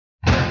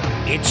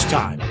It's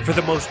time for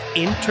the most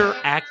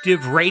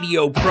interactive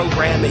radio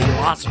program in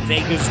Las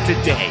Vegas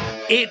today.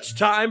 It's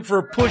time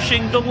for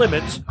Pushing the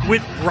Limits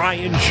with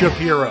Brian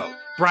Shapiro.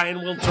 Brian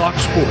will talk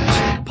sports,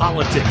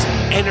 politics,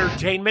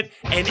 entertainment,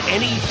 and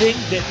anything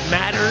that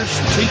matters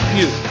to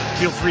you.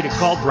 Feel free to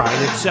call Brian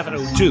at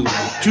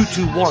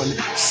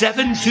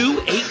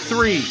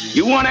 702-221-7283.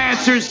 You want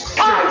answers?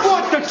 I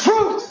want the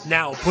truth!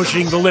 Now,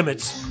 Pushing the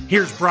Limits,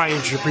 here's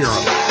Brian Shapiro.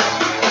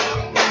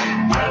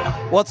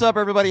 What's up,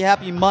 everybody?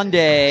 Happy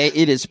Monday.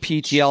 It is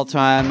PTL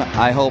time.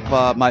 I hope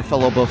my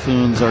fellow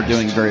buffoons are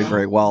doing very,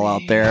 very well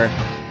out there.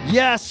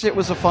 Yes, it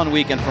was a fun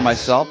weekend for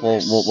myself.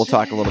 We'll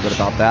talk a little bit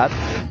about that.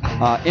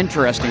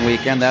 Interesting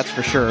weekend, that's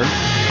for sure.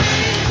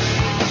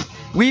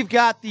 We've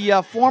got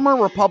the former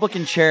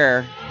Republican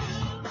chair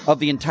of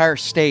the entire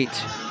state,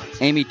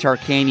 Amy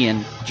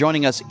Tarkanian,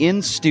 joining us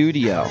in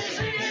studio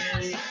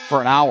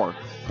for an hour.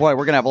 Boy,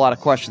 we're going to have a lot of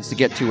questions to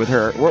get to with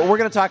her. We're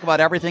going to talk about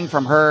everything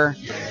from her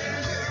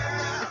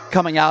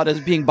coming out as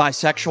being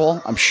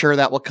bisexual. I'm sure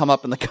that will come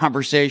up in the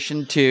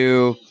conversation,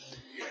 to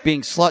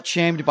being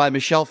slut-shamed by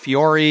Michelle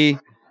Fiore.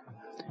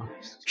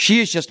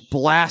 She is just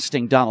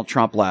blasting Donald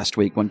Trump last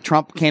week. When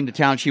Trump came to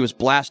town, she was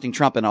blasting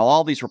Trump, and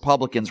all these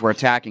Republicans were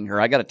attacking her.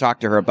 I got to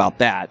talk to her about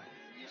that.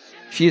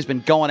 She has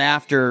been going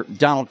after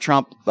Donald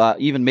Trump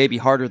even maybe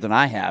harder than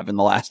I have in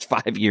the last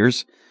 5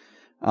 years.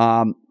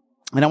 And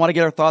I want to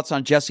get her thoughts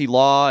on Jesse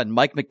Law and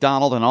Mike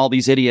McDonald and all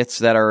these idiots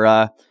that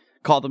are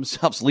call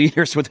themselves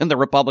leaders within the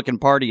Republican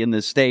Party in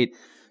this state.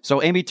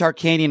 So Amy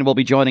Tarkanian will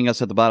be joining us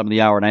at the bottom of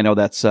the hour, and I know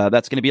that's going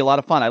to be a lot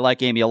of fun. I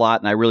like Amy a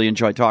lot, and I really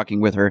enjoy talking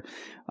with her.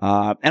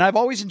 And I've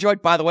always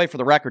enjoyed, by the way, for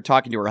the record,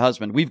 talking to her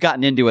husband. We've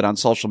gotten into it on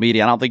social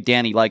media. I don't think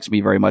Danny likes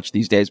me very much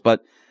these days,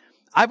 but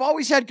I've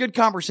always had good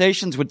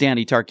conversations with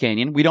Danny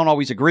Tarkanian. We don't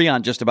always agree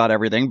on just about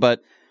everything,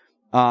 but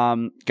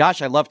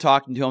gosh, I love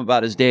talking to him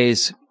about his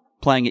days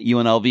playing at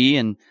UNLV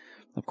and,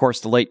 of course,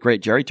 the late,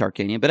 great Jerry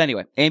Tarkanian. But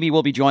anyway, Amy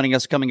will be joining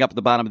us coming up at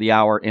the bottom of the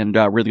hour, and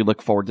really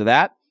look forward to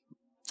that.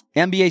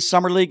 NBA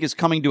Summer League is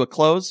coming to a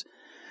close.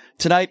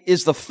 Tonight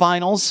is the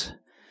finals,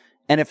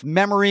 and if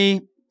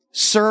memory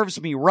serves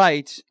me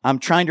right, I'm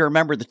trying to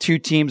remember the two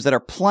teams that are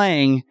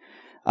playing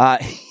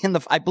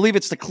I believe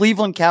it's the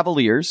Cleveland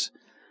Cavaliers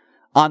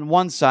on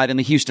one side and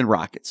the Houston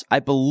Rockets. I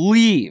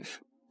believe,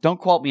 don't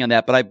quote me on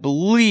that, but I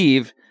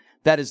believe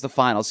that is the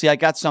final. See, I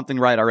got something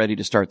right already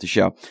to start the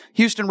show.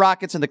 Houston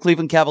Rockets and the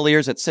Cleveland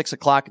Cavaliers at 6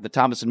 o'clock at the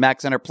Thomas &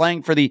 Mack Center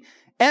playing for the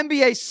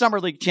NBA Summer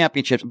League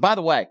Championships. And by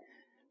the way,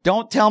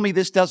 don't tell me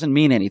this doesn't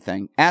mean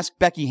anything. Ask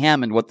Becky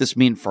Hammond what this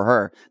meant for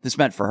her.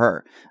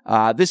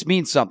 This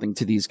means something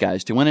to these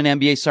guys. To win an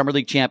NBA Summer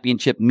League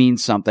championship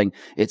means something.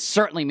 It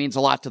certainly means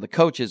a lot to the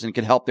coaches and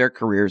could help their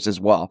careers as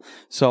well.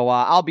 So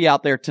I'll be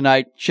out there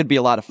tonight. Should be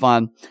a lot of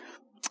fun.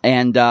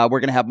 And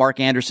we're going to have Mark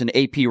Anderson,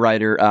 AP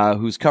writer,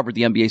 who's covered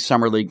the NBA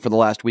Summer League for the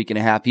last week and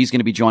a half. He's going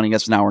to be joining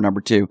us in hour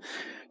number 2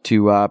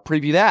 to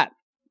preview that.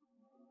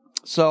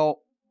 So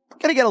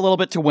going to get a little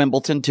bit to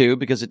Wimbledon, too,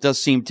 because it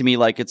does seem to me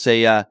like it's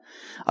a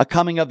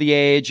coming of the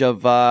age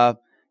of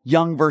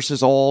young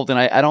versus old. And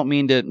I don't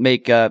mean to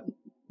make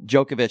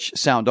Djokovic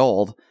sound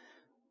old,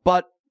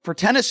 but for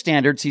tennis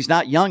standards, he's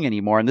not young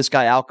anymore. And this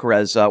guy,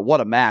 Alcaraz, what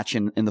a match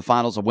in the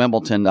finals of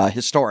Wimbledon,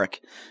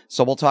 historic.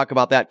 So we'll talk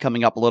about that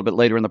coming up a little bit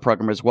later in the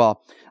program as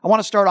well. I want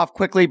to start off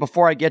quickly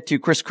before I get to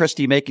Chris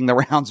Christie making the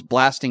rounds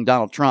blasting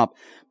Donald Trump.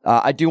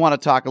 I do want to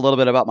talk a little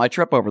bit about my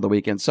trip over the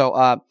weekend.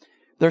 So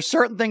there's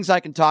certain things I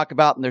can talk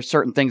about and there's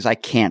certain things I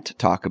can't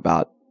talk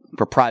about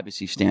for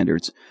privacy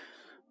standards.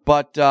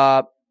 But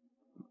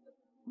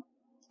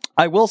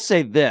I will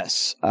say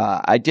this.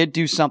 I did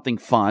do something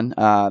fun.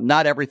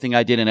 Not everything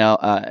I did in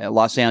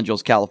Los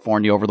Angeles,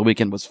 California over the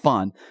weekend was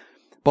fun.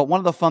 But one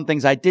of the fun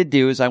things I did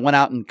do is I went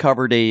out and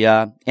covered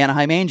a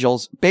Anaheim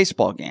Angels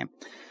baseball game.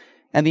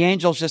 And the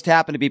Angels just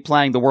happened to be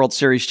playing the World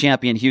Series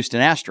champion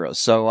Houston Astros.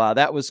 So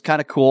that was kind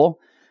of cool.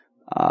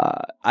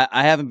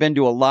 I haven't been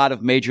to a lot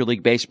of Major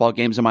League Baseball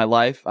games in my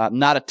life.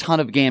 Not a ton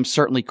of games,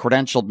 certainly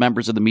credentialed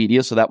members of the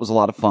media, so that was a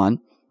lot of fun.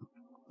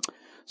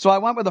 So I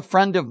went with a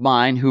friend of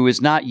mine who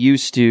is not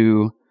used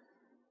to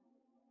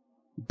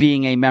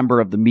being a member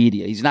of the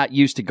media. He's not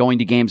used to going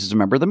to games as a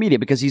member of the media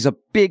because he's a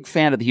big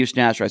fan of the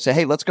Houston Astros. I say,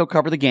 hey, let's go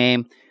cover the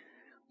game.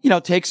 You know,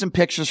 take some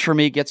pictures for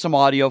me, get some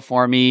audio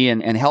for me,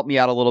 and help me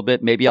out a little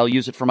bit. Maybe I'll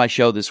use it for my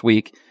show this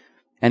week.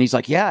 And he's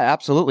like, yeah,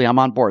 absolutely, I'm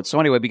on board. So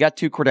anyway, we got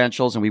 2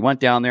 credentials, and we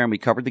went down there, and we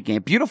covered the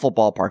game. Beautiful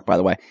ballpark, by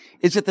the way.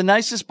 Is it the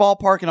nicest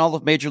ballpark in all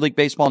of Major League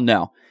Baseball?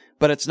 No.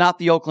 But it's not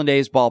the Oakland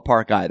A's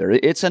ballpark either.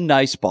 It's a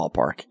nice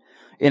ballpark.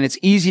 And it's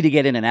easy to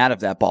get in and out of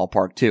that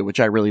ballpark, too,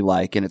 which I really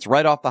like. And it's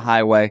right off the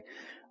highway,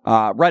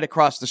 right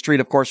across the street,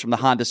 of course, from the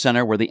Honda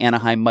Center where the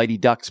Anaheim Mighty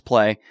Ducks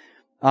play.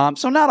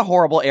 So not a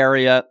horrible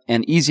area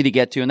and easy to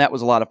get to, and that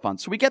was a lot of fun.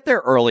 So we get there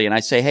early, and I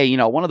say, hey, you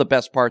know, one of the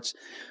best parts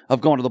of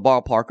going to the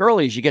ballpark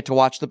early is you get to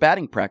watch the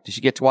batting practice.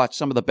 You get to watch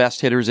some of the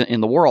best hitters in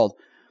the world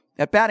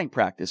at batting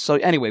practice. So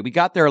anyway, we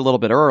got there a little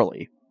bit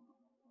early.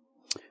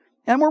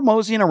 And we're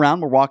moseying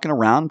around, we're walking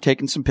around,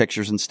 taking some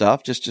pictures and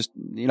stuff. Just,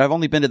 you know, I've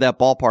only been to that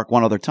ballpark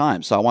one other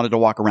time, so I wanted to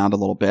walk around a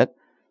little bit.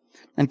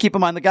 And keep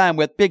in mind, the guy I'm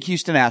with, big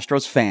Houston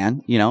Astros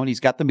fan, and he's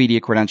got the media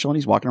credential and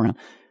he's walking around.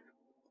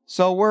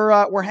 So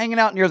we're hanging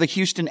out near the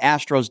Houston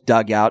Astros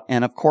dugout.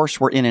 And of course,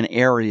 we're in an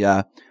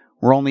area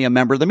where only a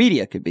member of the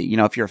media could be.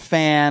 If you're a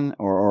fan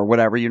or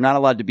whatever, you're not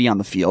allowed to be on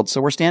the field. So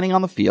we're standing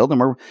on the field and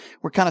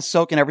we're kind of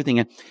soaking everything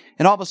in.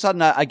 And all of a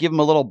sudden, I give him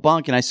a little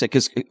bunk and I say,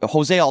 because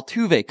Jose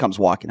Altuve comes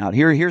walking out.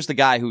 Here's the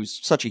guy who's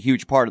such a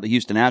huge part of the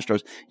Houston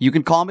Astros. You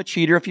can call him a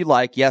cheater if you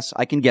like. Yes,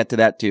 I can get to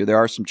that too. There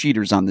are some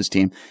cheaters on this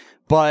team.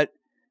 But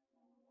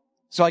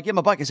so I give him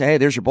a bunk. I say, hey,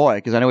 there's your boy,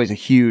 because I know he's a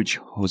huge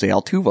Jose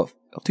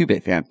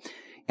Altuve fan.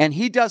 And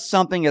he does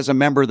something as a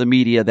member of the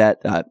media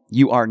that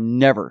you are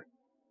never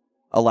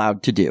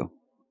allowed to do.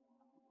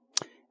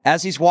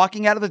 As he's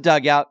walking out of the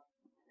dugout,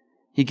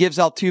 he gives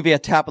Altuve a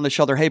tap on the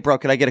shoulder. Hey, bro,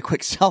 could I get a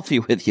quick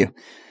selfie with you?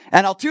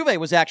 And Altuve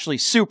was actually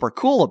super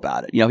cool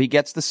about it. He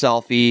gets the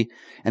selfie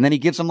and then he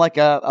gives him like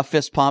a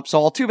fist pump.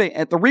 So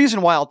Altuve, the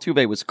reason why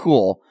Altuve was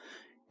cool,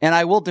 and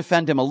I will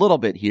defend him a little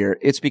bit here,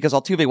 it's because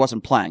Altuve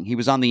wasn't playing. He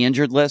was on the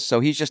injured list, so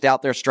he's just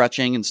out there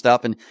stretching and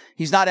stuff, and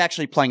he's not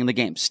actually playing in the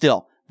game.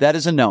 Still, that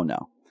is a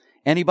no-no.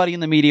 Anybody in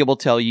the media will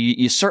tell you,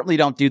 you certainly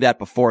don't do that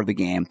before the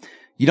game.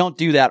 You don't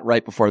do that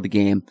right before the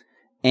game.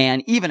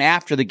 And even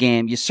after the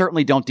game, you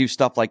certainly don't do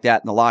stuff like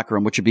that in the locker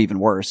room, which would be even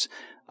worse.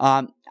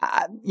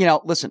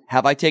 Listen,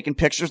 have I taken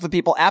pictures with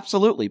people?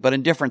 Absolutely, but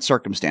in different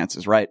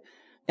circumstances, right?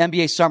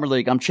 NBA Summer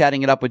League, I'm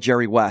chatting it up with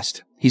Jerry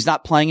West. He's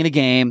not playing in a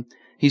game.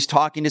 He's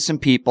talking to some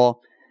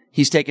people.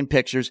 He's taking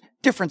pictures.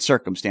 Different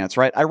circumstance,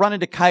 right? I run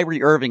into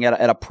Kyrie Irving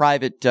at a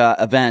private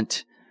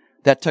event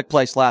that took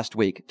place last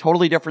week.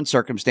 Totally different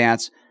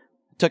circumstance.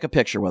 Took a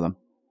picture with him.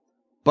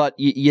 But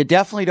you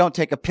definitely don't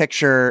take a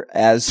picture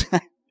as,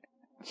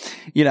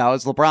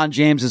 as LeBron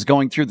James is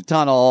going through the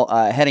tunnel,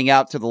 heading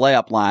out to the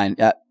layup line.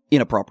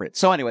 Inappropriate.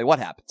 So anyway, what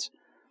happens?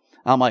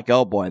 I'm like,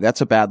 oh boy, that's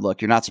a bad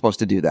look. You're not supposed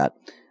to do that.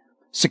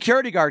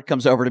 Security guard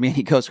comes over to me and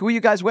he goes, who are you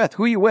guys with?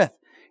 Who are you with?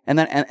 And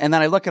then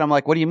I look at him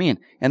like, what do you mean?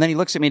 And then he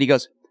looks at me and he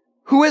goes,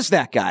 who is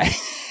that guy?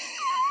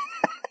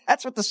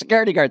 That's what the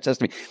security guard says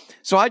to me.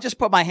 So I just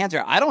put my hands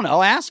there. I don't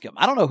know. Ask him.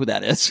 I don't know who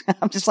that is.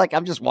 I'm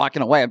just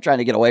walking away. I'm trying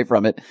to get away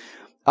from it.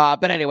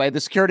 But anyway, the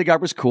security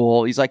guard was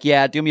cool. He's like,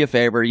 yeah, do me a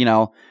favor.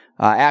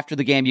 After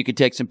the game, you could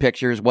take some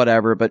pictures,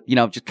 whatever, but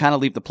just kind of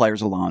leave the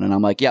players alone. And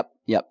I'm like, yep.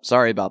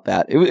 Sorry about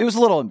that. It was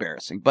a little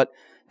embarrassing, but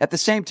at the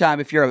same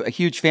time, if you're a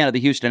huge fan of the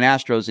Houston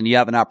Astros and you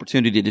have an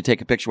opportunity to take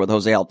a picture with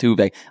Jose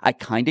Altuve, I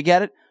kind of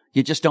get it.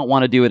 You just don't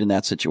want to do it in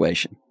that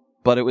situation.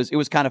 But it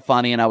was kind of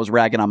funny, and I was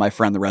ragging on my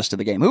friend the rest of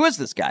the game. Who is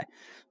this guy?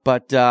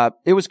 But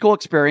it was a cool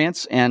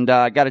experience, and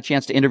I got a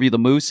chance to interview the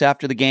Moose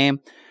after the game.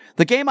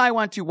 The game I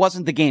went to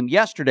wasn't the game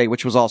yesterday,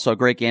 which was also a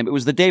great game. It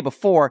was the day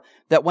before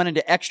that went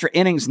into extra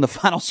innings, and the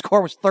final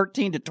score was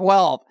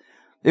 13-12.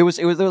 There was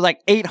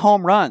like 8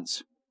 home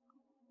runs.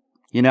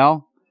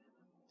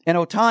 And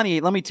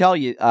Ohtani, let me tell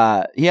you,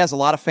 he has a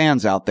lot of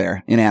fans out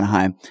there in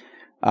Anaheim.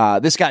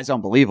 This guy's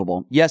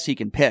unbelievable. Yes, he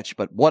can pitch,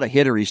 but what a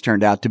hitter he's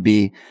turned out to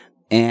be.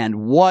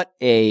 And what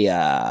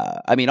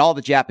all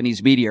the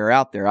Japanese media are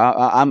out there.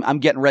 I'm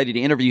getting ready to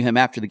interview him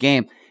after the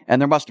game,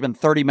 and there must have been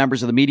 30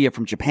 members of the media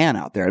from Japan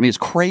out there. I mean, it's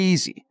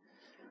crazy.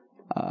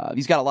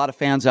 He's got a lot of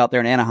fans out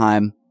there in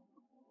Anaheim,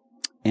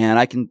 and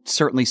I can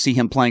certainly see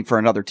him playing for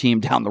another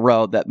team down the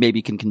road that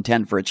maybe can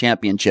contend for a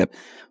championship.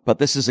 But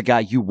this is a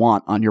guy you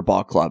want on your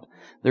ball club.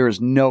 There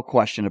is no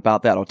question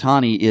about that.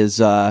 Ohtani is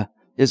a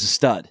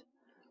stud.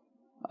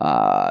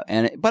 But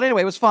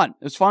anyway, it was fun.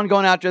 It was fun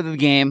going out to the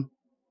game.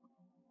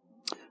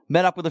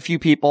 Met up with a few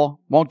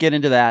people. Won't get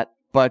into that.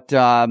 But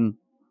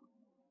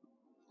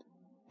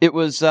it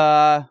was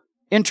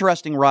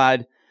interesting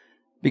ride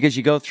because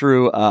you go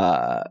through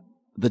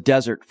the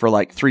desert for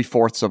like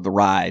 3/4 of the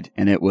ride,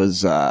 and it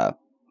was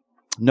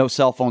no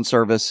cell phone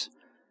service.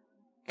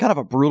 Kind of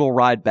a brutal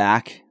ride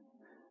back,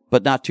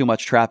 but not too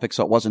much traffic,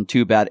 so it wasn't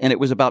too bad. And it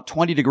was about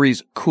 20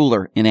 degrees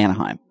cooler in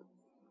Anaheim.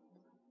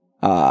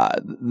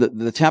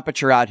 The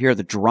temperature out here,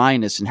 the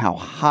dryness and how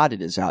hot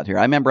it is out here.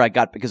 I remember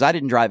because I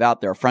didn't drive out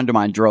there. A friend of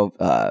mine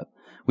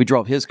we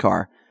drove his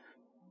car.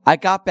 I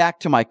got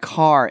back to my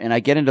car and I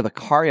get into the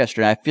car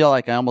yesterday. I feel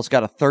like I almost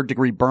got a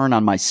 3rd-degree burn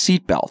on my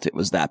seatbelt. It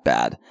was that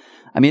bad.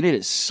 I mean, it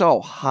is so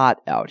hot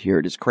out here.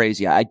 It is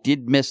crazy. I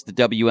did miss the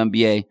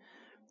WNBA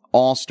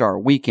All-Star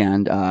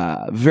Weekend.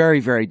 Very,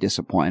 very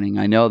disappointing.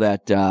 I know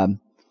that,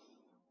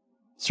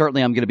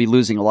 certainly I'm going to be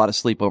losing a lot of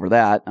sleep over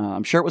that.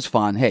 I'm sure it was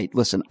fun. Hey,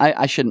 listen,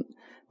 I shouldn't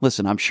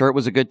listen. I'm sure it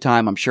was a good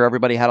time. I'm sure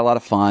everybody had a lot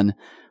of fun.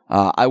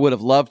 I would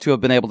have loved to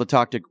have been able to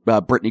talk to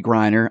Brittany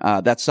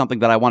Griner. That's something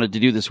that I wanted to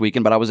do this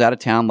weekend, but I was out of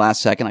town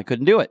last second. I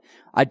couldn't do it.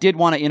 I did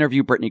want to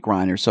interview Brittany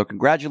Griner. So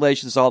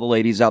congratulations to all the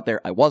ladies out there.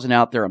 I wasn't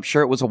out there. I'm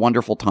sure it was a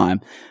wonderful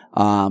time.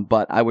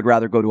 But I would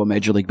rather go to a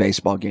Major League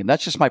Baseball game.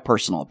 That's just my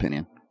personal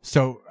opinion.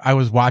 So I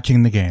was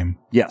watching the game.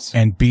 Yes.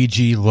 And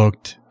BG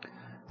looked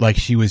like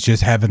she was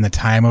just having the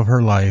time of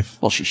her life.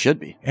 Well, she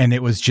should be. And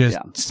it was just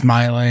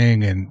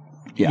smiling and,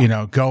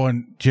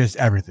 going just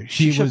everything.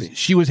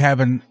 She was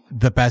having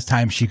the best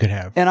time she could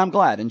have. And I'm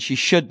glad. And she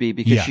should be,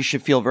 because she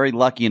should feel very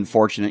lucky and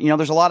fortunate.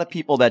 There's a lot of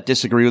people that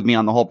disagree with me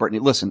on the whole Brittany.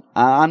 Listen,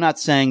 I'm not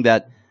saying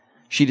that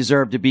She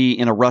deserved to be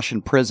in a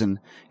Russian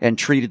prison and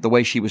treated the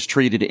way she was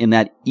treated in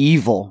that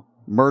evil,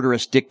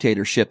 murderous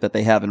dictatorship that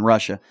they have in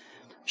Russia.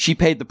 She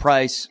paid the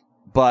price,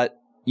 but,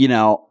 you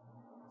know,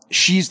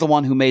 she's the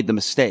one who made the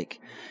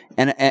mistake.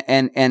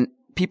 And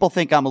people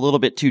think I'm a little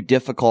bit too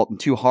difficult and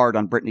too hard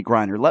on Brittany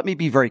Griner. Let me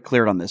be very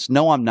clear on this.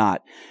 No, I'm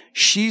not.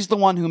 She's the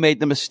one who made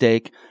the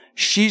mistake.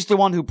 She's the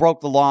one who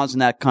broke the laws in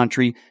that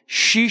country.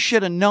 She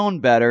should have known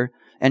better,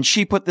 and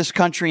she put this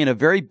country in a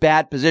very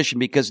bad position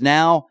because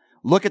now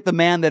look at the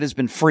man that has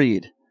been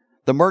freed,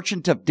 the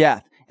merchant of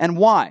death. And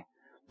why?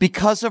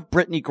 Because of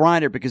Brittany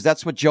Griner, because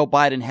that's what Joe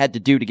Biden had to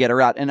do to get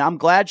her out. And I'm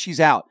glad she's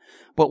out.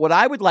 But what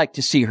I would like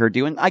to see her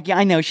do, and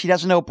I know she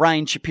doesn't owe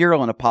Brian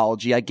Shapiro an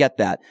apology. I get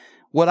that.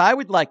 What I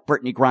would like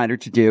Brittany Griner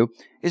to do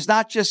is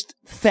not just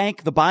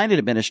thank the Biden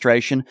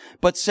administration,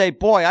 but say,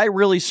 boy, I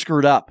really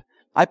screwed up.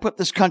 I put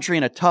this country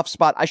in a tough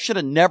spot. I should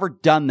have never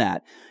done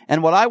that.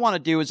 And what I want to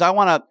do is I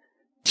want to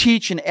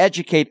teach and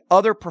educate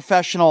other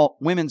professional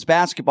women's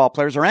basketball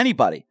players or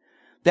anybody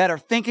that are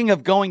thinking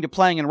of going to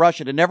playing in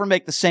Russia to never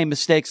make the same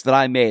mistakes that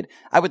I made.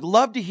 I would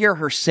love to hear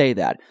her say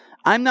that.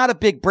 I'm not a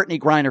big Brittany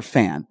Griner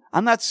fan.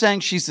 I'm not saying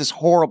she's this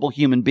horrible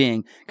human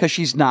being, because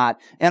she's not.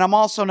 And I'm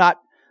also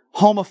not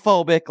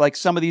homophobic like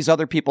some of these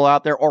other people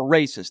out there, or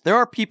racist. There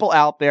are people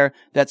out there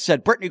that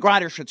said Brittany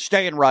Griner should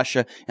stay in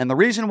Russia, and the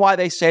reason why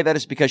they say that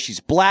is because she's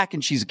black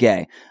and she's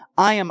gay.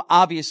 I am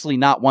obviously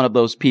not one of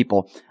those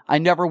people. I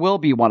never will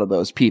be one of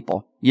those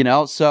people, you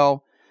know?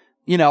 So,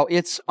 you know,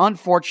 it's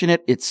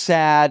unfortunate. It's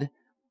sad.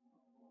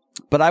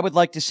 But I would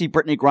like to see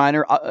Brittany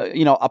Griner,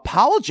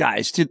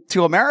 apologize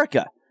to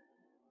America.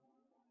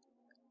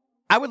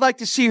 I would like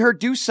to see her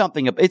do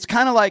something. It's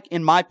kind of like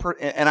and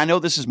I know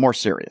this is more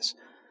serious,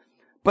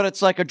 but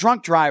it's like a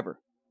drunk driver,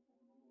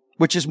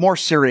 which is more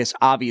serious,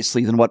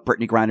 obviously, than what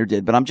Brittany Griner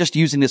did. But I'm just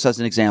using this as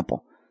an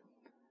example.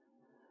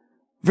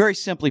 Very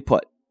simply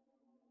put,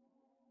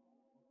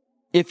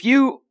 if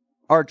you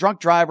are a drunk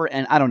driver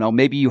and, I don't know,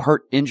 maybe you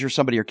injure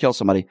somebody or kill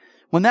somebody,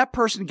 when that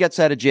person gets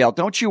out of jail,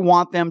 don't you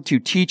want them to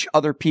teach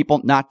other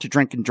people not to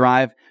drink and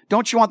drive?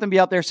 Don't you want them to be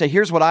out there and say,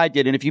 here's what I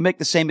did, and if you make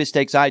the same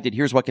mistakes I did,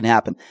 here's what can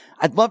happen?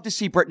 I'd love to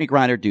see Brittany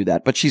Griner do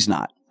that, but she's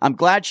not. I'm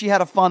glad she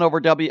had a lot of fun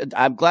over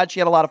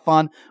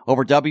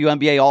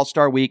WNBA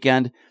All-Star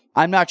Weekend.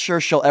 I'm not sure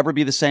she'll ever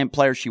be the same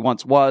player she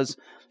once was.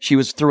 She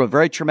was through a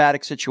very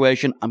traumatic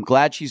situation. I'm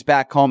glad she's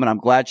back home, and I'm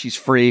glad she's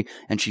free,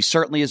 and she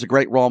certainly is a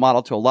great role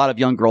model to a lot of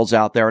young girls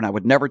out there, and I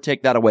would never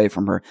take that away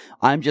from her.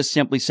 I'm just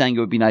simply saying it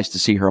would be nice to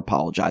see her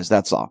apologize.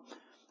 That's all.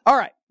 All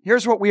right,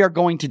 here's what we are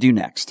going to do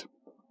next.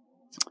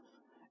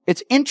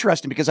 It's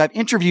interesting because I've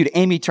interviewed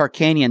Amy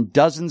Tarkanian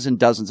dozens and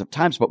dozens of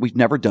times, but we've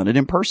never done it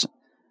in person.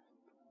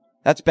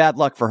 That's bad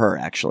luck for her,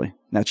 actually.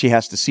 Now she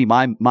has to see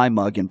my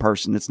mug in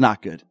person. It's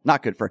not good.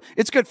 Not good for her.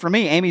 It's good for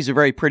me. Amy's a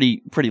very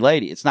pretty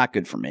lady. It's not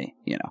good for me,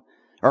 you know.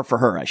 Or for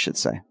her, I should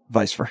say.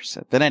 Vice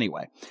versa. But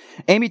anyway,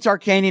 Amy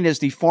Tarkanian is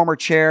the former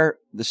chair,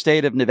 the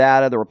state of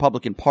Nevada, the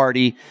Republican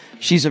Party.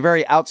 She's a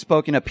very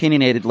outspoken,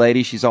 opinionated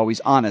lady. She's always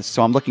honest.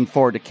 So I'm looking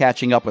forward to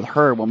catching up with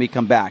her when we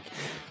come back.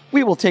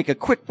 We will take a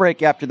quick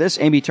break after this.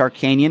 Amy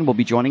Tarkanian will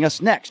be joining us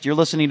next. You're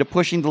listening to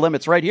Pushing the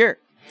Limits right here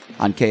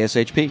on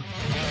KSHP.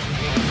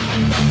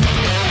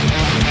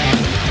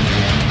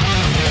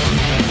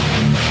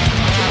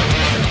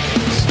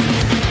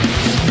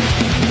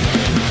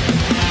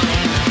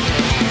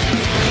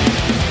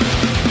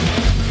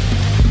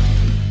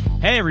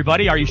 Hey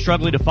everybody, are you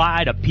struggling to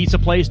find a pizza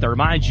place that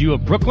reminds you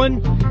of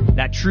Brooklyn?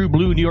 That true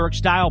blue New York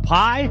style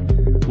pie?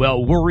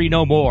 Well, worry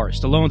no more.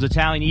 Stallone's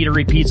Italian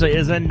Eatery Pizza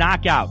is a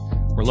knockout.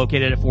 We're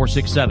located at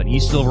 467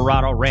 East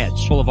Silverado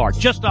Ranch Boulevard,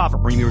 just off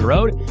of Premier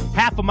Road,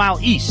 half a mile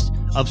east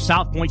of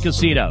South Point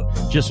Casino,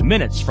 just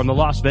minutes from the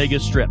Las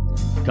Vegas Strip.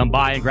 Come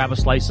by and grab a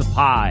slice of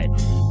pie.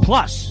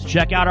 Plus,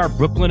 check out our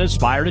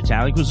Brooklyn-inspired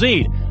Italian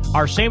cuisine.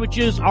 Our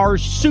sandwiches are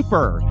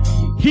super.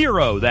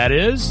 Hero, that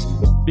is.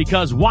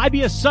 Because why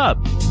be a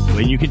sub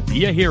when you can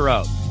be a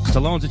hero?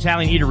 Stallone's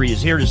Italian Eatery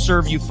is here to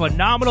serve you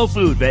phenomenal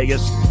food,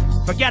 Vegas.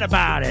 Forget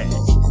about it.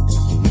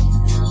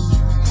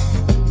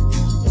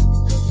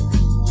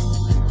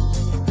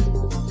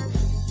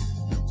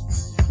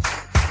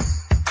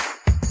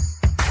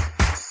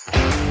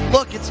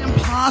 Look, it's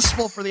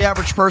impossible for the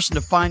average person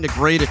to find a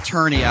great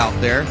attorney out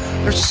there.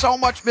 There's so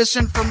much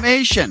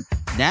misinformation.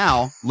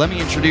 Now, let me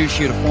introduce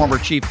you to former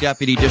Chief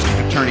Deputy District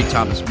Attorney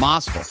Thomas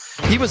Moskal.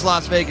 He was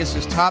Las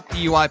Vegas's top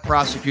DUI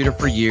prosecutor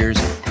for years.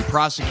 He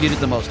prosecuted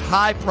the most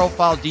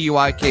high-profile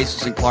DUI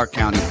cases in Clark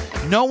County.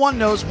 No one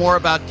knows more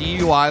about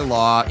DUI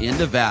law in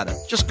Nevada.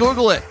 Just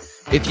Google it.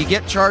 If you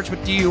get charged with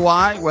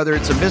DUI, whether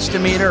it's a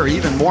misdemeanor or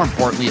even more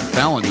importantly, a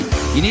felony,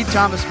 you need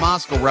Thomas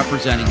Moskal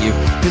representing you.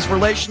 His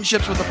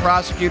relationships with the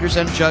prosecutors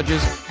and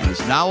judges and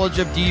his knowledge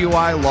of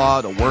DUI law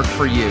to work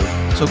for you.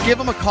 So give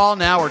him a call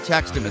now or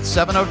text him at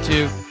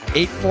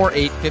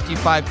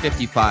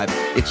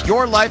 702-848-5555. It's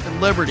your life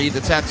and liberty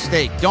that's at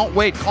stake. Don't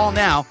wait. Call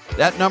now.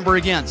 That number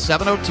again,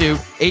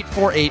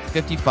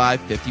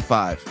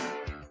 702-848-5555.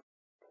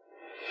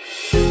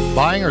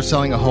 Buying or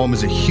selling a home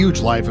is a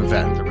huge life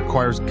event that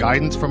requires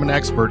guidance from an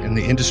expert in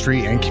the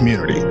industry and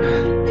community.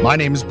 My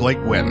name is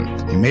Blake Wynn.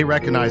 You may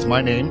recognize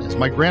my name as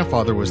my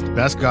grandfather was the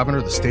best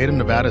governor the state of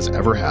Nevada has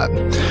ever had.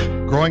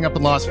 Growing up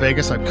in Las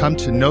Vegas, I've come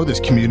to know this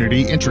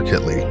community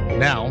intricately.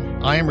 Now,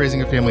 I am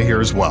raising a family here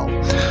as well,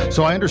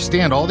 so I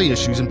understand all the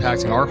issues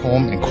impacting our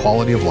home and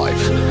quality of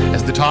life.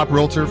 As the top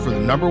realtor for the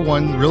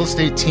 #1 real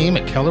estate team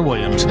at Keller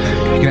Williams,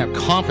 you can have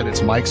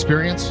confidence in my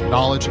experience,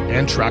 knowledge,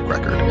 and track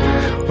record.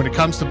 When it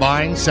comes to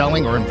buying,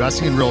 selling, or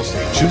investing in real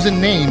estate, choose a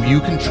name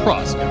you can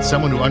trust and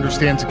someone who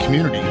understands the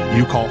community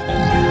you call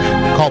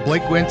home. Call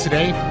Blake Wynn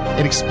today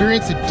and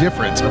experience the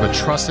difference of a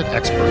trusted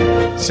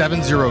expert.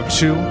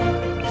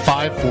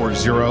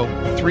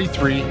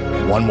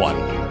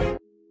 702-540-3311.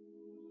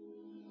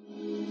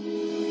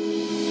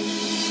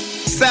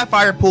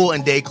 Sapphire Pool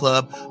and Day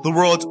Club, the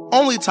world's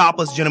only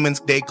topless gentlemen's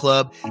day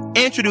club,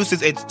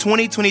 introduces its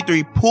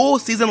 2023 pool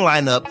season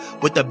lineup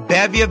with a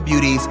bevy of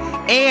beauties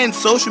and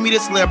social media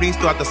celebrities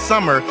throughout the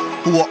summer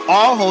who will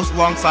all host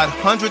alongside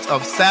hundreds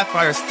of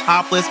Sapphire's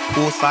topless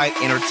poolside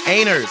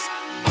entertainers.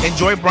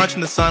 Enjoy brunch in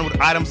the sun with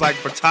items like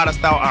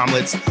frittata-style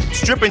omelets,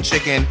 stripping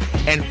chicken,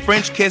 and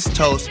French kiss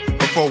toast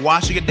before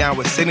washing it down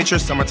with signature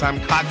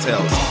summertime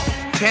cocktails.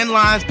 10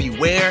 lines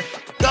beware.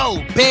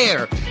 Go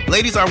Bear!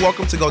 Ladies are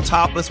welcome to go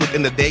topless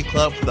within the day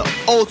club for the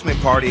ultimate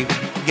party.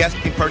 Guests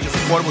can purchase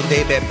affordable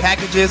day bed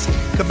packages,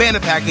 cabana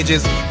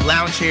packages,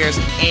 lounge chairs,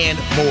 and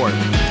more.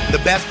 The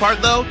best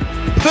part though?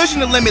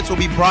 Pushing the Limits will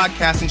be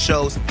broadcasting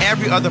shows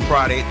every other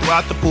Friday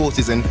throughout the pool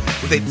season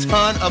with a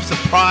ton of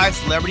surprise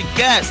celebrity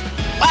guests.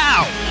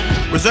 Wow!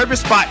 Reserve your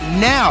spot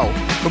now.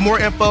 For more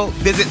info,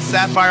 visit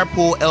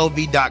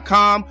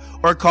SapphirePoolLV.com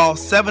or call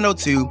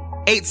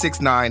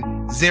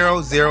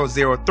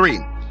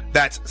 702-869-0003.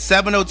 That's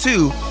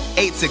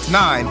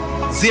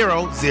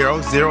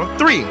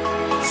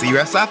 702-869-0003. See you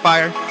at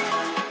Sapphire.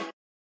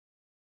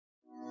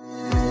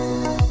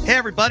 Hey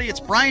everybody, it's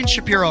Brian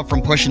Shapiro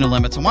from Pushing the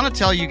Limits. I want to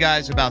tell you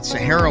guys about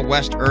Sahara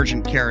West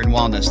Urgent Care and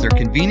Wellness. They're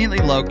conveniently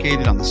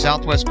located on the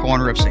southwest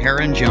corner of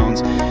Sahara and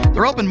Jones.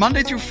 They're open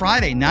Monday through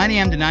Friday, 9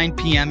 a.m. to 9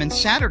 p.m. and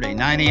Saturday,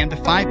 9 a.m. to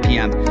 5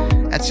 p.m.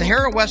 At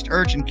Sahara West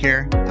Urgent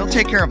Care, they'll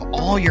take care of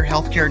all your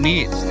healthcare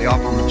needs. They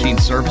offer routine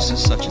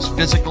services such as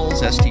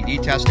physicals,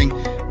 STD testing,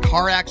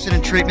 car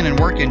accident treatment, and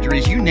work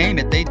injuries. You name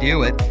it, they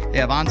do it. They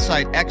have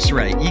on-site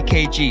x-ray,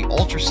 EKG,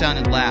 ultrasound,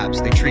 and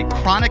labs. They treat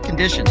chronic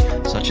conditions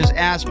such as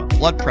asthma,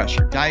 blood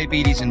pressure,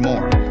 diabetes, and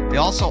more. They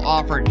also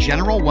offer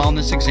general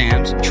wellness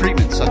exams,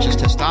 treatments such as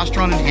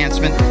testosterone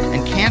enhancement,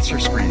 and cancer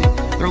screening.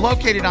 They're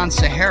located on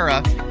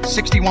Sahara,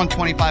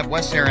 6125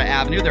 West Sahara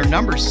Avenue. Their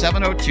number is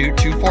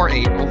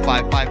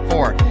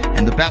 702-248-0554.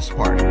 And the best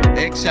part,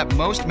 they accept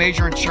most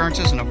major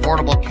insurances and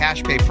affordable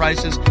cash pay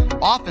prices,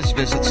 office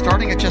visits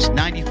starting at just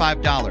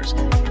 $95.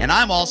 And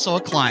I'm also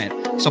a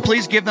client, so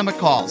please give them a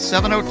call,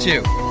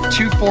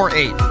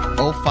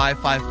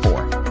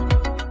 702-248-0554.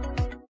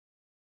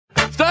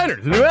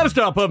 Steiner's, the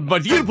Nevada-style pub,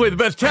 invites you to play the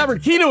best tavern,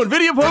 keno, and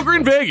video poker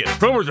in Vegas.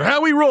 Promos are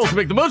how we roll to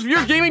make the most of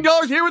your gaming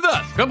dollars here with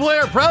us. Come play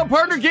our proud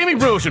partner gaming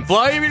promotion,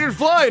 Fly Aviators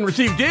Fly, and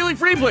receive daily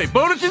free play,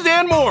 bonuses,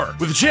 and more.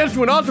 With a chance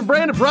to win awesome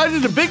brand of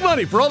prizes and big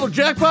money for all the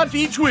jackpots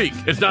each week.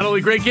 It's not only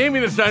great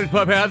gaming that Steiner's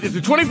Pub has, it's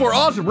the 24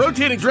 awesome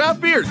rotating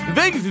draft beers and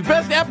Vegas'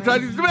 best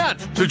appetizers to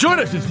match. So join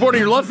us in supporting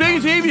your Las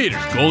Vegas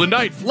Aviators, Golden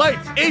Knights,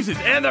 Lights, Aces,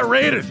 and the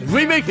Raiders as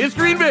we make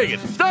history in Vegas.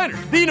 Steiner's,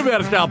 the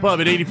Nevada-style pub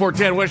at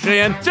 8410 West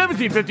Cheyenne,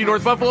 1750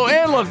 North Buffalo,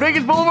 and Las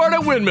Vegas Boulevard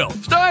at Windmill.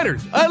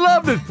 Steiner's, I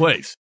love this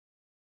place.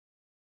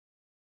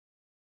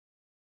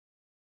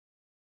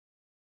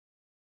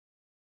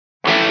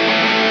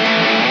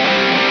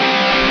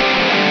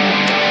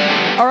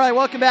 All right,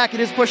 welcome back. It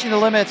is Pushing the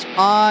Limits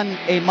on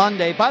a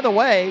Monday. By the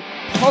way,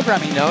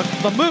 programming note,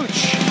 the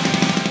Mooch.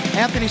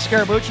 Anthony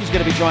Scaramucci is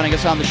going to be joining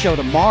us on the show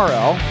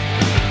tomorrow.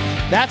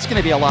 That's going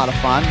to be a lot of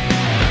fun.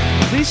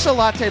 Lisa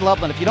Latte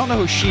Loveland, if you don't know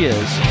who she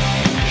is,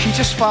 she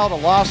just filed a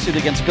lawsuit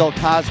against Bill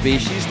Cosby.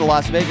 She's the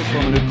Las Vegas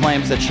woman who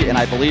claims that she, and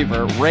I believe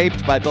her,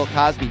 raped by Bill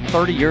Cosby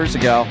 30 years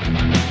ago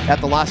at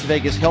the Las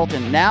Vegas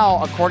Hilton.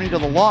 Now, according to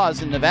the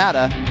laws in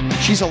Nevada,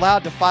 she's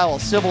allowed to file a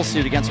civil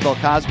suit against Bill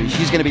Cosby.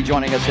 She's going to be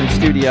joining us in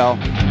studio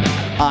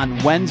on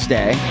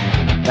Wednesday.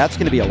 That's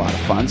going to be a lot of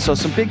fun. So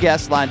some big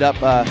guests lined up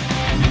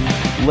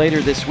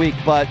later this week.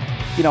 But,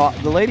 you know,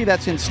 the lady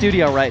that's in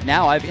studio right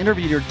now, I've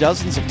interviewed her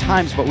dozens of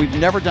times, but we've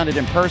never done it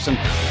in person.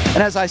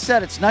 And as I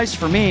said, it's nice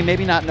for me,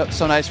 maybe not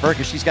so nice for her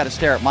because she's got to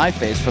stare at my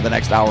face for the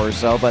next hour or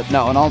so. But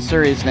no, in all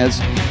seriousness,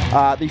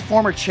 the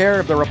former chair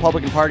of the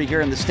Republican Party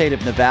here in the state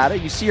of Nevada.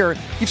 You've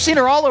seen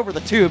her all over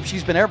the tube.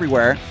 She's been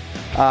everywhere.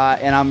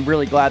 And I'm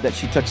really glad that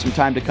she took some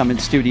time to come in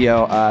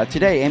studio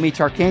today. Amy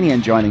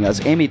Tarkanian joining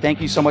us. Amy, thank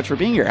you so much for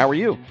being here. How are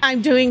you?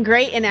 I'm doing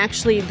great. And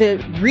actually,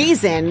 the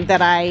reason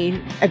that I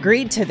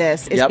agreed to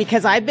this is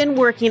because I've been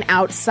working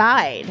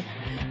outside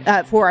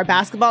for a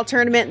basketball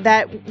tournament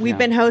that we've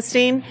been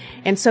hosting.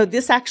 And so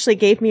this actually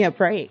gave me a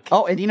break.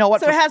 Oh, and you know what?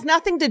 So it has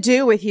nothing to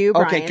do with you,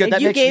 Brian. Okay,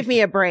 good. You gave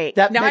me a break.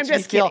 No, I'm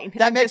just kidding.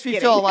 That makes me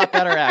feel a lot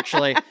better,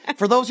 actually.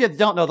 For those of you that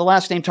don't know, the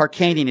last name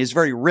Tarkanian is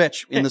very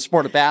rich in the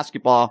sport of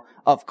basketball,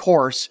 of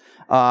course.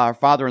 Our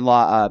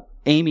father-in-law,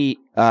 Amy,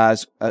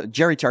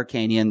 Jerry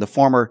Tarkanian, the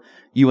former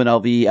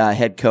UNLV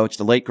head coach,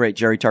 the late great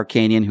Jerry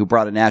Tarkanian, who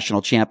brought a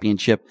national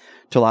championship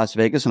to Las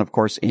Vegas. And of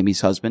course,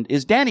 Amy's husband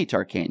is Danny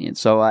Tarkanian.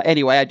 So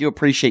anyway, I do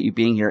appreciate you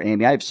being here,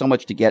 Amy. I have so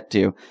much to get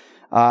to.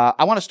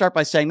 I want to start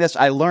by saying this.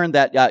 I learned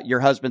that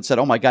your husband said,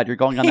 "Oh my God, you're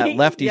going on that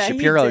Lefty Yeah,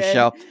 Shapiro he did.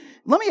 show."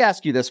 Let me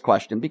ask you this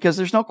question, because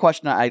there's no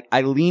question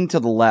I lean to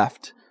the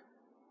left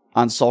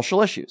on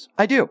social issues.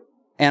 I do.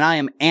 And I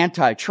am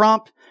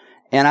anti-Trump,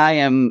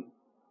 and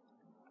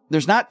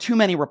there's not too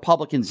many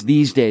Republicans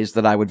these days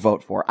that I would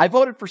vote for. I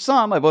voted for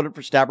some. I voted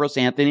for Stavros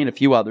Anthony and a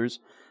few others.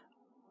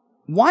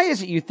 Why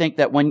is it you think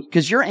that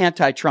because you're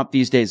anti-Trump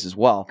these days as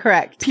well?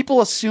 Correct.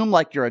 People assume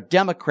like you're a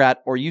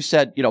Democrat, or you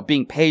said,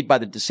 being paid by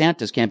the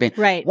DeSantis campaign.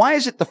 Right. Why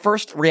is it the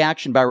first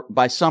reaction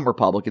by some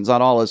Republicans,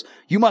 not all, is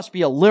you must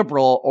be a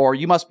liberal or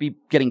you must be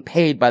getting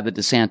paid by the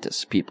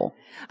DeSantis people?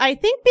 I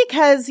think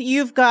because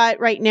you've got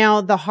right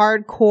now the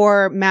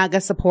hardcore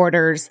MAGA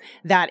supporters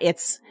that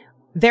it's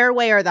their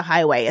way or the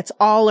highway. It's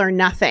all or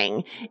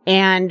nothing.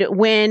 And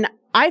when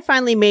I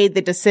finally made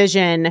the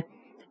decision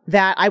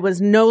that I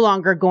was no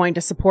longer going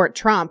to support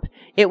Trump,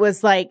 it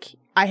was like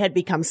I had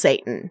become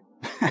Satan.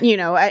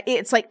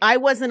 It's like I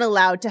wasn't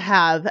allowed to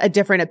have a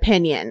different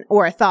opinion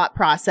or a thought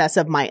process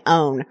of my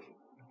own,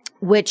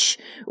 which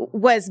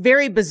was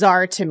very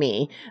bizarre to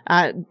me.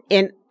 And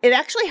it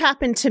actually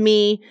happened to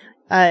me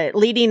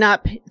leading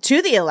up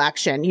to the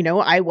election.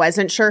 I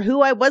wasn't sure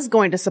who I was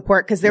going to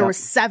support because there were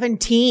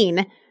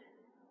 17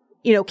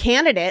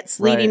 candidates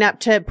leading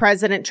up to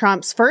President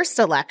Trump's first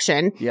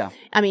election. Yeah.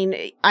 I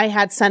mean, I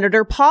had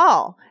Senator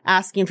Paul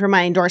asking for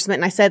my endorsement,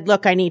 and I said,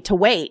 look, I need to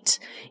wait,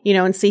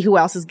 and see who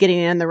else is getting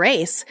in the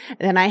race. And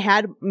then I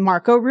had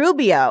Marco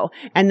Rubio,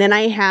 and then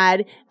I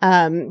had,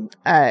 oh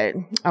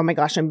my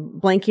gosh, I'm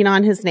blanking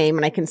on his name,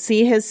 and I can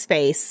see his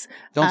face.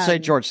 Don't say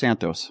George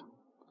Santos.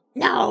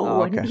 No,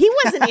 Oh, okay. he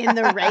wasn't in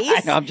the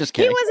race. No, I'm just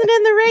kidding. He wasn't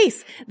in the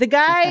race. The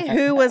guy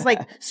who was like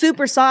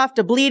super soft,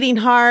 a bleeding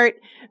heart,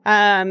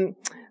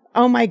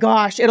 oh my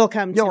gosh, it'll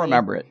come to me. You'll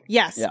remember it.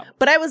 Yes. Yeah.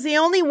 But I was the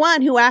only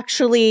one who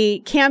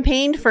actually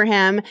campaigned for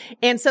him.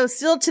 And so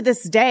still to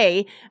this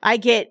day, I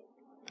get,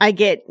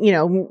 kickback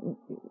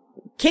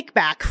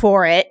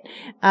for it.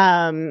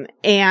 And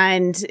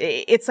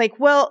it's like,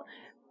 well,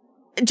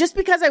 just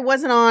because I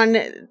wasn't on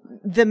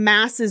the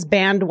masses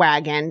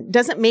bandwagon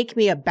doesn't make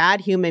me a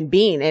bad human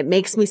being. It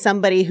makes me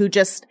somebody who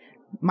just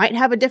might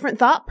have a different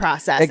thought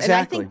process. Exactly.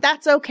 And I think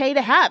that's okay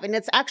to have. And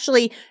it's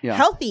actually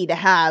healthy to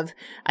have,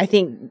 I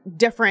think,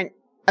 different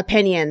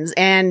opinions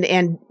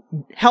and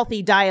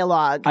healthy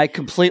dialogue. I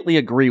completely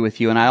agree with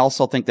you. And I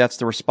also think that's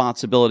the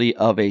responsibility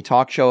of a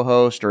talk show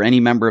host or any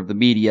member of the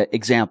media.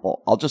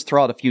 Example, I'll just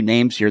throw out a few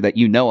names here that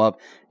you know of.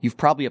 You've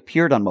probably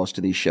appeared on most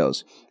of these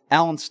shows.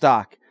 Alan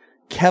Stock,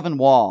 Kevin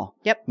Wall,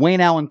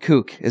 Wayne Allen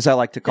Kook, as I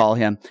like to call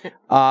him.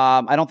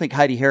 I don't think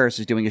Heidi Harris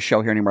is doing a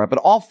show here anymore, but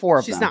all four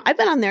of them. She's not. I've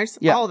been on there,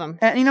 all of them.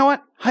 And you know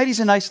what? Heidi's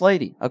a nice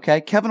lady,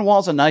 okay? Kevin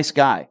Wall's a nice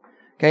guy,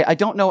 okay? I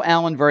don't know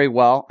Allen very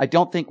well. I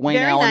don't think Wayne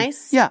Allen. Very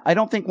nice. Yeah, I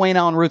don't think Wayne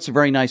Allen Root's a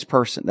very nice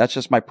person. That's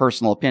just my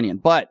personal opinion.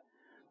 But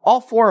all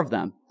four of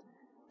them,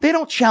 they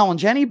don't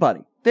challenge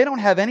anybody. They don't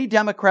have any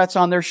Democrats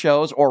on their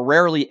shows, or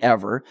rarely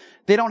ever.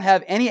 They don't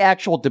have any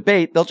actual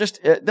debate.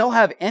 They'll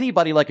have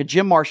anybody like a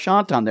Jim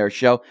Marchant on their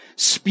show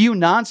spew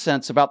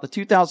nonsense about the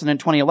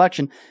 2020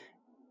 election,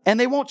 and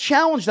they won't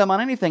challenge them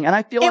on anything. And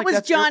I feel like it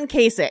was John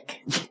Kasich.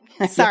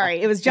 Sorry,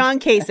 it was John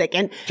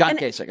Kasich. John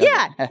Kasich. Okay.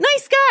 Yeah,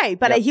 nice guy,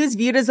 but he was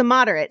viewed as a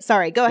moderate.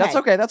 Sorry, go ahead.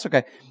 That's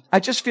okay. I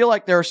just feel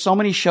like there are so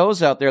many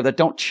shows out there that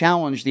don't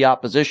challenge the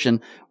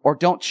opposition or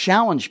don't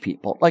challenge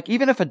people. Like,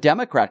 even if a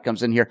Democrat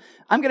comes in here,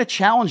 I'm going to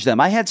challenge them.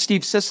 I had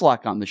Steve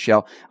Sisolak on the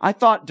show. I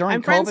thought during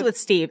I'm COVID, friends with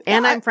Steve,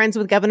 and I'm friends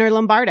with Governor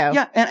Lombardo.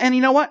 Yeah, and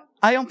you know what?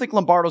 I don't think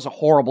Lombardo's a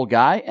horrible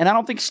guy, and I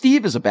don't think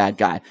Steve is a bad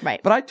guy.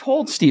 Right. But I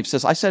told Steve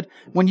I said,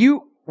 when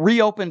you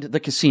reopened the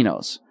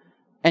casinos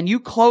and you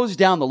closed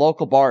down the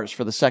local bars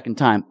for the second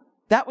time,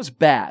 that was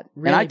bad.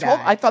 Really and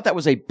I thought that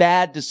was a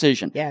bad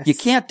decision. Yes. You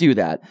can't do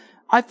that.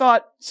 I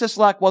thought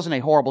Sisolak wasn't a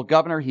horrible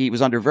governor. He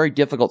was under very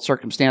difficult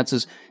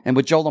circumstances. And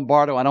with Joe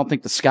Lombardo, I don't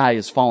think the sky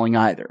is falling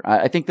either.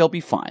 I think they'll be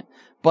fine.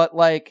 But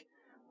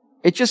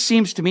it just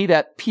seems to me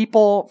that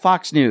people,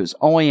 Fox News,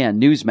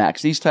 OAN,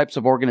 Newsmax, these types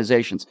of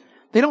organizations,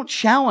 they don't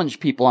challenge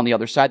people on the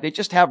other side. They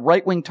just have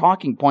right-wing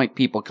talking point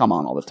people come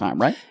on all the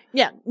time, right?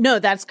 Yeah, no,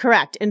 that's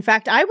correct. In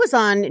fact, I was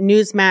on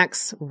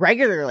Newsmax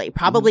regularly,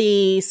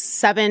 probably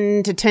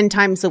 7 to 10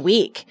 times a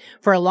week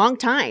for a long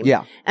time.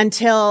 Yeah.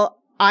 Until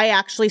I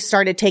actually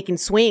started taking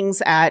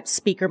swings at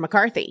Speaker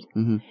McCarthy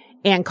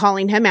and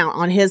calling him out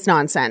on his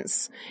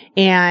nonsense.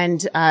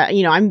 And,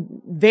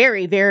 I'm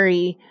very,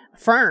 very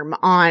firm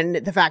on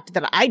the fact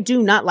that I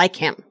do not like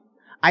him.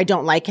 I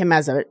don't like him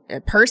as a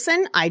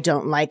person. I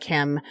don't like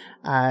him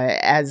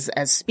as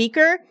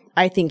speaker.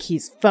 I think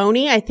he's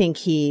phony. I think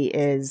he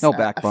is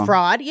a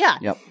fraud. Yeah.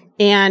 Yep.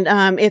 And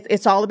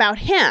it's all about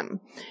him.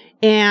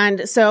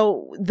 And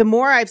so the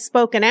more I've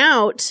spoken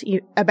out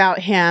about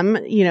him,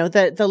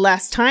 the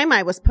less time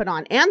I was put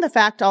on, and the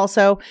fact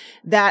also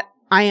that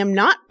I am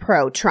not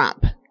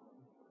pro-Trump.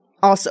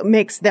 also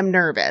makes them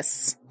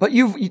nervous. But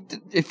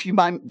if you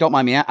don't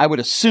mind me, I would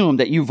assume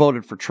that you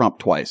voted for Trump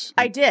twice.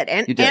 I did.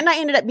 And I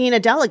ended up being a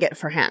delegate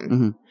for him.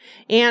 Mm-hmm.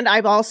 And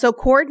I've also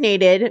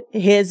coordinated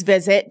his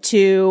visit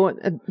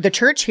to the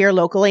church here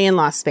locally in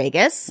Las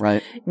Vegas.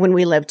 Right. When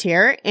we lived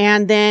here.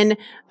 And then,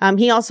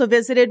 he also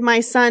visited my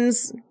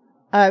son's,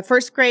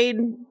 first grade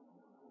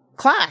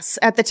class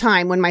at the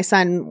time when my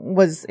son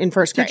was in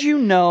first grade. Did you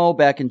know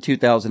back in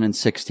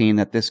 2016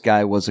 that this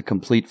guy was a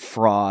complete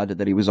fraud,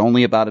 that he was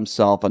only about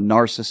himself, a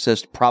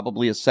narcissist,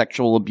 probably a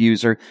sexual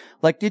abuser?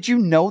 Like, did you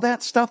know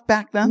that stuff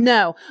back then?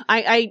 No,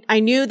 I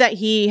knew that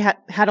he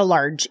had a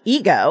large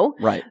ego.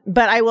 Right.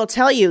 But I will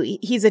tell you,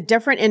 he's a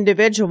different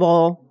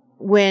individual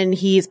when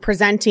he's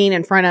presenting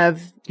in front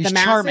of the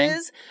masses, charming,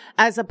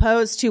 as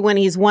opposed to when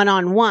he's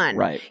one-on-one.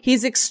 Right.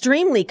 He's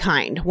extremely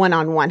kind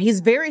one-on-one. He's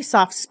very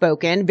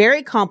soft-spoken,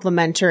 very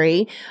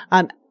complimentary.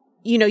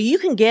 You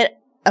can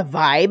get a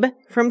vibe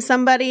from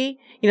somebody,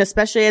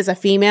 especially as a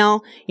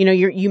female.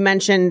 You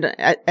mentioned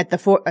at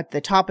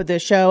the top of the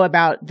show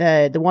about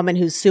the woman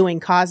who's suing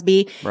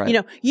Cosby.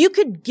 Right. You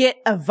could get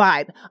a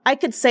vibe. I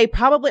could say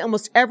probably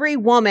almost every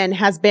woman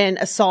has been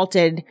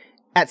assaulted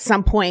at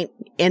some point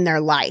in their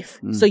life.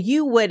 Mm. So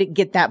you would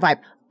get that vibe.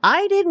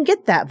 I didn't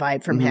get that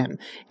vibe from him.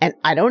 And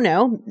I don't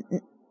know.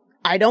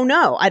 I don't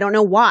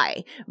know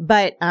why,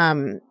 but,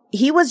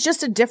 he was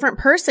just a different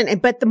person.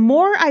 But the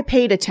more I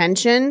paid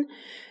attention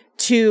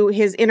to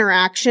his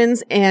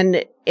interactions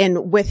and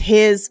with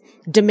his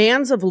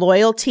demands of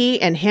loyalty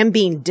and him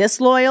being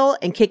disloyal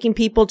and kicking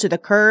people to the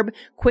curb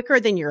quicker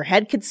than your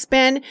head could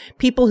spin,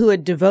 people who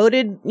had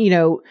devoted,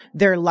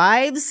 their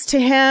lives to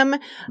him.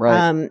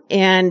 Right.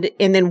 And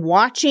then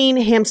watching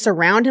him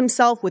surround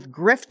himself with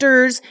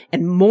grifters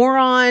and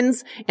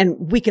morons,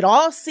 and we could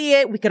all see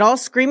it. We could all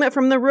scream it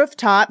from the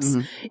rooftops.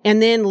 Mm-hmm.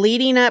 And then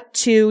leading up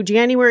to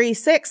January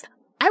 6th,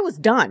 I was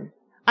done.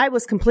 I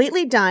was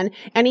completely done,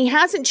 and he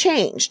hasn't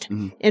changed.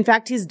 Mm-hmm. In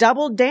fact, he's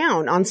doubled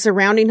down on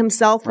surrounding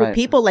himself with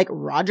people like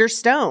Roger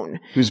Stone,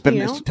 who's been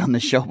done the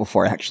show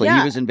before. Actually,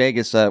 he was in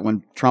Vegas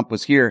when Trump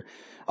was here.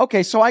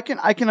 Okay, so I can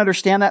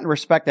understand that and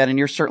respect that, and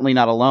you're certainly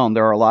not alone.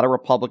 There are a lot of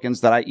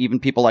Republicans that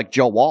even people like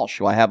Joe Walsh,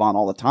 who I have on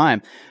all the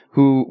time,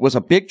 who was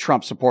a big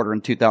Trump supporter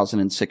in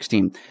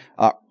 2016.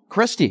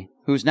 Christie,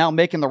 who's now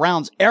making the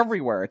rounds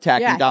everywhere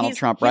attacking Donald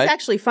Trump, right? He's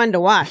actually fun to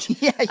watch.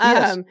 Yeah, he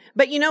is.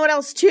 But you know what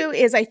else too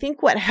is I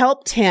think what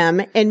helped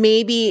him, and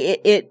maybe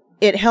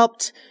it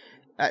helped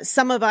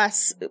some of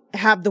us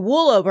have the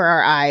wool over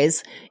our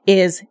eyes,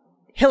 is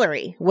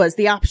Hillary was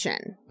the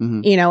option,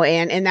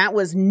 and that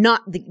was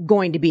not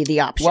going to be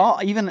the option. Well,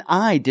 even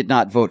I did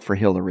not vote for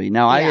Hillary.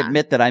 Now, I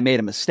admit that I made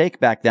a mistake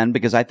back then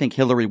because I think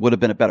Hillary would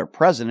have been a better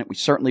president. We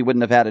certainly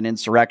wouldn't have had an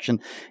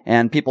insurrection.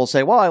 And people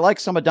say, well, I like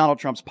some of Donald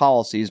Trump's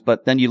policies,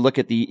 but then you look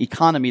at the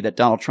economy that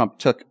Donald Trump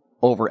took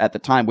over at the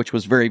time, which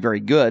was very,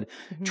 very good.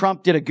 Mm-hmm.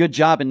 Trump did a good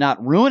job in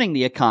not ruining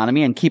the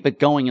economy and keep it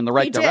going in the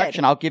right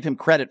direction. I'll give him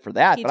credit for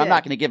that, but I'm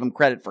not going to give him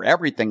credit for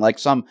everything like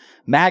some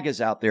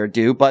MAGAs out there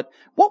do. But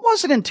what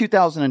was it in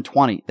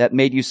 2020 that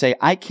made you say,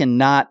 I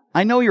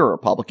know you're a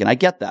Republican, I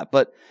get that,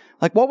 but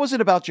like, what was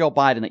it about Joe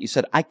Biden that you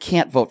said, I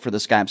can't vote for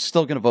this guy, I'm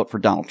still going to vote for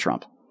Donald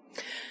Trump?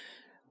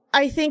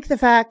 I think the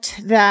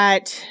fact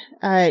that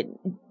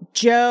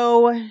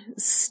Joe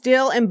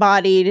still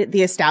embodied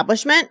the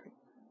establishment.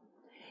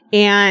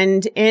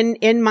 And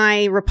in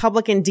my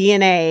Republican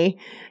DNA,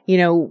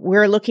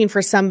 we're looking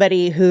for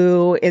somebody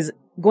who is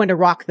going to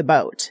rock the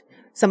boat.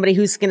 Somebody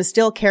who's going to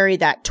still carry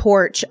that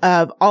torch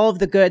of all of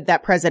the good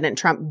that President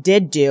Trump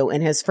did do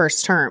in his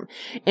first term.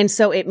 And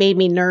so it made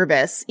me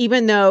nervous,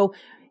 even though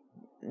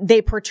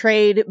they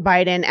portrayed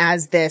Biden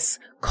as this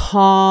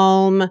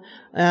calm,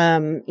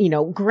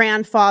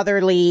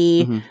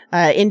 grandfatherly,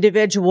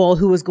 individual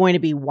who was going to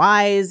be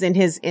wise in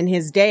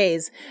his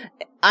days.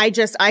 I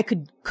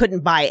couldn't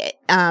buy it.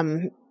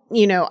 I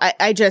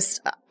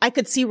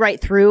could see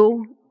right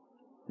through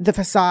the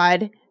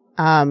facade.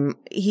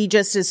 He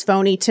just is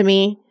phony to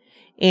me.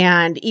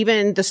 And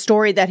even the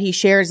story that he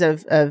shares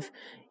of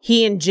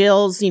he and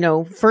Jill's,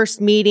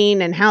 first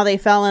meeting and how they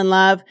fell in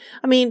love.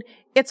 I mean,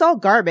 it's all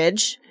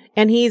garbage.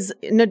 And he's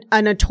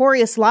a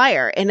notorious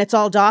liar, and it's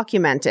all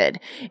documented.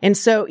 And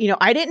so,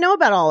 I didn't know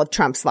about all of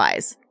Trump's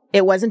lies.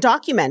 It wasn't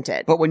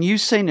documented. But when you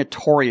say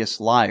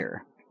notorious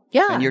liar,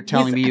 and you're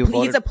telling me you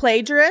voted... He's a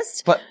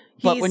plagiarist. But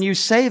when you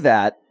say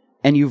that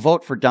and you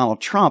vote for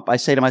Donald Trump, I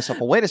say to myself,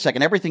 well, wait a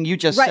second, everything you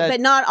just said... Right,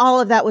 but not all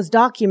of that was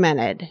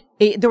documented.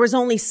 There was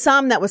only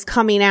some that was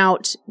coming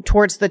out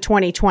towards the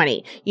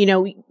 2020.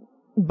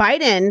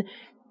 Biden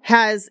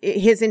has...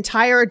 His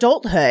entire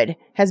adulthood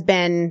has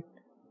been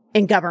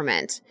in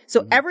government.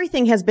 So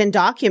everything has been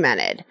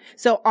documented.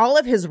 So all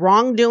of his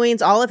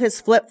wrongdoings, all of his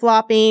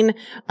flip-flopping,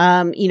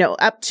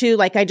 up to,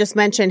 like I just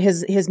mentioned,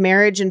 his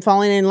marriage and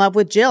falling in love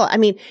with Jill. I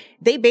mean,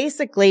 they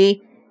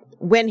basically,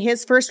 when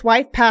his first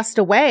wife passed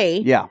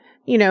away,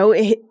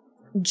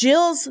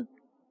 Jill's,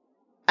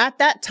 at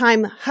that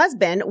time,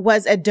 husband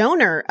was a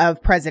donor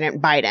of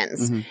President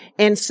Biden's. Mm-hmm.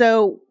 And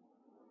so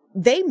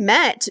they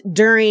met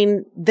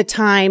during the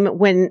time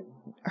when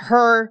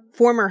her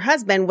former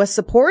husband was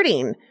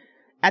supporting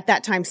at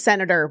that time,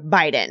 Senator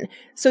Biden.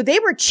 So they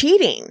were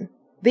cheating.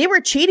 They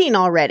were cheating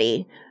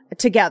already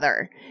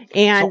together.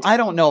 And so I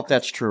don't know if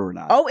that's true or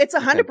not. Oh, it's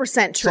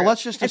 100% true. So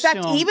let's just assume.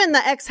 In fact, even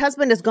the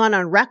ex-husband has gone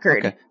on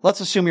record. Okay. Let's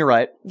assume you're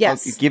right.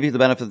 Yes. I'll give you the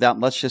benefit of the doubt.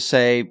 Let's just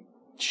say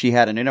she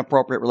had an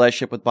inappropriate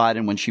relationship with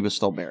Biden when she was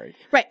still married.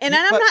 Right. And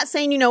I'm not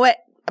saying, you know what,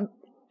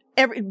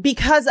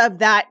 because of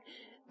that,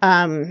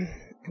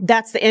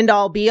 that's the end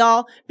all be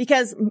all,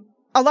 because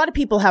a lot of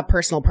people have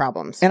personal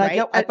problems. And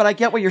right? I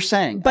get what you're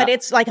saying. But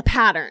it's like a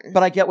pattern.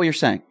 But I get what you're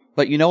saying.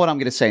 But you know what I'm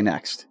going to say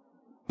next?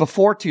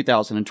 Before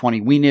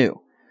 2020, we knew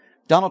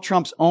Donald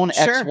Trump's own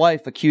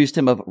ex-wife accused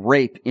him of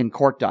rape in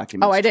court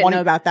documents. Oh, I didn't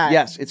know about that.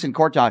 Yes, it's in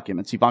court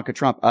documents. Ivanka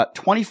Trump.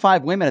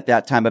 25 women at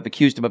that time have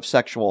accused him of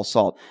sexual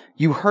assault.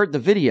 You heard the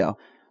video.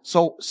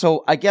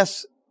 So I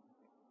guess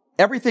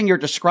everything you're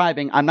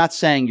describing, I'm not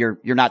saying you're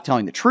not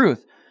telling the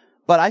truth,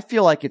 but I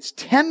feel like it's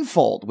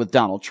tenfold with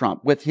Donald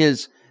Trump, with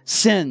his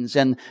sins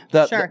and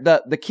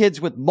the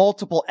kids with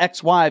multiple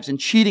ex-wives and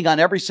cheating on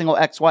every single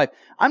ex-wife.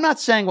 I'm not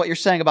saying what you're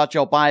saying about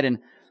Joe Biden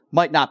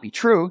might not be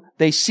true.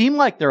 They seem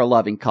like they're a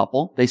loving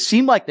couple. They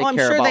seem like they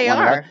care about one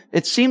another.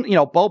 It seemed,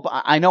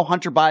 I know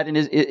Hunter Biden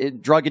is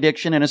drug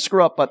addiction and a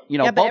screw up, but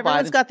but Beau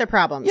everyone's Biden, got their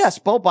problems. Yes,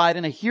 Beau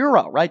Biden, a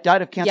hero, right?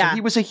 Died of cancer. Yeah. He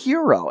was a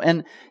hero.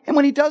 And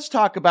when he does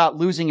talk about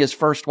losing his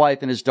first wife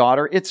and his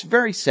daughter, it's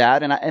very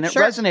sad and it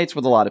resonates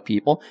with a lot of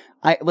people.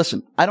 I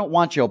don't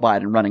want Joe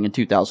Biden running in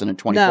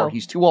 2024. No.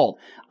 He's too old.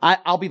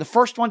 I'll be the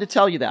first one to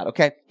tell you that,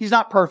 okay? He's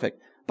not perfect.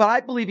 But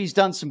I believe he's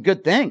done some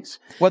good things,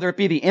 whether it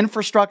be the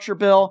infrastructure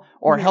bill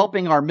or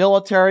helping our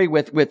military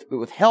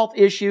with health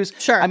issues.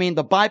 Sure. I mean,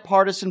 the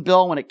bipartisan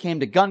bill when it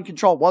came to gun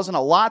control wasn't a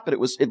lot, but it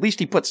was, at least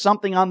he put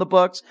something on the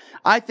books.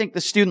 I think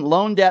the student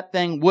loan debt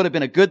thing would have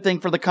been a good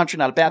thing for the country,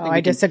 not a bad thing. I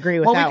disagree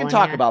with that. Well, we can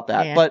talk about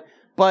that,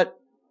 but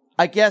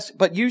I guess,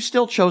 but you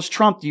still chose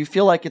Trump. Do you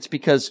feel like it's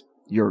because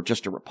you're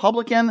just a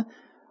Republican?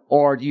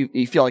 Or do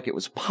you feel like it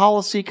was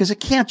policy? Because it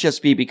can't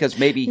just be because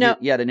maybe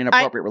he had an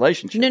inappropriate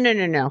relationship.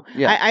 No.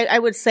 Yeah. I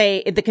would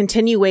say the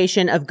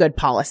continuation of good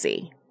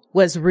policy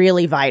was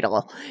really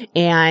vital.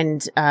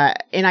 And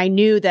I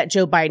knew that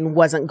Joe Biden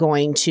wasn't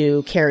going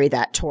to carry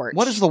that torch.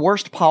 What is the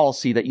worst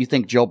policy that you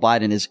think Joe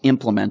Biden has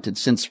implemented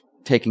since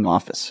taking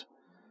office?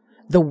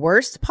 The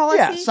worst policy?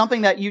 Yeah,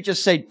 something that you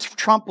just say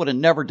Trump would have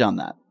never done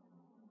that.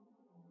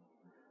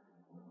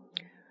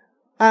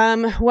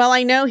 Well,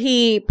 I know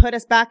he put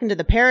us back into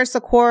the Paris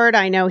Accord.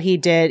 I know he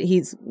did.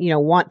 He's,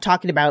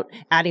 talking about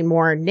adding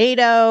more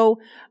NATO.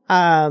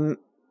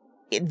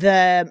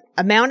 The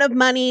amount of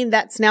money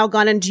that's now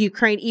gone into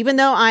Ukraine, even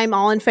though I'm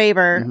all in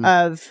favor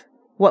of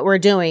what we're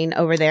doing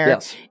over there.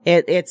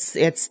 Yes.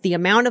 It's the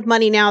amount of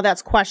money now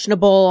that's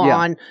questionable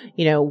on,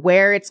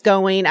 where it's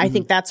going. I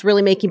think that's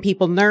really making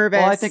people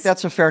nervous. Well, I think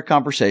that's a fair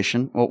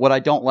conversation. Well, what I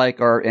don't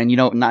like are,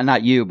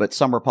 not you, but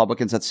some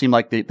Republicans that seem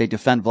like they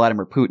defend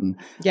Vladimir Putin.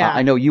 Yeah.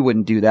 I know you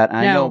wouldn't do that.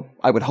 And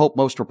I would hope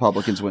most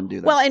Republicans wouldn't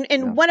do that. Well,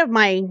 and one of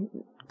my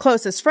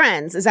closest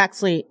friends is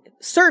actually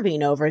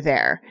serving over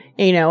there,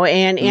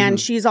 and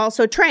she's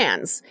also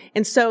trans.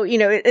 And so,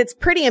 it's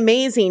pretty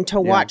amazing to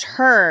watch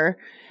her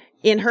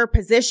in her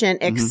position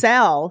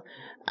excel,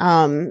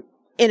 in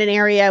an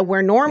area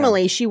where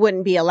normally she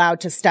wouldn't be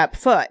allowed to step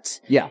foot.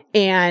 Yeah.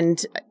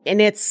 And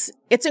it's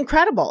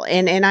incredible.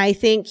 And I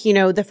think,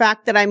 the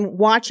fact that I'm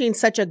watching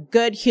such a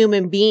good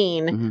human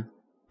being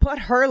put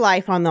her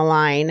life on the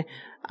line,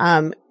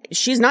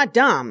 she's not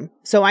dumb.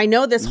 So I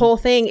know this whole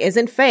thing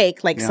isn't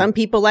fake. Like some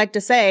people like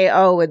to say,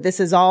 oh, this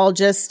is all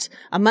just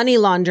a money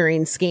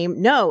laundering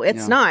scheme. No,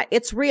 it's not.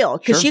 It's real.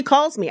 Cause she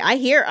calls me. I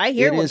hear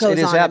what goes on in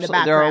the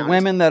background. There are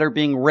women that are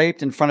being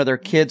raped in front of their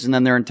kids and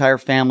then their entire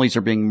families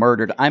are being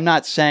murdered. I'm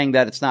not saying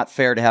that it's not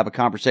fair to have a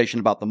conversation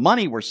about the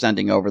money we're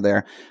sending over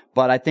there,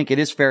 but I think it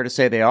is fair to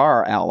say they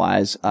are our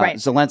allies. Right.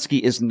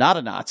 Zelensky is not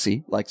a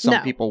Nazi, like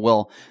some people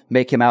will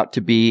make him out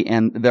to be.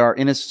 And there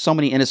are so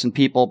many innocent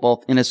people,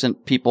 both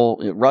innocent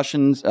people,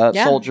 Russians,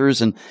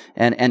 soldiers, and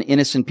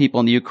innocent people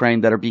in the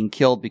Ukraine that are being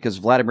killed because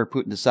Vladimir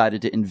Putin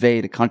decided to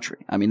invade a country.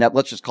 I mean,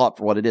 let's just call it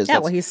for what it is. Yeah,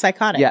 well, he's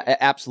psychotic. Yeah,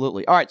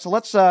 absolutely. All right. So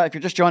let's, if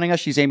you're just joining us,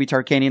 she's Amy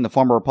Tarkanian, the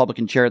former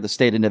Republican chair of the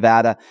state of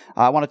Nevada.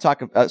 I want to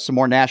talk some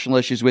more national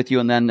issues with you,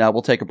 and then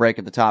we'll take a break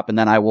at the top, and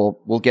then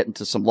we'll get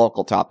into some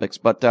local topics.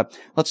 But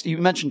you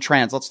mentioned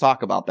trans. Let's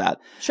talk about that.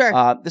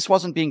 Sure. This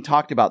wasn't being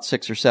talked about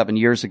 6 or 7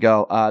 years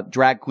ago.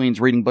 Drag queens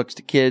reading books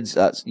to kids.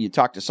 You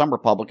talk to some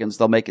Republicans,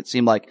 they'll make it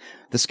seem like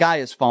the sky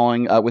is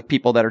falling with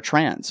people that are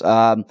trans.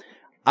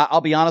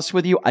 I'll be honest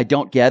with you. I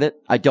don't get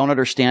it. I don't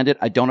understand it.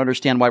 I don't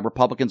understand why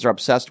Republicans are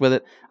obsessed with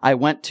it. I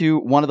went to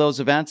one of those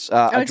events,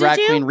 a drag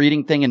queen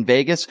reading thing in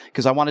Vegas,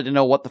 because I wanted to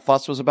know what the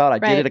fuss was about. I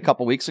did it a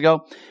couple weeks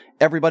ago.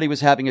 Everybody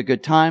was having a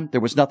good time.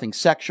 There was nothing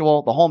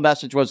sexual. The whole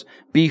message was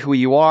be who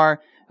you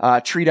are.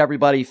 treat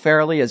everybody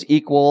fairly as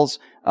equals.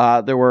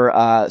 There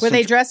were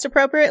they dressed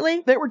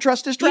appropriately? They were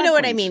dressed as drag You know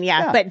what I queens. mean,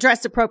 yeah. But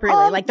dressed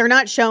appropriately. Like they're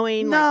not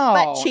showing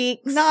butt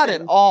cheeks. Not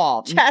at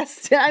all.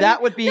 Chest.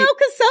 That would be. No,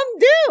 because some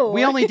do.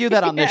 We only do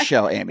that on this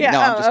show, Amy. Yeah.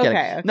 No, I'm just kidding.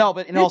 Okay. No,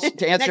 but to answer your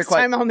question. Next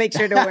time I'll make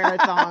sure to wear a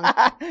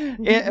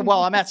thong.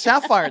 Well, I'm at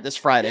Sapphire this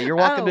Friday. You're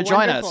welcome to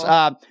join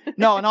us.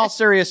 No, in all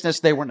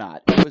seriousness, they were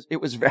not. It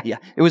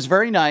was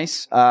very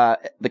nice.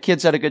 The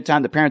kids had a good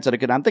time. The parents had a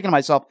good time. I'm thinking to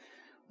myself,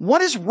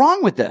 what is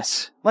wrong with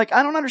this? Like,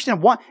 I don't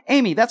understand why.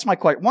 Amy, that's my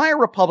question. Why are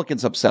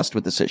Republicans obsessed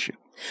with this issue?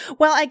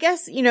 Well, I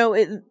guess,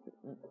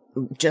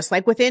 just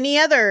like with any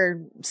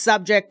other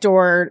subject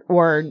or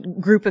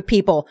group of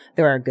people,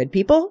 there are good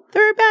people,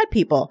 there are bad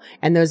people.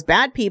 And those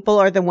bad people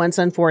are the ones,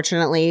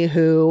 unfortunately,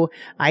 who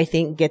I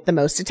think get the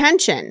most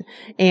attention.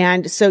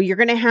 And so you're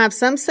going to have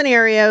some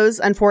scenarios,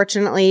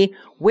 unfortunately,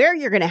 where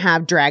you're going to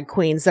have drag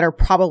queens that are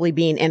probably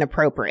being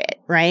inappropriate,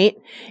 right?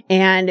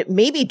 And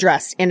maybe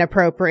dressed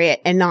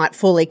inappropriate and not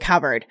fully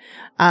covered.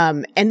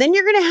 And then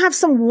you're going to have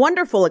some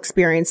wonderful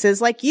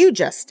experiences like you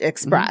just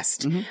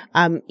expressed.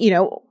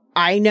 Mm-hmm.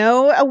 I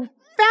know a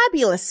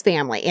fabulous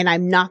family, and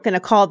I'm not going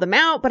to call them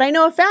out, but I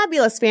know a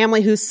fabulous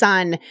family whose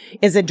son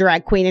is a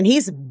drag queen, and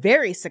he's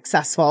very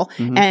successful,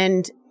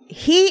 and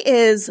he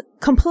is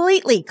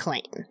completely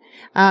clean.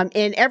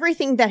 In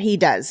everything that he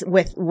does,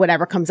 with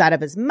whatever comes out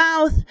of his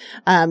mouth,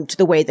 to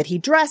the way that he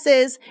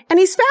dresses, and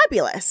he's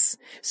fabulous.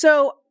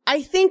 So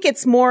I think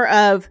it's more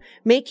of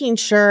making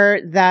sure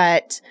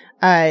that,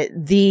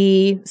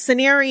 the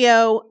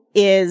scenario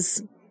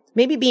is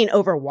maybe being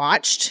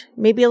overwatched,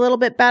 maybe a little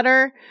bit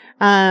better.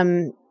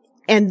 And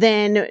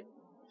then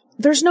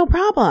there's no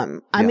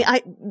problem. I mean,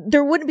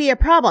 there wouldn't be a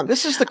problem.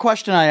 This is the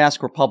question I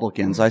ask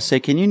Republicans. I say,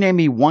 can you name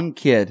me one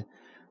kid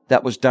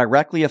that was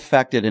directly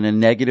affected in a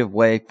negative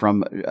way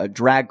from a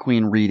drag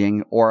queen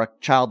reading or a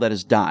child that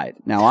has died?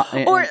 Now,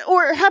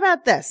 or how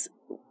about this?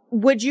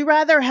 Would you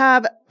rather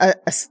have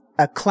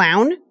a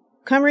clown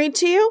come read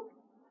to you?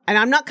 And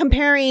I'm not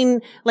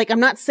comparing, I'm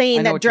not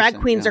saying that drag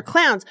queens are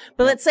clowns,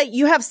 but let's say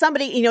you have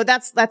somebody,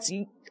 that's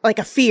like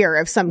a fear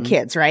of some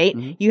kids, right?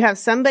 Mm-hmm. You have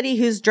somebody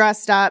who's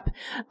dressed up,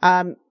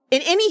 in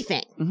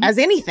anything, as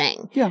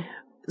anything. Yeah.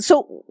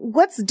 So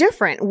what's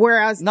different?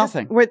 Whereas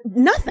nothing.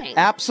 Nothing.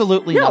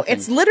 Absolutely no, nothing.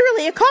 It's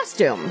literally a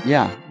costume.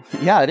 Yeah.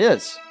 Yeah, it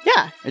is.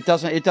 Yeah. It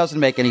doesn't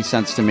make any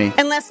sense to me.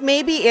 Unless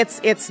maybe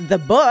it's the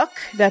book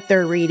that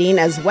they're reading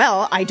as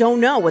well. I don't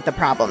know what the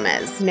problem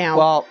is now.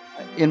 Well,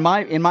 in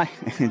my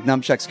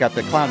Numchuck's got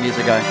the clown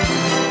music going.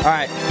 All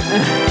right.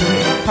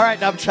 All right,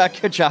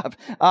 Numchuck, good job.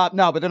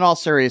 No, but in all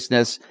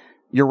seriousness,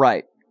 you're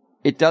right.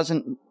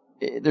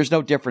 There's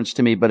no difference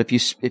to me, but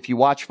if you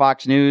watch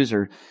Fox News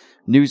or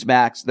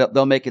Newsmax,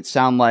 they'll make it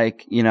sound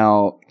like,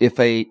 if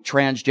a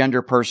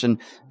transgender person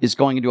is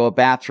going into a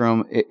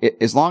bathroom,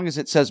 as long as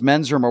it says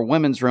men's room or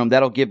women's room,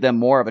 that'll give them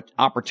more of an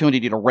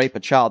opportunity to rape a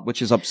child,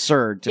 which is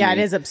absurd to me. Yeah, it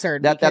is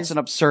absurd. That's an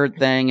absurd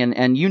thing,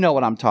 and you know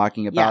what I'm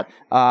talking about.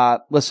 Yeah.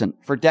 Listen,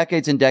 for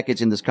decades and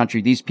decades in this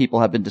country, these people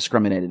have been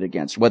discriminated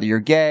against, whether you're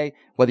gay,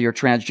 whether you're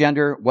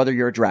transgender, whether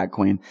you're a drag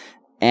queen.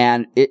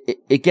 And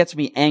it gets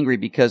me angry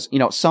because,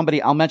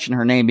 somebody, I'll mention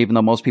her name even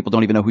though most people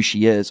don't even know who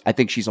she is. I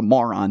think she's a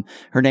moron.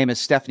 Her name is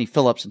Stephanie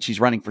Phillips and she's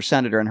running for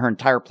senator and her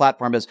entire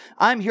platform is,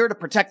 I'm here to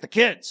protect the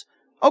kids.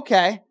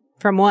 Okay.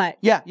 From what?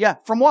 Yeah.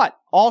 From what?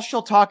 All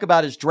she'll talk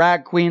about is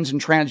drag queens and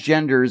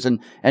transgenders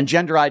and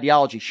gender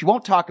ideology. She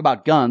won't talk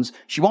about guns.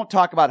 She won't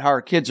talk about how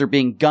our kids are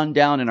being gunned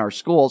down in our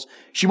schools.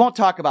 She won't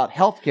talk about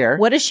healthcare.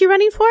 What is she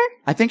running for?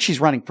 I think she's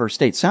running for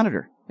state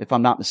senator, if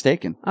I'm not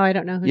mistaken. Oh, I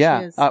don't know who she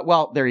is.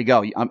 Well, there you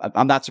go.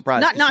 I'm not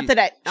surprised.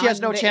 She has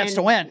no chance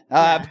to win.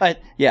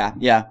 But yeah.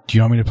 Do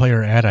you want me to play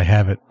her ad? I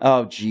have it.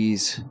 Oh,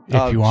 geez.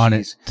 If you want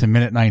it. It's a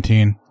minute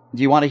 19.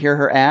 Do you want to hear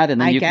her ad?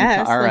 And then I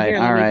guess. All right.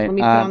 Let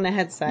me put on the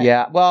headset.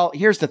 Yeah. Well,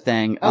 here's the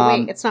thing. Oh,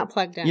 wait. It's not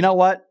plugged in. You know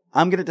what?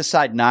 I'm going to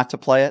decide not to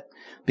play it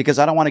because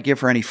I don't want to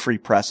give her any free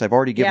press. I've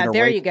already given her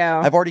there you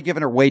go. I've already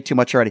given her way too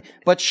much already.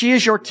 But she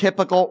is your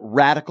typical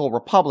radical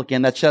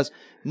Republican that says,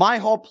 my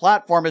whole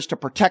platform is to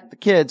protect the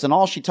kids, and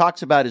all she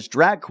talks about is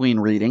drag queen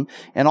reading,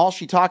 and all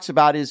she talks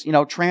about is,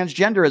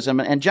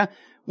 transgenderism and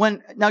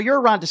now you're a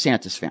Ron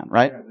DeSantis fan,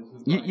 right?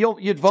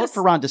 You'd vote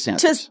for Ron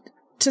DeSantis.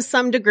 To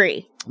some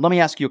degree. Let me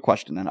ask you a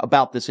question then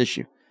about this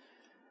issue.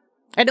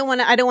 I don't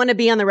want to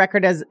be on the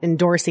record as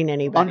endorsing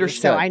anybody.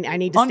 Understood. So I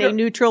need to stay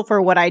neutral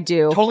for what I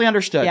do. Totally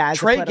understood. Yeah,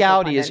 Trey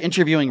Gowdy is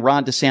interviewing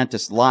Ron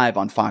DeSantis live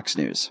on Fox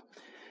News.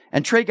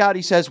 And Trey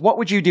Gowdy says, what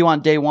would you do on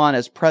day one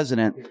as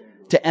president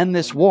to end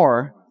this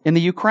war in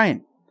the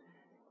Ukraine?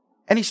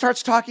 And he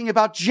starts talking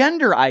about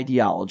gender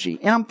ideology.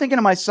 And I'm thinking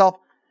to myself,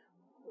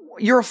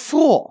 you're a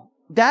fool.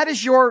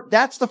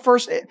 That's the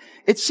first.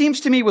 It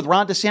seems to me with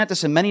Ron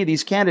DeSantis and many of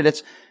these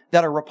candidates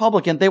that are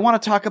Republican, they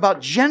want to talk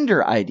about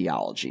gender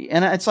ideology.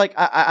 And it's like,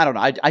 I don't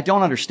know. I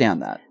don't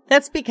understand that.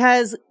 That's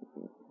because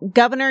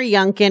Governor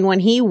Youngkin, when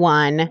he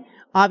won,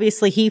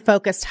 obviously he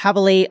focused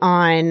heavily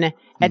on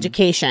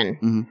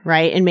education,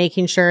 right? And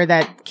making sure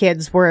that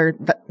kids were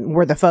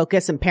were the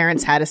focus and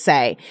parents had a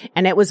say.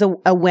 And it was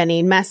a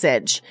winning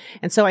message.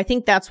 And so I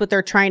think that's what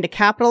they're trying to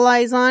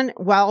capitalize on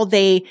while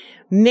they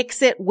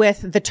mix it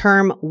with the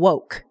term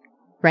woke,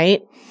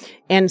 right?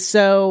 And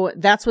so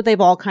that's what they've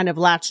all kind of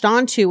latched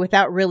onto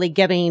without really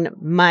giving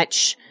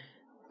much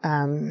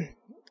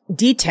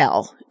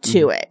detail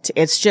to it.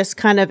 It's just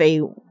kind of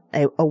a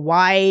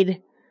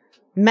wide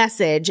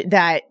message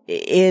that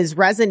is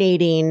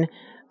resonating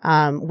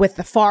with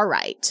the far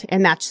right,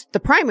 and that's the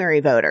primary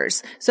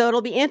voters. So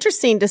it'll be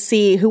interesting to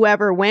see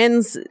whoever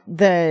wins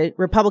the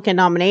Republican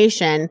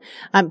nomination,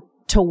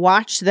 to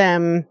watch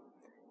them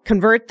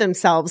convert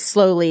themselves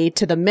slowly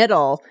to the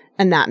middle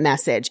in that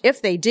message,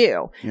 if they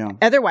do. Yeah.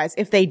 Otherwise,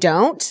 if they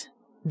don't,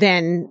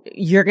 then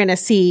you're going to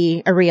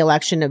see a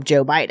re-election of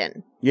Joe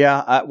Biden.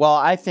 Yeah. Well,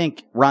 I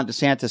think Ron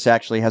DeSantis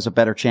actually has a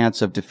better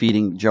chance of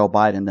defeating Joe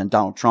Biden than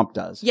Donald Trump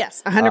does.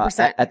 Yes,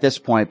 100%. At this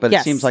point. But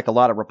Yes. It seems like a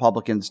lot of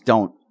Republicans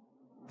don't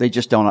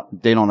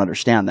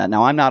understand that.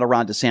 Now, I'm not a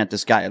Ron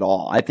DeSantis guy at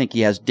all. I think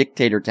he has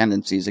dictator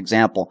tendencies.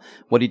 Example,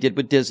 what he did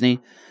with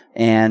Disney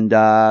and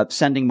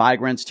sending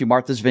migrants to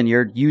Martha's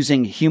Vineyard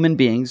using human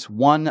beings.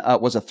 One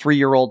was a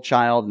 3-year-old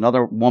child.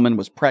 Another woman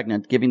was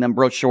pregnant, giving them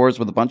brochures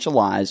with a bunch of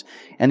lies.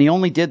 And he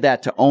only did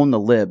that to own the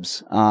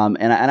libs.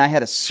 And I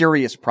had a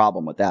serious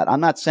problem with that.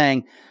 I'm not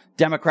saying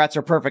Democrats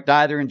are perfect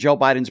either and Joe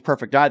Biden's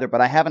perfect either,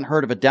 but I haven't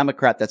heard of a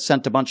Democrat that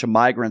sent a bunch of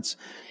migrants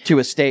to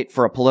a state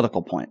for a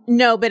political point.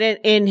 No, but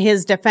in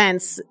his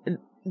defense,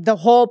 the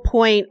whole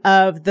point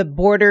of the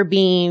border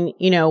being,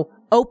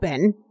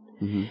 open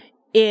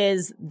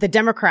is the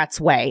Democrats'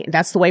 way.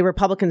 That's the way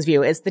Republicans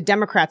view it, is the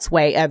Democrats'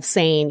 way of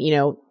saying,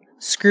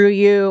 screw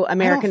you,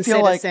 American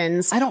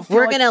citizens.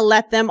 We're going to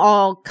let them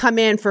all come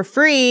in for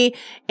free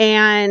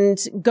and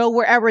go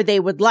wherever they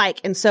would like.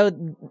 And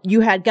so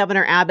you had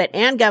Governor Abbott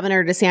and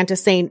Governor DeSantis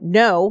saying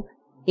no,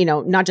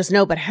 not just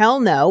no, but hell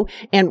no.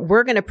 And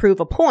we're going to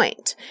prove a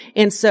point.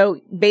 And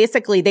so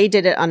basically they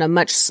did it on a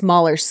much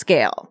smaller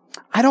scale.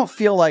 I don't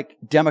feel like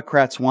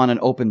Democrats want an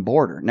open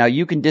border. Now,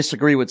 you can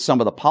disagree with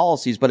some of the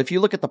policies, but if you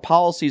look at the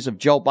policies of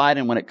Joe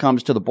Biden when it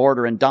comes to the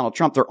border and Donald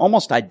Trump, they're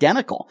almost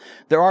identical.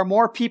 There are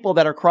more people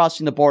that are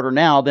crossing the border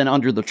now than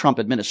under the Trump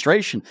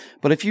administration.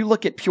 But if you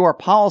look at pure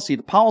policy,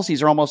 the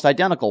policies are almost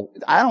identical.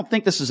 I don't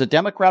think this is a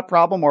Democrat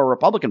problem or a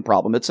Republican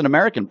problem. It's an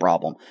American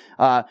problem.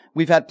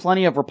 We've had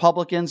plenty of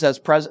Republicans as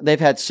president. They've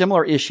had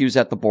similar issues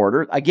at the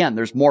border. Again,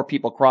 there's more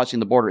people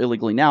crossing the border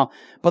illegally now,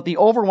 but the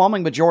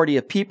overwhelming majority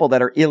of people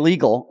that are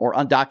illegal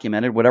or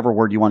undocumented, whatever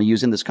word you want to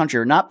use in this country,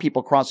 are not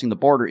people crossing the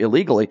border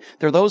illegally.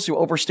 They're those who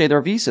overstay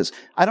their visas.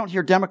 I don't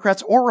hear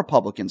Democrats or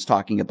Republicans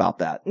talking about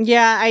that.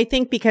 Yeah, I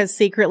think because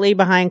secretly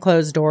behind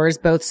closed doors,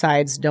 both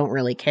sides don't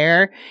really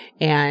care.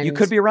 And you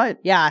could be right.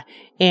 Yeah.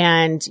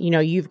 And,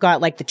 you've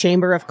got like the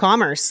Chamber of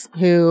Commerce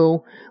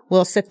who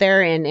will sit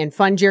there and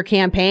fund your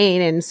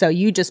campaign. And so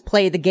you just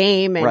play the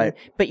game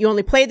but you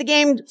only play the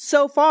game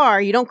so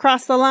far. You don't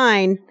cross the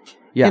line.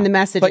 Yeah, in the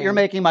messaging. But you're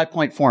making my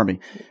point for me.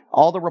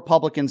 All the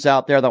Republicans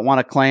out there that want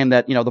to claim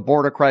that, the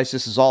border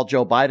crisis is all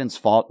Joe Biden's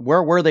fault,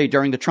 where were they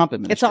during the Trump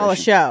administration? It's all a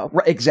show.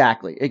 Right,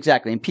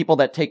 exactly. And people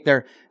that take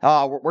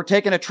we're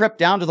taking a trip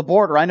down to the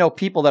border. I know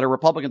people that are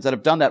Republicans that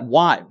have done that.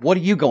 Why? What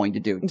are you going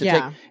to do?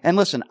 And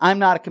listen, I'm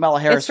not a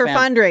Kamala Harris fan. It's for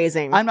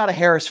fundraising. I'm not a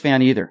Harris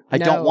fan either. I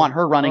don't want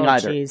her running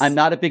either. Geez. I'm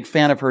not a big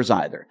fan of hers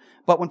either.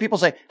 But when people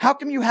say, how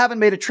come you haven't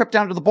made a trip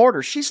down to the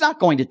border? She's not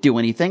going to do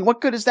anything.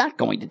 What good is that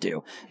going to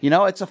do?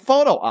 It's a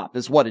photo op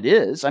is what it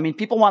is. I mean,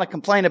 people want to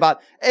complain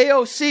about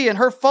AOC and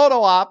her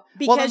photo op.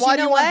 Because then why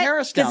do you want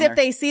Harris down there? Because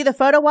if they see the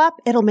photo op,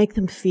 it'll make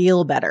them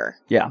feel better.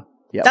 Yeah.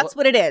 That's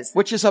what it is.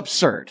 Which is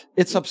absurd.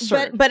 It's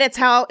absurd. But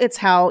it's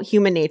how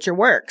human nature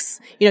works.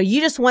 You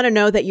just want to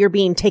know that you're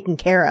being taken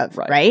care of,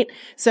 right?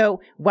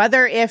 So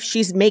whether if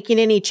she's making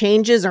any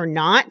changes or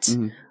not,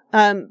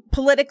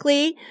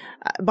 politically,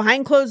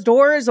 behind closed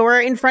doors or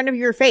in front of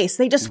your face,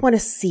 they just want to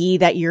see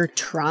that you're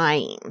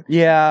trying.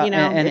 Yeah.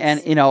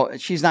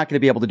 And she's not going to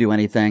be able to do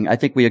anything. I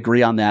think we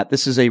agree on that.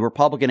 This is a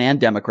Republican and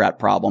Democrat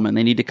problem, and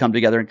they need to come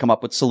together and come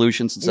up with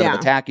solutions instead of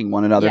attacking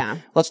one another. Yeah.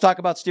 Let's talk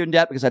about student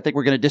debt because I think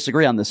we're going to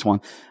disagree on this one.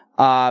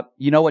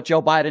 You know what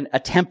Joe Biden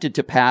attempted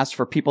to pass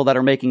for people that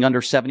are making under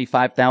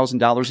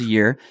 $75,000 a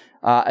year,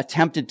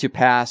 attempted to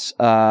pass,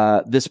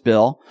 this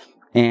bill.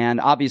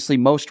 And obviously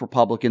most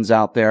Republicans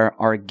out there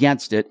are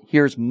against it.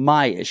 Here's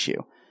my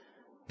issue.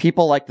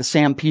 People like the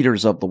Sam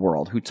Peters of the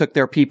world who took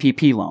their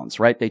PPP loans,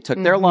 right? They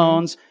took their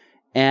loans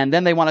and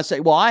then they want to say,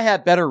 well, I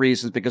had better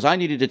reasons because I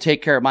needed to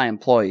take care of my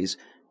employees.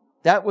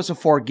 That was a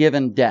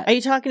forgiven debt. Are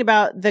you talking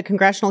about the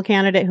congressional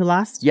candidate who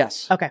lost?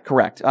 Yes. Okay.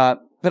 Correct.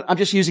 But I'm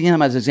just using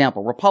him as an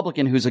example.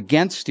 Republican who's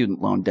against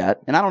student loan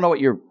debt. And I don't know what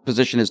your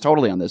position is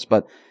totally on this,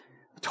 but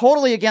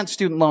totally against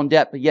student loan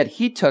debt. But yet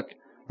he took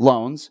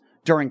loans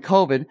during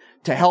COVID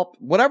to help,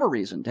 whatever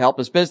reason, to help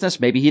his business.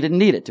 Maybe he didn't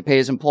need it to pay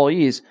his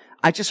employees.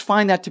 I just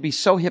find that to be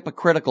so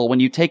hypocritical when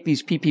you take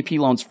these PPP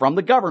loans from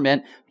the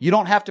government. You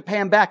don't have to pay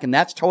them back, and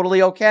that's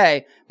totally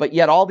okay. But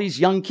yet all these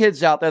young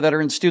kids out there that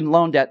are in student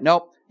loan debt,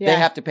 nope, They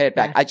have to pay it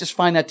back. Yeah. I just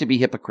find that to be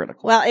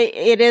hypocritical. Well,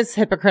 it is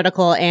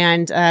hypocritical.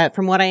 And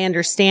from what I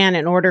understand,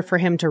 in order for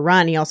him to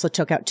run, he also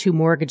took out 2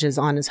 mortgages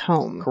on his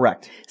home.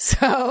 Correct.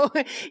 So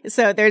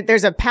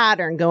there's a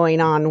pattern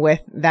going on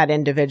with that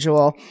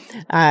individual.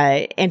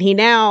 And he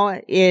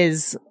now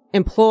is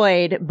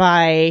employed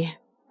by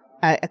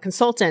a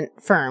consultant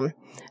firm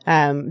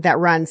that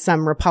runs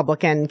some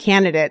Republican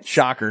candidates.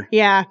 Shocker.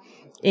 Yeah.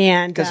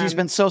 And because he's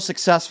been so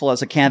successful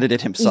as a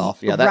candidate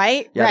himself. Yeah.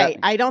 Right.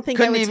 I don't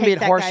think I would take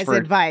that guy's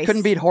advice.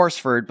 Couldn't beat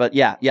Horsford, but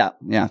yeah.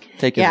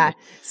 Take it. Yeah.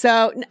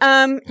 So,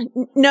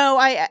 no,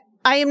 I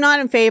am not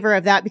in favor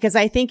of that, because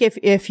I think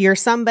if you're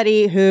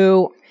somebody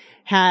who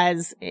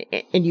has,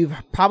 and you've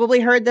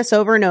probably heard this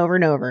over and over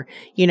and over,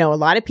 a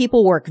lot of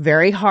people work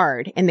very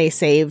hard and they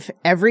save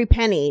every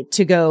penny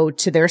to go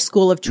to their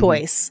school of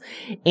choice.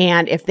 Mm-hmm.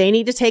 And if they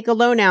need to take a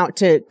loan out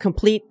to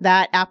complete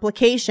that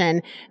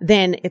application,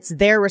 then it's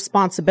their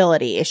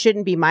responsibility. It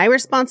shouldn't be my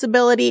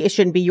responsibility. It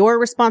shouldn't be your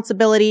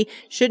responsibility.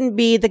 Shouldn't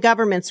be the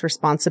government's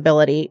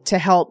responsibility to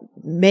help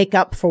make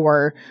up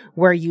for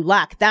where you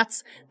lack.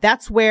 That's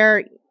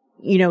where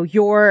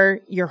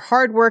your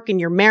hard work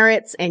and your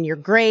merits and your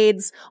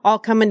grades all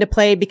come into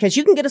play, because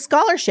you can get a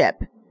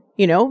scholarship.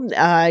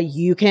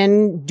 You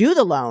can do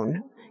the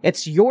loan.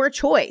 It's your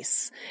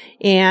choice.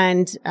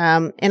 And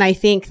I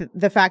think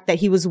the fact that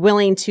he was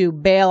willing to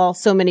bail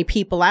so many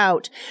people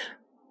out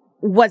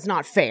was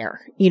not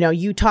fair.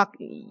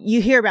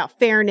 You hear about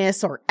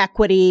fairness or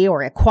equity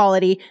or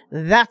equality.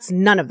 That's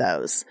none of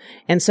those.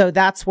 And so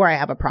that's where I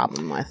have a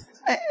problem with.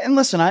 And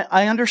listen,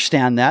 I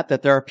understand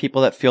that there are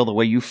people that feel the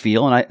way you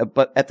feel.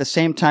 But at the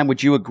same time,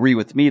 would you agree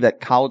with me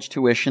that college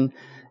tuition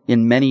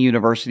in many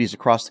universities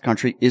across the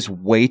country is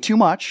way too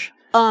much?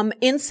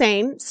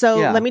 Insane. So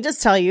Let me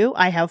just tell you,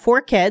 I have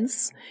 4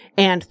 kids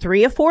and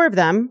 3 of 4 of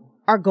them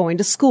are going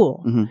to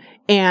school. Mm-hmm.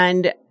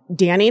 And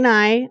Danny and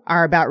I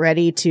are about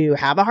ready to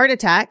have a heart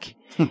attack.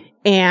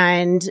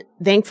 And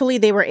thankfully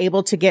they were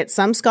able to get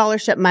some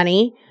scholarship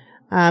money,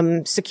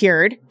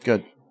 secured.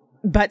 Good.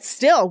 But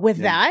still with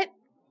that,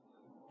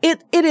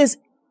 it is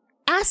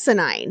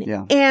asinine.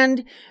 Yeah.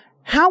 And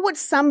how would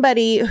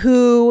somebody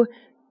who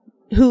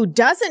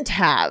doesn't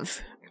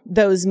have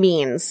those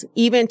means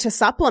even to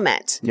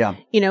supplement,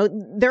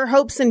 their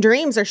hopes and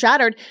dreams are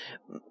shattered,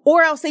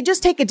 or else they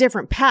just take a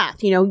different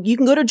path. You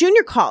can go to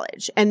junior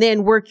college and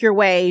then work your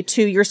way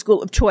to your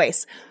school of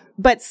choice.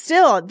 But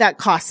still, that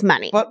costs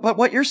money. But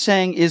what you're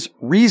saying is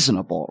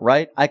reasonable,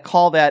 right? I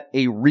call that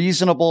a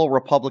reasonable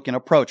Republican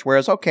approach.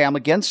 Whereas, okay, I'm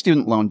against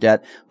student loan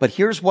debt, but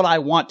here's what I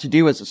want to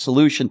do as a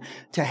solution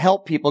to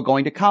help people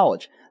going to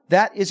college.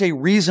 That is a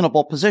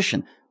reasonable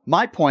position.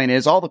 My point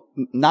is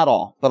not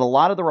all, but a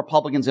lot of the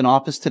Republicans in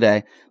office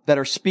today that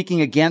are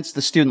speaking against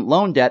the student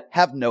loan debt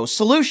have no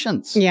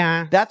solutions.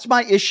 Yeah. That's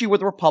my issue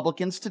with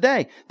Republicans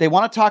today. They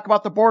want to talk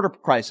about the border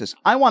crisis.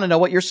 I want to know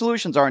what your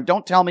solutions are, and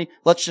don't tell me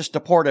let's just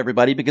deport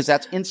everybody, because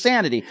that's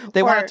insanity.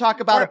 They want to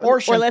talk about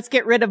abortion. Or let's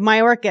get rid of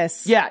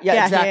Mayorkas. Yeah,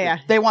 exactly. Yeah.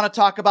 They want to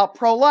talk about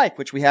pro-life,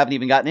 which we haven't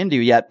even gotten into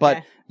yet,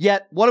 but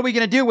yet what are we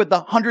going to do with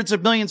the hundreds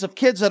of millions of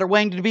kids that are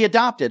waiting to be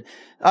adopted?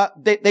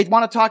 They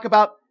want to talk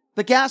about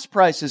the gas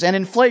prices and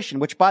inflation,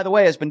 which, by the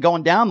way, has been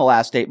going down the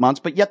last 8 months,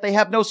 but yet they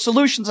have no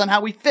solutions on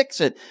how we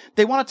fix it.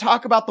 They want to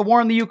talk about the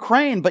war in the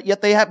Ukraine, but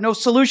yet they have no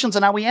solutions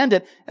on how we end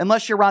it,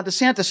 unless you're Ron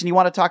DeSantis and you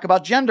want to talk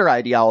about gender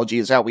ideology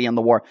is how we end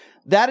the war.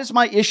 That is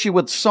my issue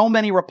with so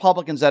many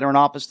Republicans that are in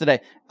office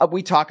today.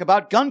 We talk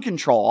about gun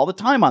control all the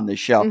time on this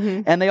show,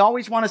 and they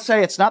always want to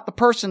say it's not the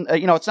person,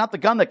 it's not the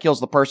gun that kills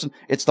the person,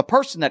 it's the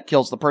person that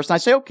kills the person. I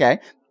say, okay,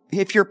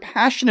 if you're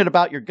passionate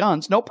about your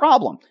guns, no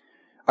problem.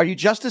 Are you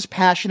just as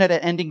passionate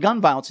at ending gun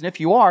violence? And if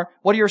you are,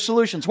 what are your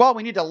solutions? Well,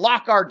 we need to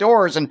lock our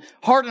doors and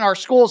harden our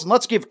schools, and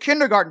let's give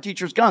kindergarten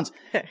teachers guns.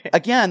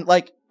 Again,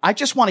 I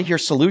just want to hear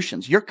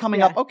solutions. You're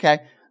coming up, okay.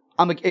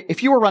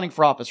 If you were running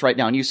for office right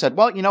now and you said,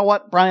 well, you know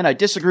what, Brian, I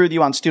disagree with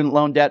you on student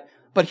loan debt,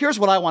 but here's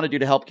what I want to do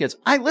to help kids.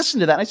 I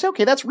listen to that and I say,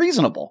 okay, that's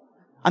reasonable.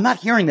 I'm not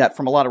hearing that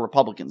from a lot of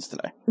Republicans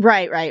today.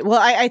 Right.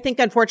 Well, I think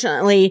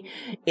unfortunately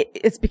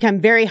it's become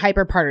very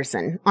hyper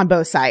partisan on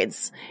both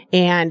sides.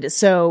 And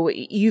so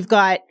you've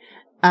got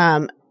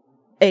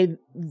a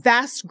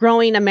vast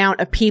growing amount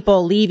of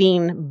people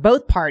leaving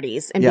both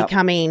parties and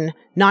becoming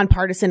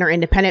nonpartisan or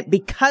independent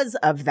because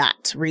of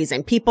that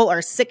reason. People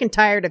are sick and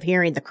tired of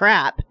hearing the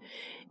crap,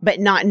 but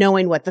not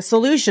knowing what the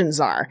solutions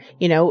are.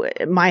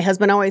 My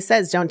husband always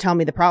says, don't tell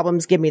me the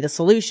problems, give me the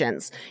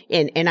solutions.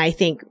 And I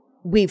think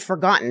we've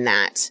forgotten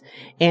that.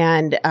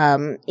 And,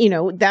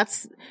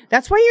 that's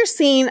why you're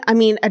seeing,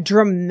 a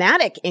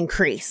dramatic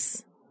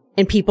increase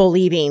in people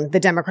leaving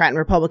the Democrat and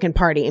Republican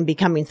Party and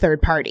becoming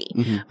third party.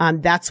 Mm-hmm.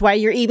 That's why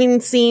you're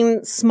even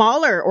seeing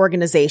smaller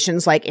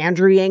organizations like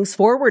Andrew Yang's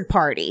Forward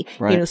Party,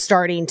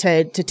 starting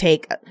to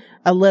take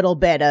a little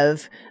bit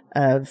of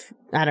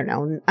I don't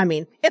know. I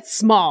mean, it's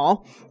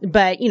small,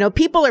 but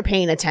people are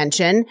paying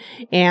attention.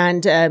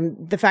 And,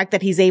 the fact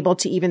that he's able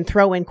to even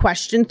throw in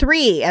question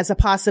 3 as a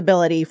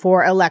possibility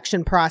for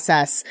election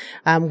process,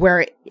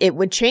 where it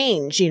would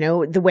change,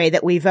 the way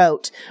that we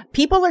vote.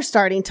 People are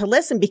starting to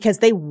listen because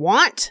they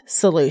want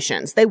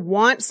solutions. They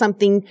want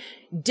something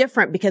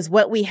different because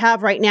what we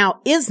have right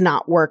now is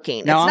not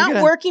working. Now, it's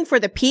not working for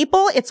the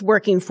people. It's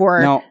working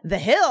for the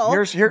Hill,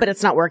 but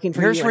it's not working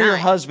for you. Here's where your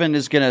husband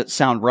is going to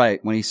sound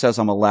right when he says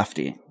I'm a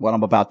lefty, what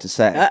I'm about to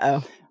say.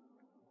 Uh-oh.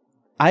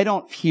 I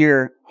don't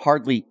hear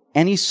hardly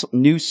any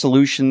new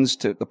solutions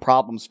to the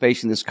problems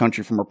facing this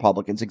country from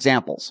Republicans.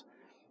 Examples.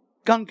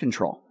 Gun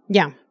control.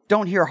 Yeah.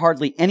 Don't hear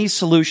hardly any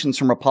solutions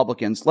from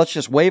Republicans. Let's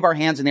just wave our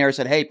hands in the air and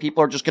say, hey,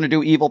 people are just going to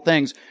do evil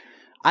things.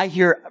 I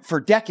hear for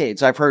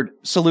decades, I've heard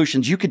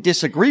solutions. You could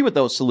disagree with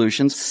those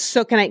solutions.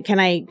 So can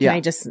I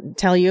just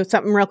tell you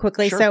something real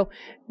quickly? Sure. So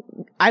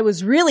I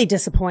was really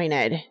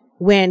disappointed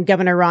when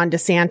Governor Ron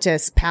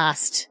DeSantis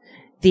passed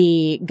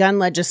the gun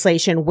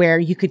legislation where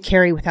you could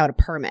carry without a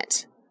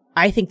permit.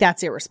 I think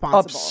that's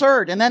irresponsible.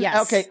 Absurd. And then,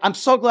 okay, I'm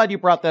so glad you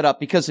brought that up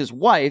because his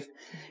wife,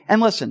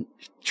 and listen,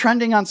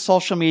 trending on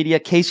social media,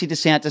 Casey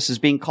DeSantis is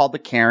being called the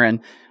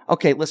Karen.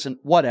 Okay, listen,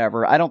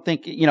 whatever. I don't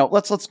think,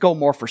 let's go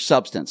more for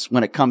substance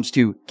when it comes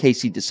to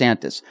Casey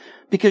DeSantis.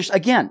 Because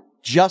again,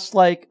 just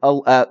like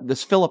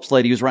this Phillips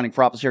lady who's running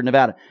for office here in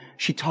Nevada,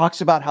 she talks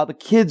about how the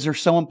kids are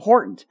so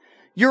important.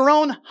 Your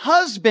own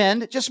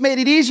husband just made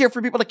it easier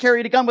for people to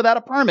carry a gun without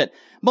a permit.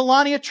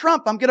 Melania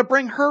Trump, I'm going to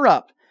bring her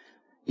up.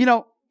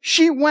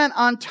 She went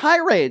on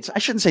tirades. I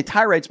shouldn't say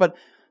tirades, but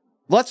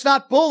let's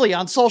not bully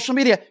on social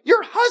media.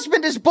 Your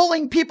husband is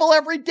bullying people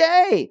every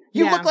day.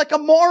 You look like a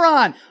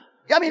moron.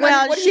 I mean,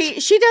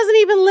 she doesn't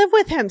even live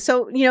with him.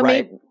 So, right.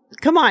 maybe,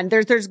 come on,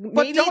 there's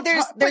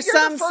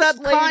some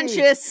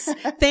subconscious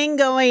thing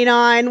going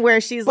on where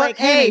she's like,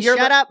 hey,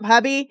 shut up,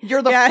 hubby.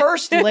 You're the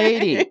first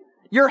lady.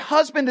 Your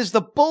husband is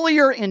the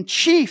bullier in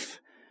chief.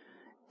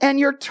 And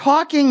you're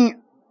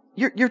talking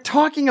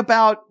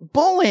about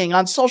bullying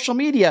on social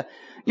media.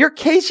 You're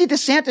Casey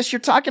DeSantis. You're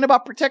talking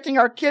about protecting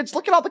our kids.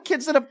 Look at all the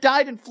kids that have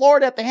died in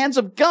Florida at the hands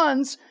of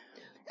guns.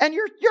 And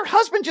your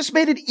husband just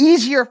made it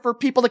easier for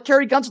people to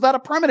carry guns without a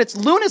permit. It's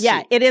lunacy.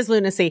 Yeah, it is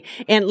lunacy.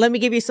 And let me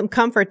give you some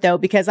comfort though,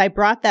 because I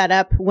brought that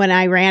up when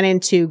I ran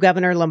into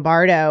Governor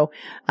Lombardo,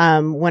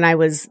 when I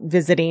was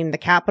visiting the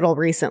Capitol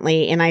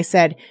recently. And I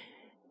said,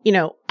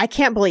 I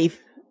can't believe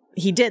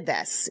he did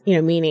this,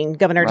 meaning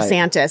Governor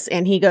DeSantis.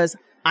 And he goes,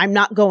 I'm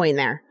not going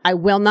there. I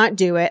will not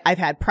do it. I've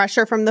had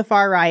pressure from the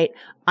far right.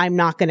 I'm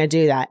not going to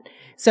do that.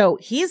 So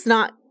he's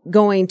not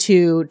going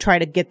to try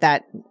to get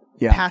that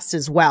passed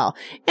as well.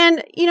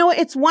 And,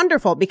 it's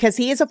wonderful because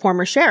he is a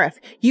former sheriff.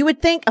 You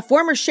would think a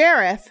former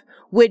sheriff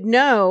would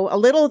know a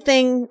little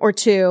thing or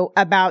two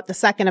about the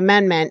Second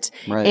Amendment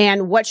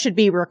and what should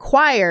be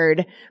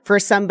required for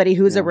somebody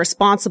who's a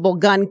responsible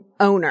gun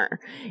owner.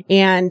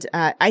 And,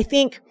 I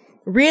think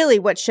really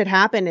what should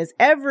happen is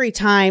every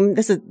time,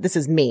 this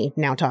is me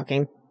now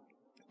talking,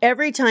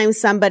 every time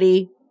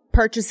somebody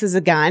purchases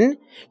a gun,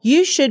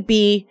 it should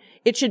be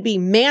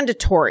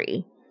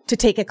mandatory to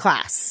take a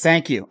class.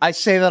 Thank you. I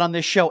say that on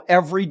this show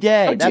every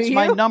day. Oh, that's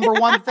my number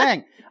one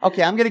thing.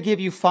 Okay, I'm going to give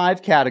you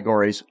 5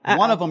 categories.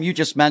 One of them you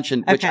just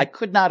mentioned, which I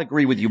could not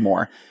agree with you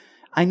more.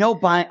 I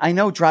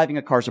know driving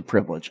a car is a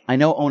privilege. I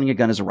know owning a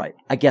gun is a right.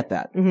 I get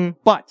that. Mm-hmm.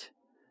 But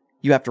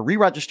you have to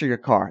re-register your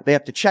car. They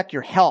have to check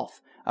your health.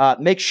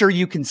 Make sure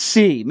you can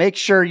see. Make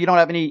sure you don't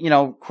have any,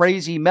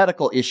 crazy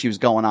medical issues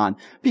going on.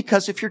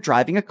 Because if you're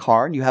driving a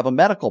car and you have a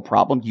medical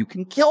problem, you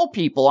can kill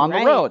people on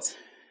the roads.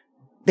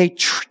 They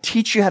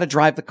teach you how to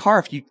drive the car.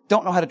 If you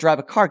don't know how to drive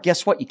a car,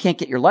 guess what? You can't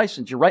get your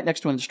license. You're right next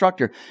to an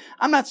instructor.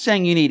 I'm not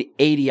saying you need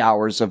 80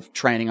 hours of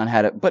training on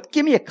how to, but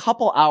give me a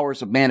couple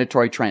hours of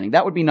mandatory training.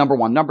 That would be number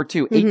one. Number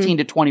two, 18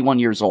 to 21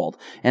 years old.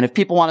 And if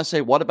people want to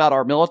say, what about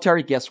our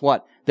military? Guess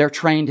what? They're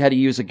trained how to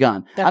use a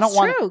gun. I don't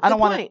want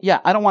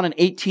an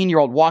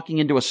 18-year-old walking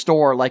into a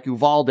store like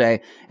Uvalde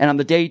and on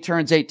the day he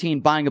turns 18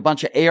 buying a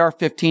bunch of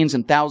AR-15s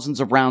and thousands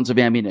of rounds of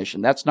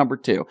ammunition. That's number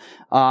two.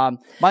 But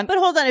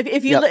hold on.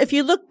 If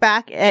you look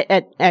back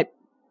at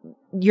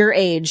your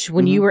age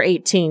when you were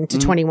 18 to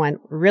 21,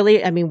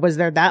 really? I mean, was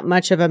there that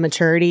much of a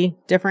maturity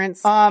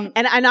difference? And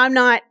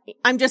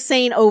I'm just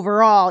saying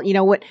overall,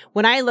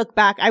 when I look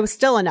back, I was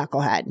still a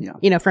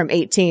knucklehead, from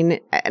 18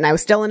 and I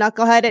was still a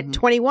knucklehead at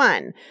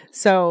 21.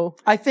 So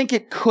I think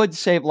it could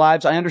save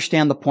lives. I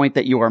understand the point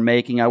that you are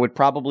making. I would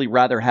probably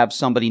rather have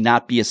somebody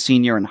not be a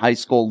senior in high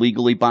school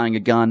legally buying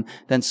a gun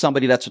than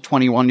somebody that's a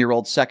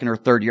 21-year-old second or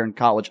third year in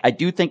college. I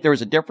do think there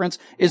is a difference.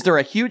 Is there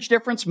a huge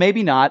difference?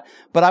 Maybe not,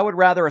 but I would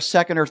rather a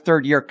second or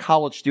third year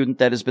college student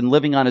that has been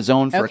living on his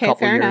own for a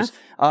couple of years.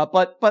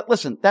 But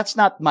listen, that's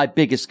not my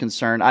biggest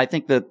concern. I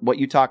think that what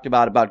you talked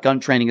about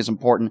gun training is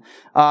important.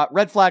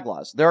 Red flag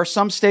laws. There are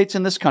some states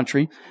in this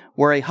country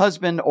where a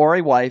husband or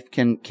a wife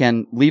can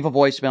leave a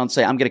voicemail and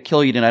say, I'm going to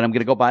kill you tonight. I'm going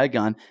to go buy a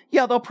gun.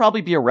 Yeah, they'll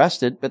probably be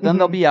arrested, but then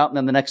they'll be out and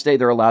then the next day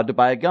they're allowed to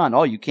buy a gun.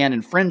 Oh, you can't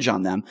infringe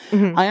on them.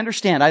 I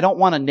understand. I don't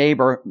want a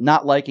neighbor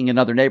not liking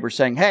another neighbor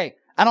saying, hey,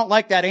 I don't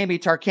like that Amy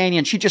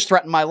Tarkanian. She just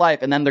threatened my life,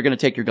 and then they're going to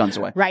take your guns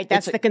away. Right.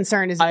 That's the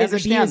concern is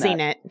abusing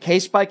it.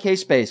 Case by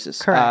case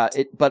basis. Correct.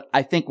 But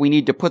I think we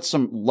need to put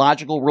some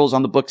logical rules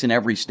on the books in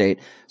every state.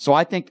 So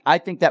I think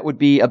that would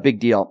be a big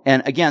deal.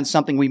 And again,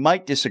 something we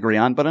might disagree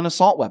on, but an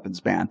assault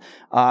weapons ban.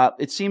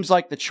 It seems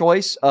like the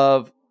choice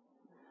of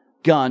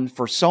gun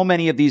for so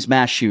many of these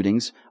mass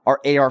shootings are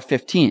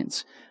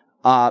AR-15s.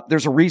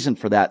 There's a reason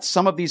for that.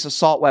 Some of these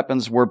assault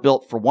weapons were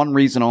built for one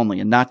reason only,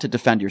 and not to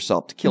defend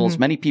yourself, to kill as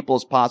many people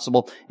as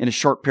possible in a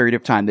short period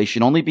of time. They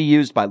should only be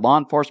used by law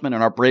enforcement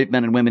and our brave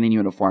men and women in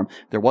uniform.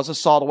 There was a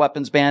assault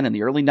weapons ban in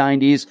the early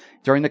 90s.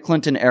 During the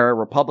Clinton era,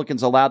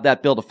 Republicans allowed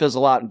that bill to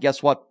fizzle out, and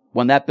guess what?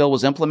 When that bill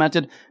was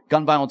implemented,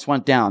 gun violence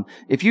went down.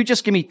 If you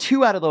just give me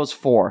 2 out of those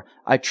 4,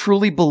 I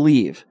truly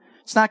believe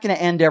it's not going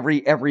to end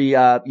every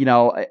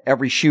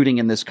shooting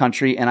in this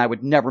country, and I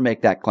would never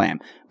make that claim.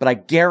 But I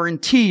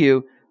guarantee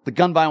you, the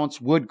gun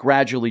violence would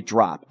gradually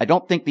drop. I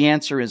don't think the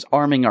answer is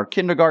arming our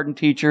kindergarten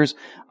teachers.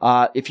 There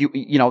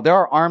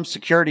are armed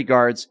security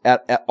guards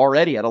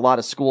already at a lot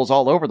of schools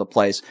all over the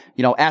place.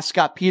 Ask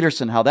Scott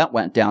Peterson how that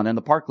went down in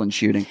the Parkland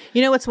shooting.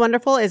 What's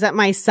wonderful is at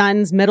my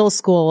son's middle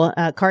school,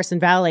 Carson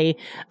Valley,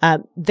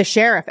 the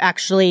sheriff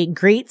actually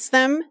greets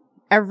them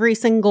every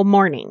single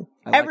morning.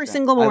 Every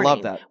single morning. I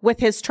love that.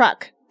 With his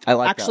truck. I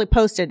like actually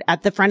posted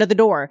at the front of the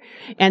door.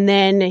 And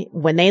then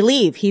when they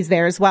leave, he's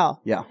there as well.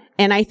 Yeah.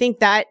 And I think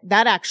that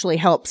actually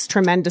helps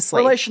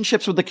tremendously.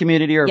 Relationships with the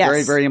community are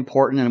very, very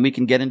important, and we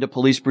can get into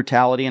police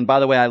brutality. And by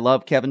the way, I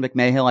love Kevin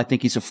McMahill. I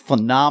think he's a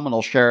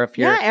phenomenal sheriff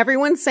here. Yeah,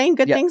 everyone's saying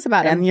good things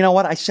about him. And you know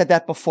what? I said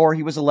that before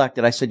he was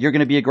elected. I said, you're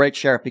going to be a great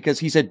sheriff because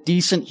he's a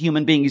decent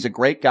human being. He's a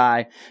great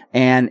guy,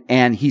 and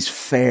he's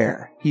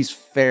fair. He's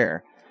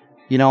fair.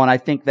 And I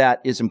think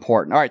that is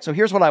important. All right, so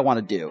here's what I want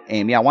to do,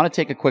 Amy. I want to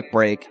take a quick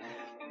break.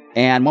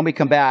 And when we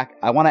come back,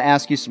 I want to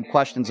ask you some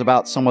questions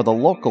about some of the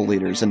local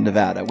leaders in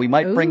Nevada. We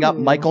might bring up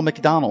Michael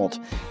McDonald,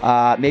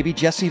 maybe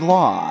Jesse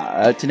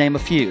Law, to name a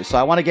few. So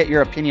I want to get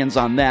your opinions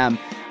on them.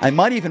 I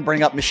might even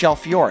bring up Michelle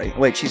Fiore.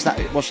 Wait, she's not.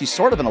 Well, she's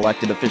sort of an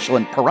elected official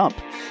in Pahrump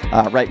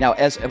right now.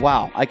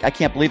 I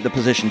can't believe the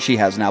position she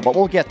has now, but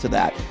we'll get to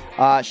that.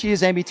 She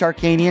is Amy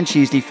Tarkanian.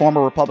 She's the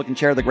former Republican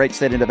chair of the great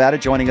state of Nevada,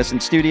 joining us in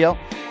studio.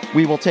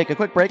 We will take a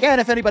quick break,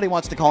 and if anybody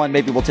wants to call in,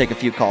 maybe we'll take a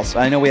few calls.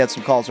 I know we had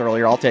some calls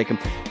earlier. I'll take them.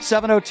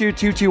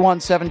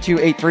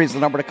 702-221-7283 is the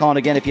number to call in.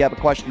 Again, if you have a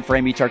question for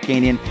Amy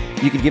Tarkanian,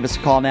 you can give us a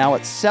call now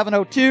at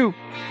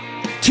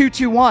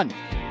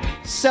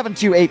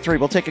 702-221-7283.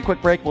 We'll take a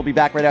quick break. We'll be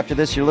back right after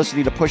this. You're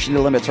listening to Pushing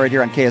the Limits right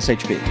here on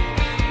KSHP.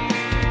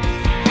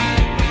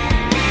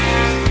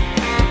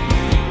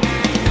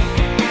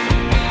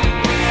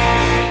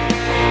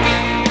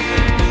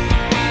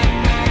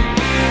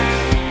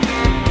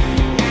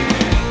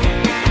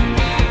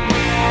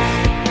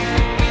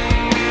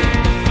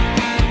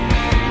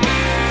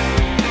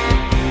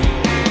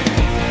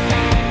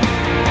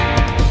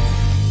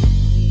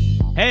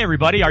 Hey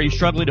everybody, are you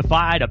struggling to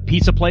find a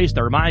pizza place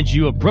that reminds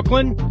you of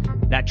Brooklyn?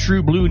 That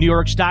true blue New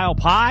York style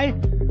pie?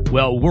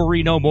 Well,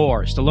 worry no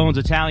more. Stallone's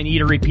Italian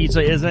Eatery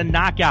Pizza is a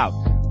knockout.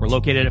 We're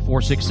located at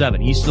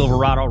 467 East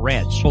Silverado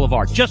Ranch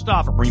Boulevard, just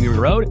off of Premium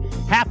Road,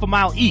 half a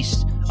mile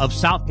east of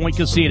South Point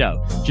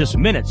Casino, just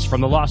minutes from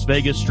the Las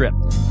Vegas Strip.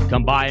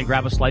 Come by and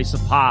grab a slice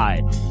of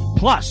pie.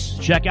 Plus,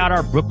 check out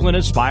our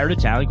Brooklyn-inspired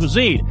Italian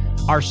cuisine.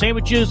 Our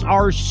sandwiches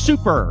are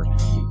super.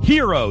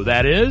 Hero,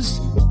 that is.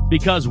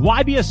 Because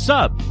why be a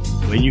sub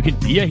when you can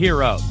be a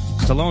hero?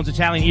 Stallone's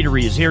Italian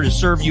Eatery is here to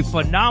serve you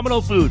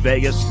phenomenal food,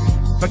 Vegas.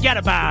 Forget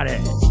about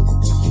it.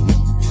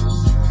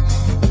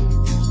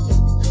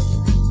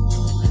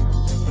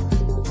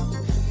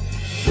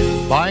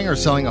 Buying or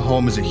selling a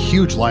home is a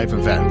huge life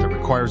event that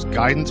requires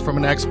guidance from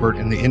an expert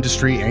in the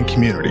industry and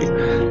community.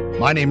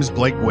 My name is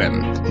Blake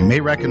Wynn. You may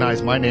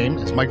recognize my name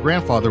as my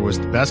grandfather was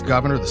the best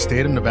governor the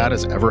state of Nevada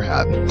has ever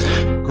had.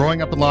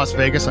 Growing up in Las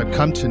Vegas, I've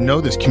come to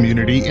know this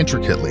community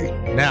intricately.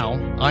 Now,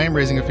 I am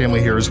raising a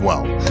family here as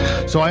well,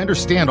 so I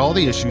understand all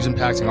the issues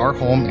impacting our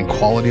home and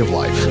quality of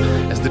life.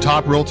 As the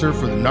top realtor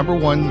for the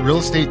 #1 real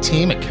estate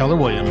team at Keller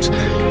Williams,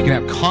 you can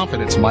have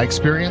confidence in my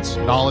experience,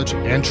 knowledge,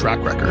 and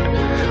track record.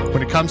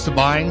 When it comes to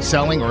buying,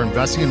 selling, or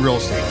investing in real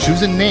estate,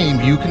 choose a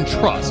name you can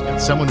trust and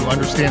someone who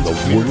understands the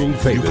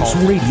world-famous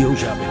radio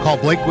show. Call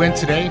Blake Wynn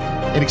today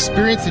and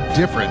experience the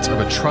difference of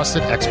a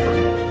trusted expert.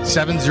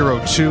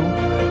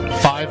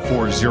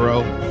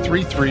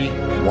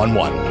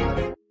 702-540-3311.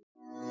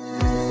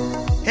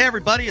 Hey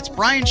everybody, it's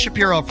Brian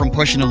Shapiro from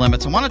Pushing the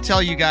Limits. I want to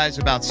tell you guys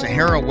about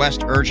Sahara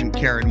West Urgent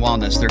Care and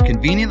Wellness. They're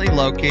conveniently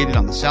located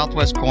on the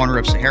southwest corner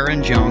of Sahara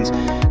and Jones.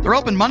 They're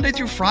open Monday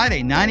through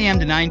Friday, 9 a.m.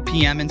 to 9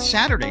 p.m. and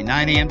Saturday,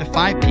 9 a.m. to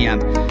 5 p.m.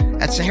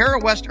 At Sahara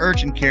West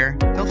Urgent Care,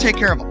 they'll take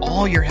care of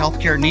all your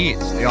healthcare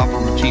needs. They offer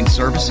routine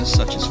services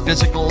such as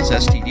physicals,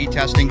 STD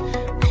testing,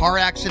 car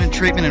accident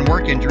treatment, and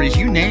work injuries.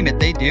 You name it,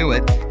 they do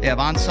it. They have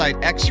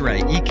on-site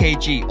x-ray,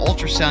 EKG,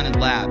 ultrasound, and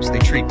labs. They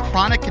treat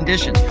chronic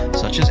conditions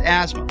such as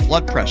asthma,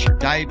 blood pressure,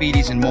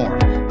 diabetes, and more.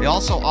 They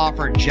also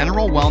offer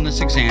general wellness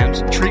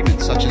exams,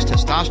 treatments such as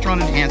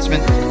testosterone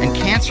enhancement, and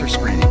cancer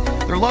screening.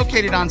 They're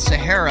located on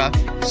Sahara,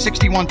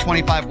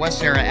 6125 West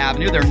Sahara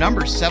Avenue. Their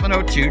number is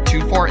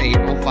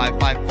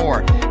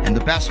 702-248-0554. And the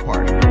best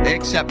part, they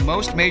accept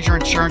most major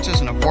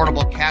insurances and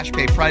affordable cash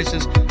pay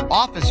prices,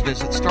 office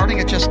visits starting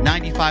at just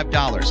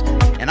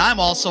 $95. And I'm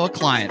also a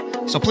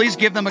client, so please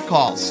give them a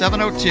call,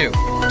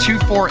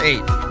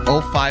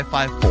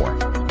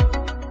 702-248-0554.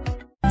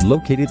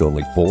 Located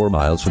only 4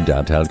 miles from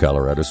downtown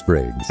Colorado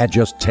Springs and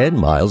just 10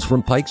 miles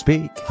from Pikes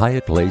Peak,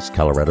 Hyatt Place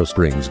Colorado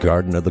Springs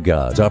Garden of the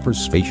Gods offers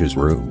spacious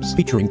rooms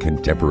featuring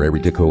contemporary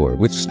decor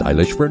with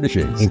stylish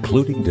furnishings,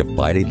 including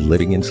divided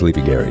living and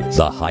sleeping areas,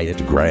 a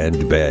Hyatt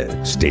Grand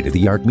Bed,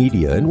 state-of-the-art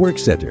media and work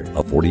center,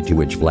 a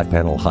 42-inch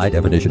flat-panel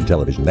high-definition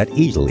television that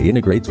easily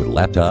integrates with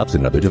laptops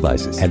and other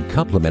devices, and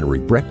complimentary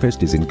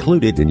breakfast is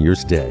included in your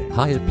stay.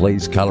 Hyatt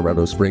Place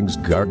Colorado Springs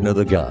Garden of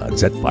the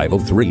Gods at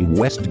 503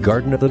 West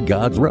Garden of the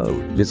Gods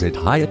Road. Visit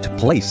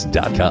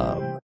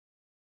HyattPlace.com.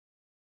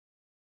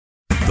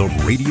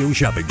 The Radio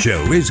Shopping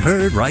Show is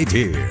heard right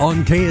here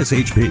on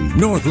KSHP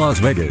North Las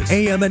Vegas,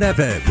 AM and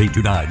FM,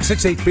 829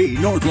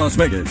 6HP North Las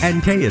Vegas,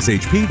 and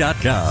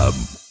KSHP.com.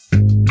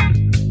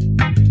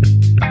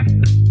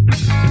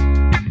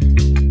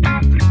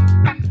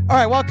 All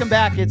right, welcome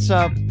back. It's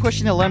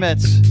Pushing the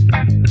Limits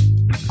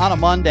on a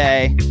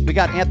Monday. We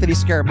got Anthony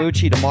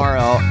Scaramucci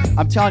tomorrow.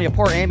 I'm telling you,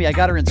 poor Amy, I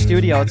got her in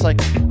studio. It's like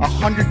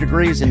 100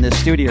 degrees in this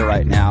studio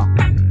right now.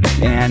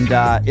 And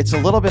it's a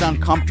little bit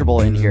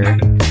uncomfortable in here.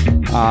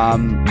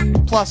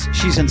 Plus,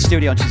 she's in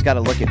studio and she's got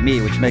to look at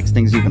me, which makes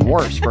things even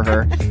worse for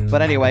her.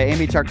 But anyway,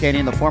 Amy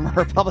Tarkanian, the former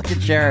Republican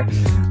chair,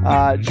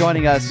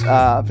 joining us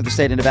for the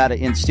state of Nevada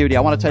in studio.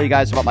 I want to tell you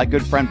guys about my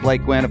good friend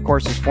Blake Gwynn, of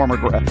course, his former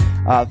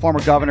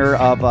governor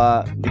of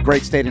the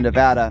great state of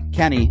Nevada,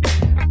 Kenny.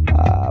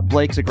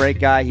 Blake's a great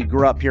guy. He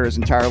grew up here his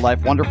entire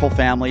life. Wonderful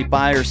family.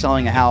 Buy or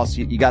selling a house,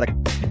 you got to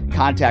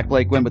contact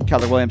Blake Gwynn with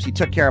Keller Williams. He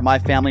took care of my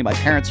family. My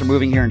parents are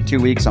moving here in 2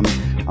 weeks.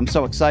 I'm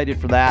so excited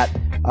for that.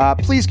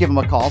 Please give him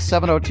a call,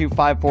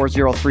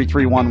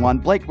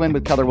 702-540-3311. Blake Gwynn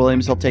with Keller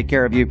Williams. He'll take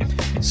care of you,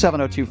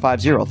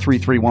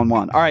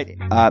 702-540-3311. All right,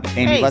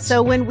 Amy,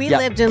 so when we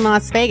lived in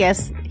Las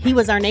Vegas, he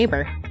was our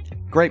neighbor.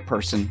 Great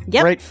person.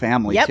 Yep. Great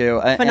family,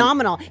 too.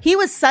 Phenomenal. He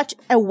was such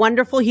a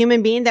wonderful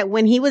human being that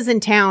when he was in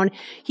town,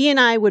 he and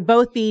I would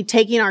both be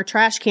taking our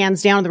trash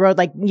cans down the road,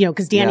 like,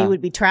 because Danny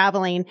would be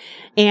traveling,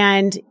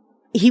 and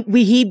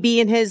he'd be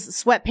in his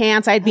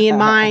sweatpants. I'd be in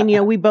mine.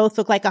 We both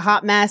look like a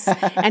hot mess.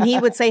 And he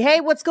would say, "Hey,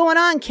 what's going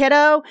on,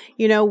 kiddo?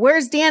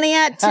 Where's Danny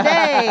at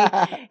today?"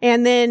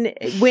 And then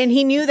when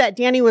he knew that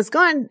Danny was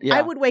gone,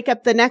 I would wake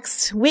up the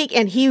next week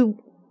and he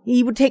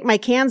would take my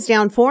cans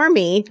down for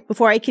me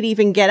before I could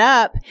even get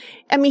up.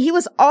 I mean, he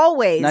was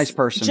always nice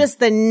person,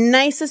 just the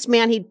nicest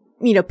man. He'd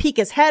peek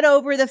his head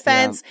over the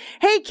fence.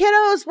 Yeah. "Hey,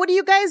 kiddos, what are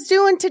you guys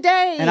doing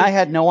today?" And I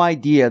had no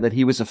idea that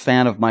he was a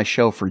fan of my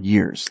show for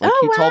years. Like,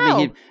 he told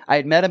me I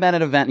had met him at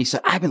an event and he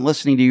said, "I've been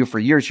listening to you for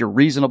years. You're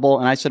reasonable."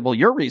 And I said, "Well,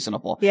 you're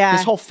reasonable." Yeah.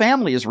 His whole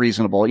family is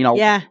reasonable.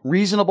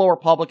 Reasonable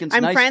Republicans,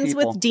 I'm nice friends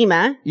people. with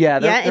Dima. Yeah,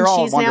 they're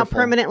all she's wonderful. Now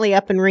permanently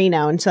up in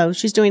Reno, and so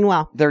she's doing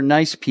well. They're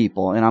nice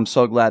people, and I'm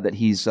so glad that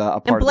he's a part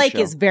of the show. And Blake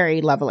is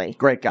very lovely.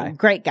 Great guy.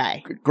 Great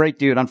guy. Great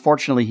dude.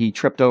 Unfortunately, he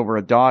tripped over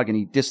a dog and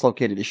he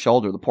dislocated his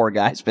shoulder. The poor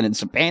guy's been in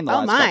some pain the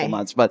last couple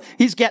months, but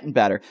he's getting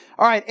better.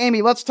 All right,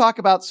 Amy, let's talk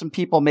about some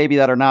people maybe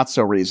that are not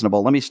so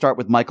reasonable. Let me start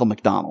with Michael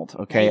McDonald.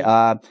 Okay.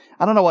 I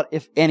don't know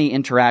if any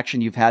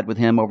interaction you've had with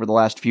him over the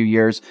last few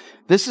years.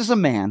 This is a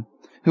man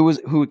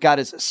who got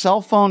his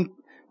cell phone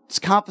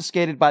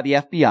confiscated by the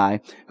FBI,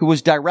 who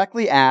was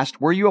directly asked,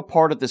 "Were you a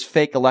part of this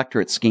fake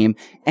electorate scheme?"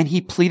 And he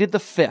pleaded the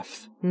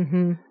fifth.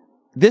 Mm-hmm.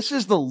 This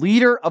is the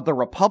leader of the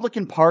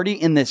Republican Party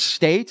in this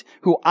state,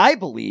 who I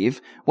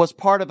believe was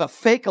part of a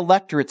fake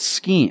electorate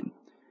scheme.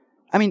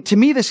 I mean, to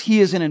me, he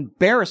is an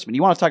embarrassment.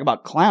 You want to talk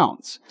about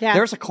clowns? Yeah.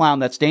 There's a clown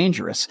that's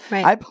dangerous.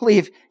 Right. I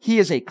believe he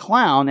is a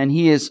clown, and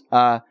he has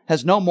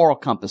no moral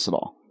compass at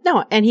all.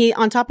 No, and he,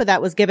 on top of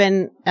that, was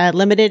given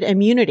limited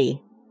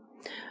immunity.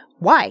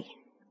 Why?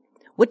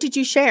 What did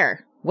you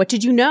share? What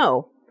did you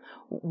know?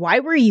 Why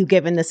were you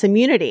given this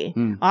immunity?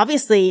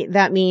 Obviously,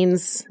 that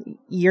means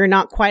you're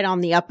not quite on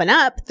the up and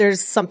up.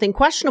 There's something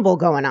questionable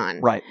going on.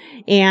 Right.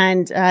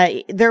 And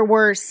there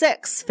were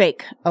 6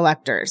 fake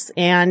electors.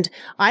 And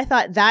I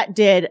thought that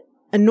did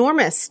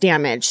enormous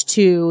damage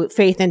to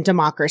faith in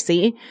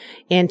democracy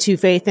and to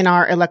faith in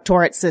our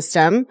electorate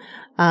system.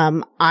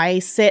 I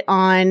sit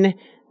on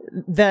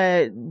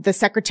the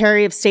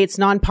Secretary of State's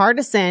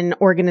nonpartisan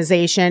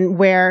organization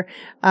where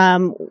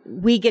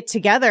we get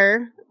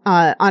together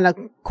on a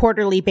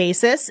quarterly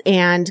basis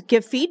and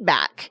give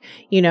feedback,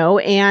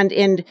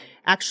 and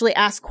actually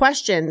ask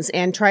questions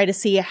and try to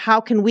see how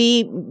can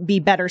we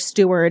be better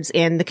stewards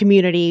in the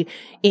community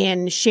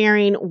in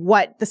sharing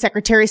what the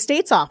Secretary of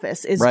State's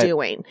office is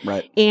doing.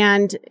 Right.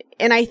 And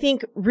I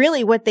think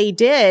really what they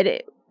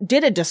did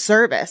a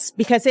disservice,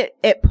 because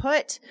it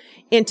put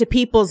into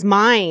people's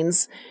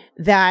minds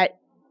that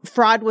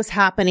fraud was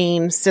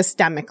happening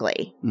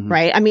systemically,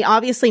 right? I mean,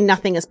 obviously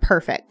nothing is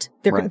perfect.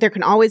 There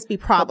can always be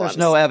problems. But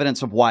there's no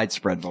evidence of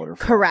widespread voter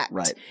fraud. Correct.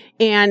 Right.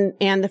 And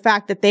the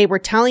fact that they were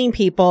telling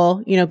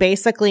people,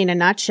 basically in a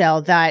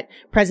nutshell that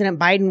President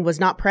Biden was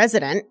not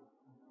president,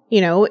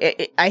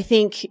 I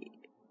think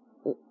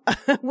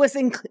was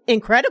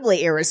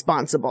incredibly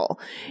irresponsible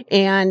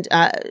and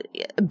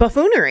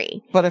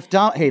buffoonery. But if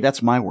hey,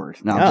 that's my word.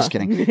 No, I'm just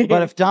kidding.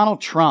 But if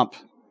Donald Trump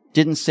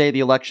didn't say the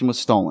election was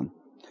stolen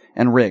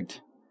and rigged,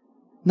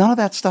 none of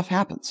that stuff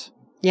happens.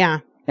 Yeah.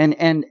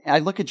 And I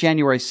look at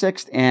January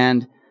 6th,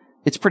 and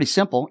it's pretty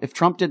simple. If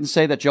Trump didn't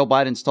say that Joe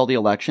Biden stole the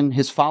election,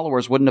 his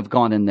followers wouldn't have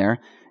gone in there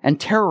and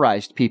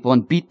terrorized people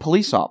and beat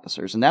police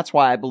officers. And that's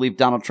why I believe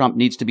Donald Trump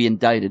needs to be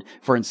indicted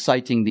for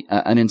inciting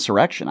an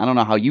insurrection. I don't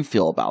know how you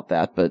feel about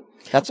that, but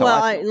that's how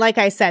I feel. Like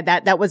I said,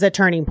 that was a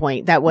turning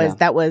point. That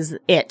was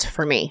it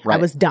for me. Right. I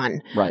was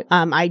done. Right.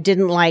 I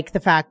didn't like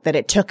the fact that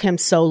it took him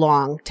so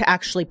long to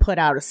actually put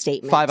out a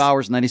statement. 5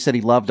 hours, and then he said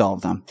he loved all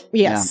of them.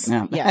 Yes.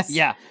 Yeah. Yes.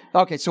 Yeah.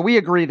 Okay. So we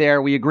agree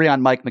there. We agree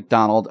on Mike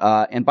McDonald.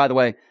 And by the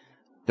way,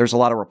 there's a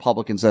lot of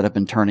Republicans that have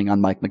been turning on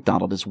Mike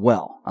McDonald as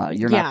well.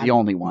 You're not the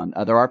only one.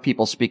 There are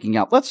people speaking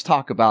out. Let's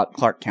talk about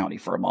Clark County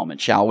for a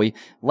moment, shall we?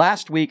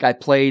 Last week, I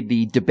played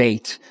the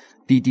debate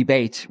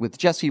with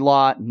Jesse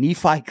Law,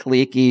 Nephi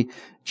Kaliki,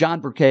 John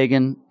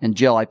Brookhagen, and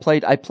Jill. I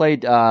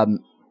played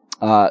some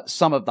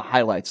of the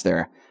highlights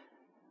there.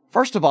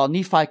 First of all,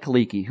 Nephi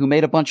Kaliki, who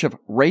made a bunch of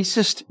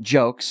racist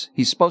jokes.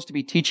 He's supposed to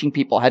be teaching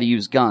people how to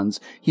use guns.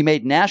 He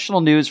made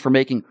national news for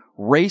making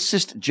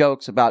racist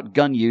jokes about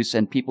gun use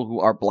and people who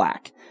are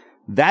black.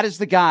 That is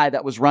the guy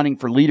that was running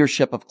for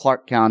leadership of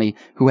Clark County,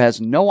 who has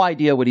no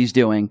idea what he's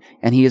doing,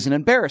 and he is an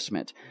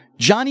embarrassment.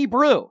 Johnny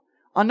Brew,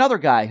 another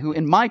guy who,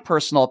 in my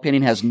personal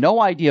opinion, has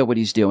no idea what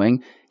he's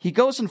doing. He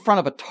goes in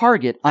front of a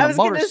Target on a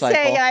motorcycle. I was going to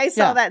say, I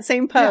saw that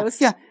same post.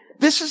 Yeah.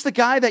 This is the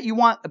guy that you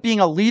want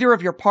being a leader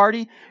of your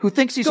party, who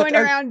thinks he's going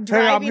around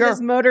driving his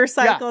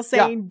motorcycle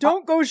saying,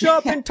 don't go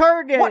shop in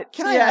Target.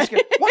 Can I ask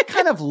you, what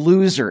kind of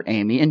loser,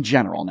 Amy, in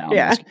general now,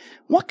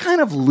 what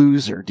kind of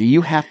loser do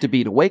you have to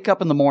be to wake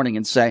up in the morning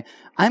and say,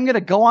 I'm going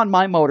to go on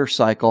my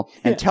motorcycle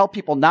and tell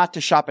people not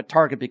to shop at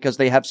Target because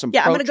they have some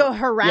I'm going to go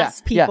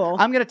harass people.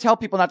 I'm going to tell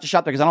people not to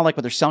shop there because I don't like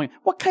what they're selling.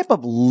 What type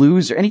of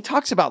loser? And he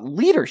talks about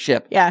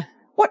leadership. Yeah.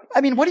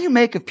 What do you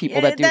make of people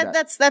that do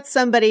that? That's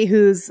somebody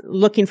who's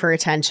looking for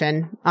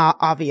attention,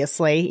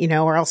 obviously,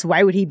 or else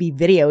why would he be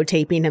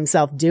videotaping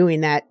himself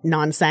doing that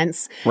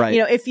nonsense? Right.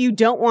 If you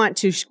don't want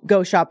to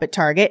go shop at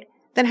Target,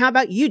 then how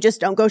about you just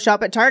don't go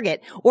shop at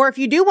Target? Or if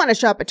you do want to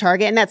shop at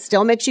Target and that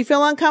still makes you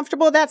feel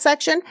uncomfortable with that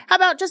section, how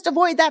about just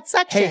avoid that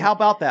section? Hey, how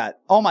about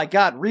that? Oh my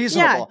God,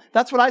 reasonable. Yeah.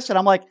 That's what I said.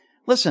 I'm like,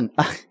 listen,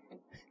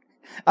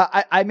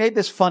 I made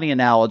this funny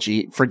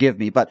analogy, forgive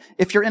me, but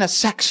if you're in a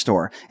sex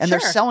store and they're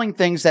selling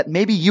things that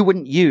maybe you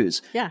wouldn't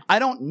use, I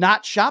don't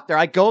not shop there.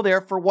 I go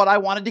there for what I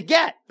wanted to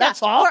get.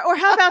 That's all. Or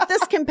how about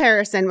this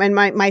comparison when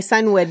my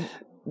son would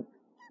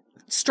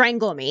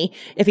strangle me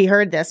if he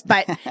heard this,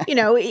 but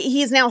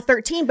he's now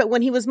 13, but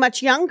when he was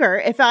much younger,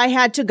 if I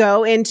had to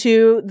go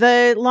into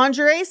the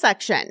lingerie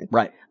section.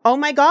 Right. Oh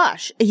my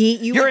gosh.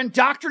 You're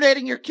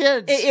indoctrinating your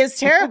kids. It is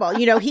terrible.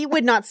 He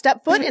would not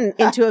step foot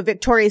into a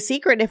Victoria's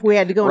Secret if we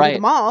had to go into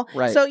the mall.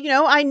 Right. So,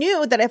 I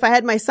knew that if I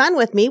had my son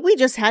with me, we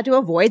just had to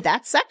avoid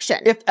that section.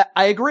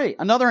 I agree.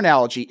 Another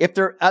analogy, if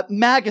there's a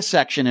MAGA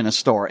section in a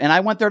store and I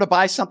went there to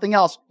buy something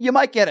else, you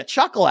might get a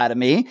chuckle out of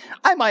me.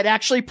 I might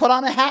actually put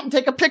on a hat and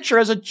take a picture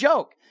as a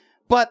joke.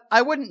 But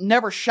I wouldn't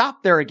never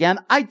shop there again.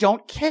 I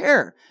don't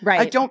care. Right.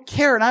 I don't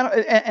care.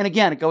 And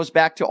again, it goes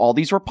back to all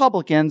these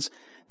Republicans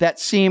that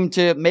seem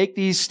to make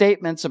these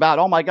statements about,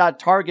 oh my God,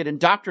 Target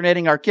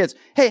indoctrinating our kids.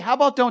 Hey, how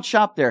about don't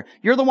shop there?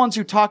 You're the ones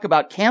who talk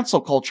about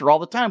cancel culture all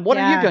the time. What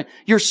are you doing?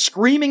 You're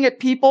screaming at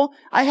people.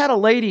 I had a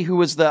lady who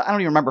was I don't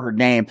even remember her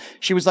name.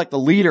 She was like the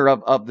leader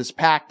of this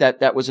pack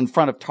that was in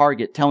front of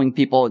Target telling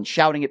people and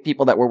shouting at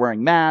people that were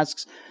wearing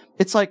masks.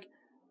 It's like,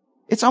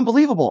 it's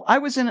unbelievable. I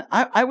was at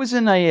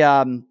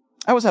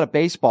a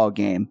baseball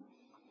game.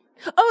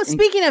 Oh,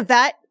 speaking of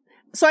that,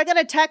 so I got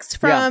a text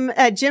from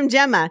Jim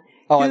Gemma.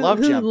 Oh, I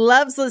love Jim. Who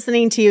loves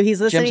listening to you.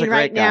 He's listening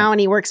right now, and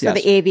he works for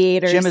the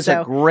Aviators. Jim is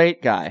a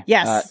great guy.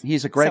 Yes.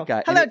 He's a great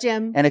guy. Hello,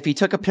 Jim. And if he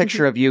took a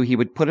picture of you, he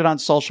would put it on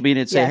social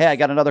media and say, hey, I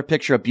got another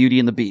picture of Beauty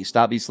and the Beast.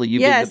 Obviously, you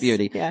being the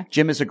Beauty. Yeah.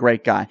 Jim is a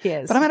great guy. He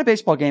is. But I'm at a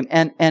baseball game,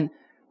 and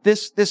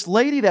this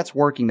lady that's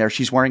working there,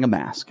 she's wearing a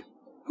mask.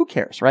 Who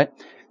cares, right?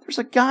 There's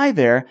a guy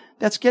there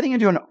that's getting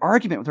into an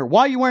argument with her.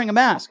 Why are you wearing a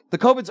mask? The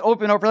COVID's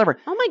open or whatever.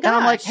 Oh, my gosh. And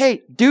I'm like,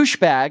 hey,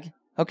 douchebag,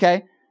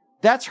 okay?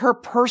 That's her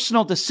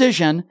personal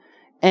decision.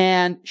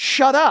 And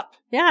shut up.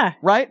 Yeah.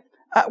 Right?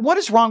 What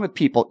is wrong with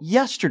people?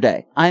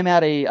 Yesterday, I'm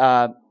at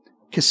a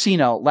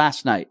casino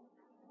last night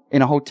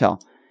in a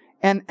hotel.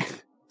 And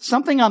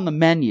something on the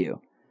menu,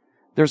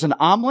 there's an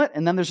omelet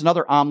and then there's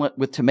another omelet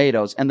with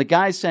tomatoes. And the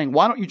guy's saying,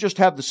 why don't you just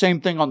have the same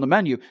thing on the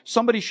menu?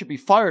 Somebody should be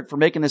fired for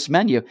making this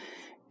menu.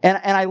 And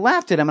I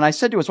laughed at him and I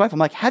said to his wife, I'm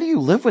like, how do you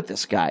live with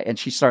this guy? And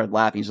she started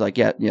laughing. He's like,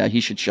 yeah,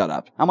 he should shut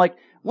up. I'm like,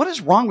 What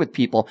is wrong with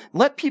people?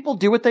 Let people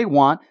do what they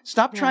want.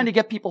 Stop trying to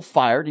get people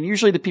fired. And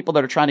usually the people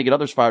that are trying to get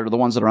others fired are the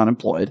ones that are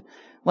unemployed.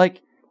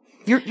 Like,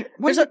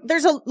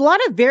 there's a lot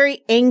of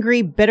very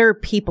angry, bitter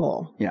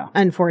people. Yeah.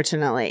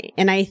 Unfortunately.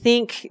 And I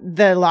think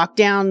the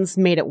lockdowns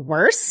made it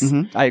worse.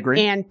 Mm-hmm. I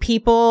agree. And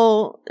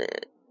people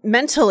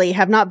mentally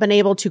have not been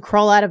able to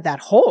crawl out of that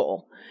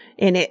hole.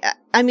 And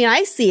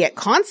I see it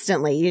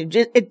constantly.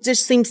 It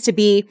just seems to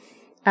be,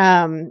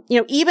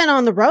 even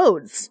on the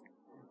roads,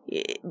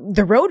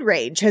 the road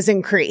rage has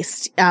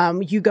increased.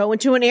 You go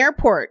into an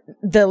airport,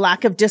 the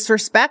lack of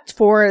disrespect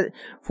for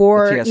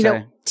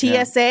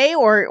TSA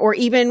or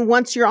even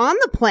once you're on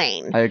the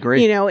plane. I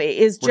agree.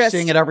 We're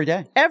seeing it every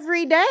day.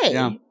 Every day.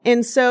 Yeah.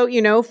 And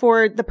so,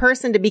 for the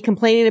person to be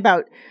complaining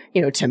about,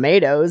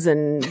 tomatoes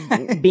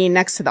and being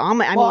next to the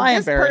omelet. I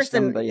embarrass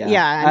them, but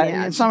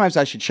and sometimes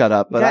I should shut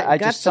up, but I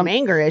just some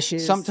anger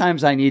issues.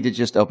 Sometimes I need to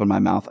just open my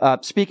mouth.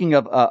 Speaking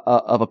of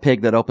a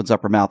pig that opens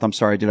up her mouth, I'm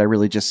sorry, did I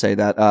really just say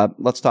that?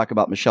 Let's talk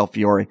about Michelle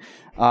Fiore.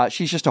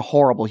 She's just a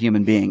horrible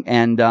human being.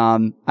 And,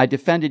 I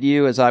defended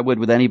you as I would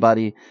with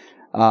anybody.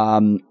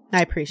 I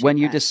appreciate when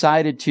you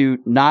decided to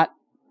not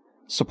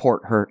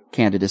support her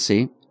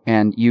candidacy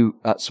and you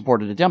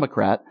supported a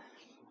Democrat.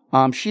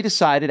 She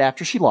decided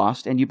after she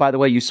lost, and by the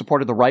way, you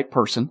supported the right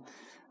person.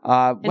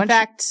 In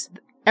fact,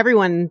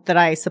 everyone that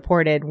I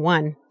supported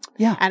won.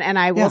 Yeah. And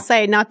I will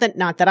say, not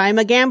that I'm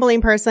a gambling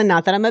person,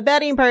 not that I'm a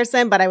betting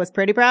person, but I was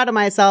pretty proud of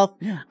myself.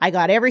 Yeah. I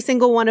got every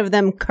single one of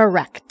them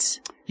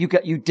correct. You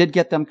did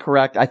get them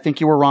correct. I think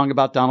you were wrong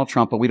about Donald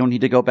Trump, but we don't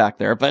need to go back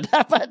there, but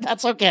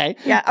that's okay.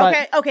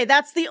 Yeah. Okay.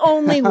 That's the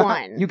only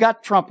one. You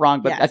got Trump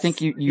wrong, but I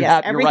think you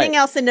have everything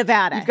else in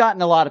Nevada. You've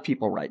gotten a lot of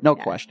people right. No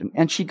question.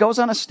 And she goes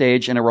on a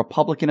stage in a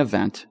Republican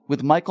event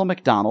with Michael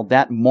McDonald,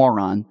 that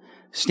moron,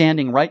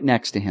 standing right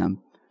next to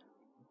him.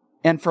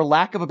 And for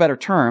lack of a better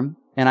term,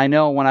 and I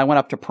know when I went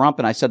up to Trump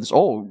and I said this,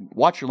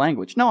 watch your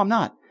language. No, I'm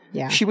not.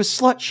 Yeah. She was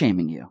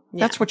slut-shaming you. Yeah.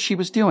 That's what she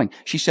was doing.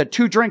 She said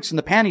 2 drinks and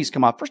the panties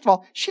come off. First of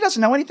all, she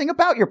doesn't know anything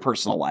about your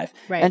personal life.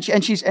 Right.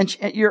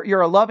 And you're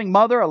a loving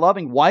mother, a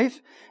loving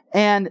wife,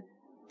 and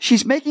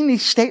she's making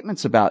these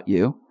statements about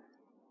you.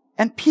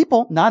 And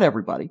people, not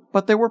everybody,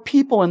 but there were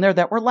people in there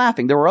that were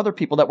laughing. There were other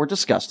people that were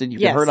disgusted. You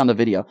can hear it on the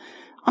video.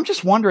 I'm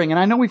just wondering, and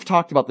I know we've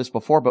talked about this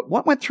before, but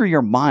what went through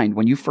your mind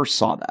when you first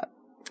saw that?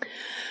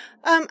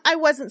 I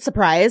wasn't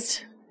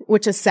surprised,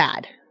 which is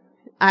sad.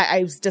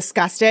 I was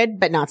disgusted,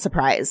 but not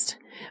surprised,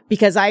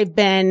 because I've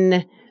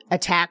been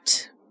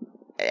attacked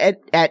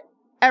at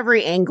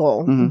every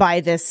angle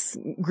by this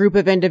group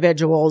of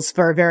individuals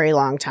for a very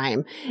long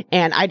time.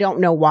 And I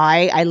don't know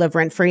why I live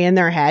rent free in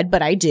their head,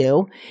 but I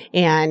do.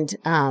 And,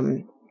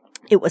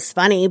 it was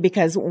funny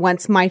because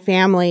once my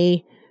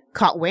family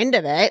caught wind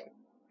of it,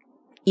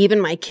 even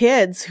my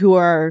kids who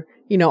are,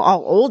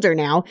 all older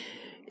now,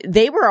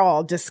 they were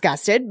all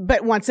disgusted,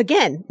 but once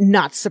again,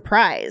 not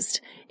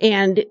surprised.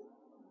 And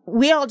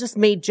we all just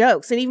made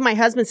jokes. And even my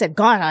husband said,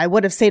 God, I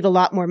would have saved a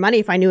lot more money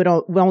if I knew it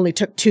only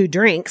took 2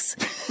 drinks,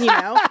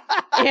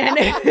 and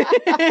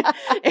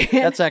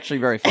that's actually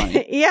very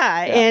funny.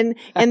 Yeah.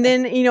 And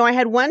then, I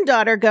had one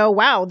daughter go,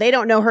 wow, they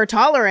don't know her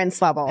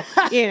tolerance level,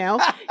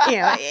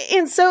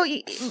 and so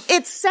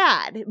it's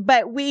sad,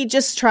 but we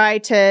just try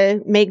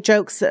to make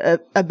jokes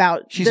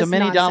about she's a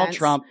mini nonsense. Donald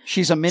Trump.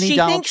 She's a mini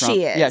Donald Trump. She thinks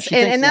she is. Yeah, she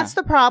thinks, and that's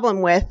the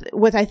problem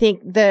with I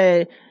think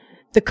the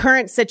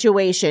current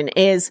situation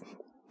is,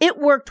 it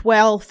worked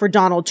well for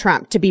Donald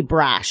Trump to be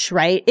brash,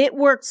 right? It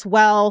works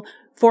well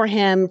for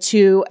him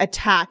to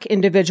attack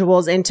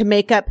individuals and to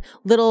make up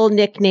little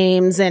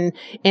nicknames and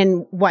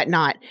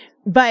whatnot.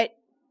 But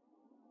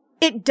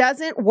it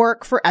doesn't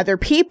work for other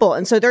people.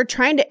 And so they're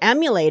trying to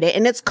emulate it.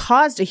 And it's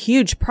caused a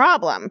huge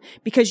problem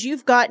because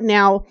you've got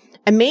now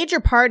a major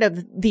part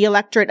of the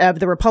electorate of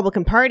the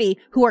Republican Party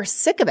who are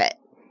sick of it.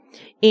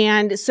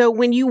 And so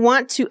when you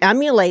want to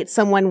emulate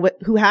someone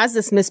who has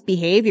this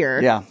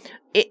misbehavior,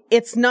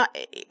 it's not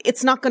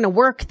going to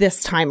work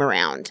this time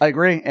around. I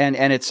agree. And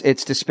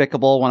it's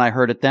despicable when I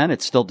heard it then.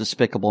 It's still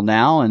despicable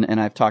now. And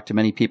I've talked to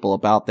many people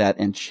about that.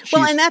 And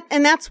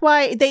that's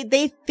why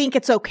they think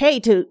it's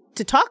okay to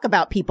talk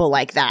about people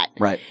like that.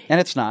 Right. And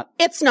it's not.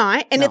 It's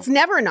not. And it's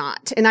never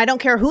not. And I don't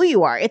care who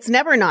you are. It's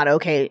never not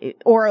okay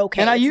or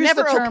okay. And it's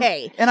never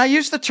okay. And I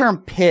use the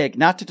term pig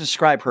not to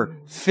describe her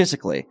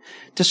physically,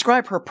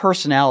 describe her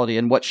personality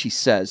and what she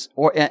says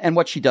and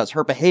what she does.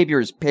 Her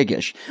behavior is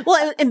piggish.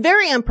 Well, and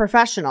very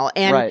unprofessional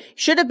and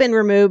should have been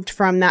removed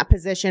from that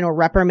position or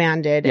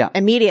reprimanded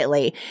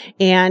immediately.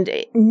 And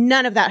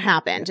none of that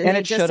happened. And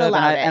it should have. And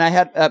I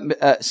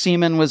had,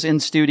 Seaman was in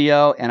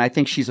studio and I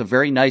think she's a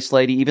very nice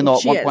lady, even though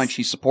at one point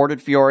she supported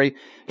Fiore.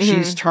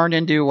 She's turned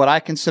into what I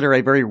consider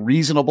a very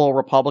reasonable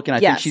Republican. I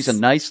think she's a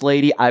nice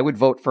lady. I would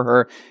vote for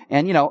her.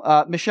 And,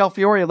 Michelle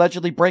Fiore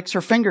allegedly breaks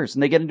her fingers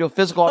and they get into a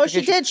physical altercation.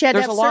 Oh, she did. She had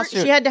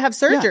to have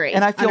surgery. Yeah.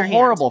 And I feel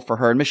horrible for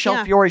her. And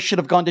Michelle Fiore should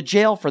have gone to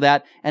jail for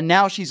that. And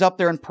now she's up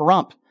there in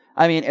Pahrump.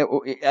 I mean,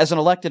 as an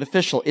elected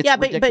official, it's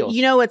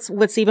ridiculous. But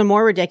what's even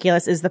more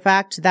ridiculous is the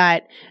fact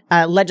that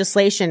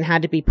legislation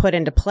had to be put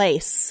into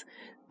place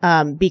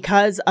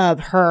because of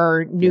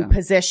her new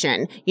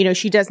position. You know,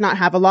 she does not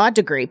have a law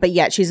degree, but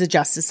yet she's a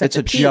justice of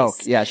the peace. It's a joke.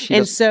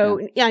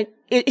 Yeah.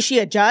 Is she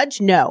a judge?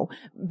 No,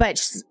 but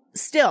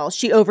still,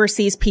 she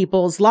oversees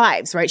people's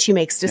lives, right? She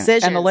makes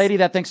decisions. And the lady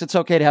that thinks it's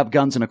okay to have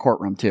guns in a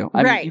courtroom too.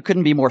 I mean, you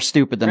couldn't be more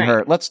stupid than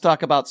her. Let's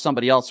talk about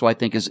somebody else who I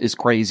think is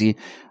crazy.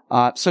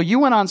 So you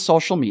went on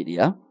social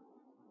media,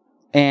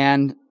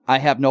 and I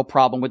have no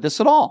problem with this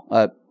at all.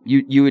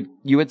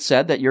 You had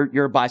said that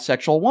you're a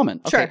bisexual woman.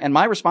 Okay. Sure. And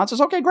my response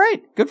is, okay,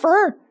 great. Good for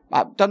her.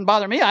 Doesn't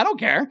bother me. I don't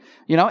care.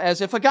 You know,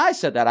 as if a guy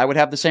said that, I would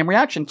have the same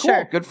reaction. Cool.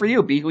 Sure. Good for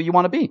you. Be who you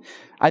want to be.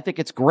 I think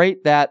it's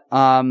great that,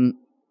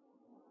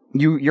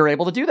 you're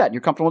able to do that.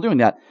 You're comfortable doing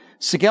that.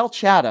 Sigel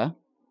Chatta,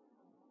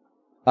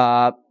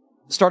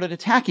 started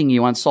attacking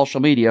you on social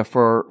media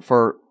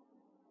for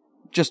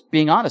just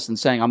being honest and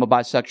saying, I'm a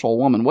bisexual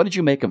woman. What did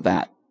you make of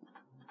that?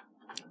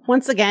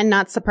 Once again,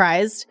 not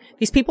surprised.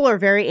 These people are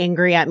very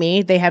angry at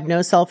me. They have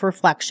no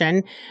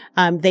self-reflection.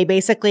 They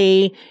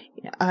basically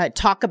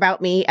talk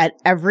about me at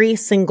every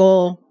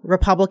single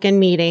Republican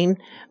meeting,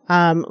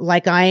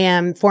 like I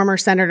am former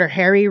Senator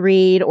Harry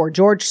Reid or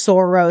George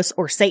Soros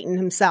or Satan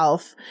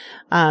himself,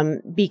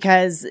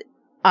 because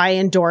I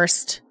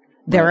endorsed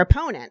their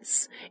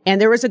opponents.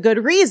 And there was a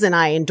good reason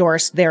I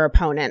endorsed their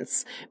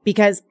opponents,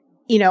 because,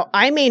 you know,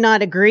 I may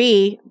not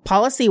agree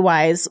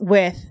policy-wise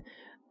with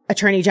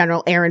Attorney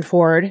General Aaron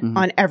Ford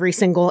on every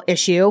single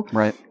issue.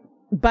 Right.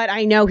 But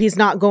I know he's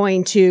not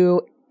going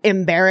to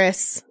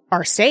embarrass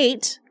our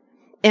state.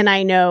 And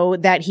I know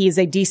that he's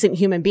a decent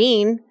human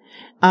being.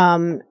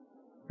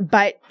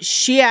 But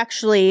she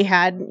actually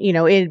had, you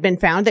know, it had been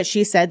found that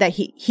she said that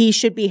he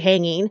should be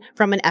hanging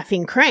from an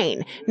effing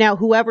crane. Now,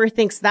 whoever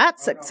thinks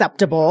that's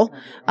acceptable,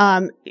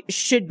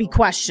 should be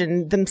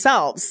questioned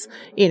themselves.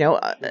 You know,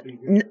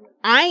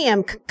 I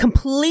am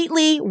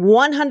completely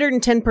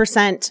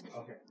 110%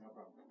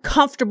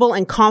 comfortable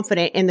and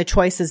confident in the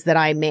choices that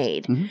I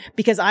made,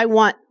 because I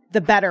want the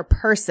better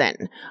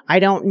person. I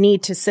don't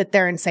need to sit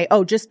there and say,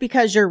 oh, just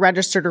because you're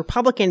registered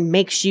Republican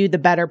makes you the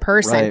better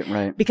person.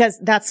 Right. Because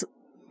that's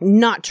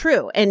not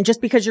true. And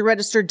just because you're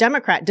registered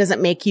Democrat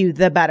doesn't make you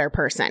the better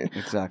person.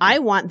 Exactly. I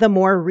want the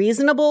more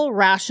reasonable,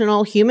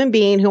 rational human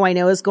being who I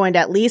know is going to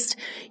at least,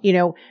 you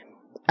know,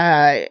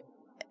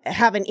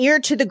 have an ear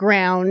to the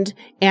ground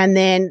and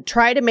then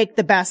try to make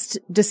the best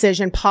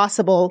decision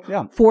possible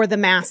for the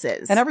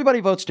masses. And everybody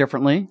votes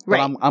differently. But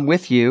Right. I'm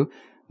with you.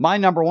 My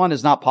number one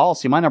is not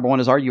policy. My number one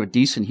is, are you a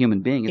decent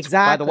human being?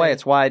 Exactly. By the way,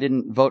 it's why I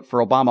didn't vote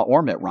for Obama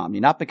or Mitt Romney.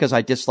 Not because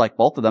I dislike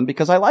both of them,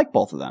 because I like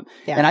both of them.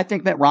 Yeah. And I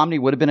think Mitt Romney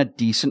would have been a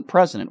decent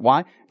president.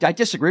 Why? I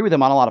disagree with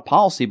him on a lot of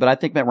policy, but I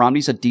think Mitt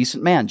Romney's a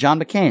decent man. John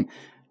McCain.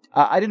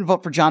 I didn't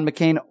vote for John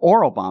McCain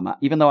or Obama,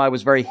 even though I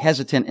was very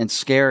hesitant and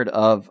scared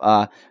of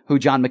who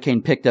John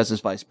McCain picked as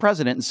his vice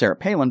president and Sarah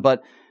Palin.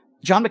 But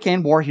John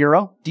McCain, war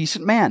hero,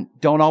 decent man.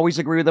 Don't always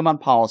agree with him on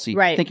policy.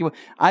 Right.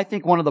 I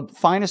think one of the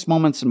finest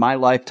moments in my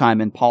lifetime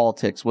in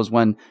politics was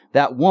when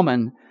that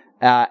woman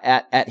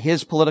at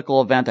his political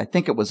event, I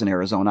think it was in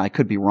Arizona, I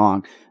could be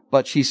wrong,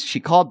 but she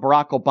called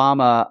Barack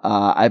Obama,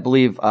 I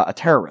believe, a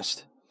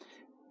terrorist.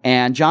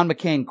 And John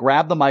McCain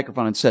grabbed the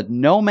microphone and said,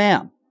 "No,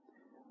 ma'am.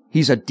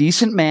 He's a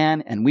decent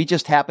man, and we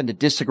just happen to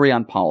disagree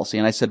on policy."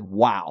 And I said,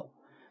 wow,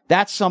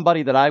 that's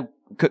somebody that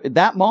at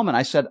that moment,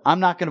 I said,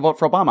 I'm not going to vote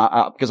for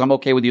Obama because I'm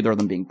okay with either of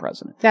them being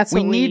president.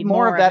 We need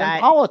more of that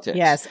in politics.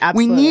 Yes,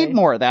 absolutely. We need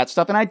more of that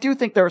stuff. And I do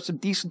think there are some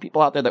decent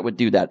people out there that would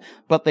do that,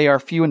 but they are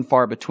few and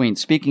far between.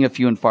 Speaking of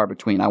few and far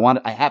between,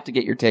 I have to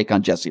get your take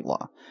on Jesse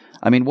Law.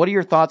 I mean, what are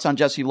your thoughts on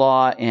Jesse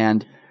Law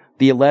and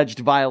the alleged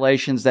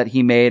violations that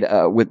he made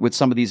with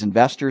some of these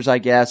investors, I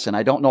guess? And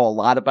I don't know a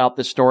lot about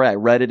this story. I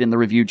read it in the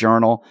Review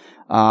Journal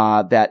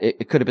that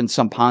it could have been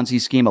some Ponzi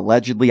scheme,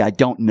 allegedly. I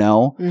don't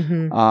know.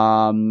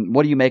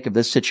 What do you make of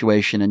this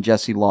situation and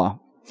Jesse Law?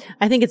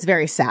 I think it's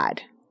very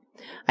sad.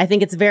 I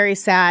think it's very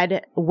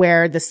sad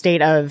where the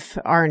state of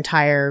our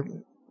entire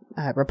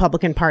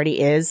Republican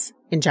Party is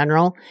in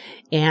general.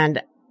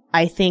 And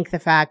I think the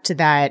fact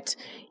that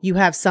you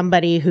have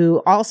somebody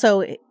who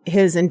also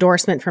his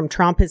endorsement from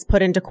Trump is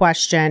put into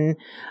question.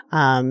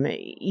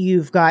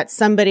 You've got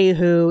somebody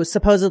who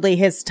supposedly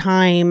his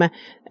time,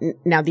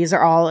 now these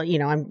are all, you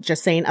know, I'm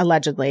just saying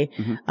allegedly,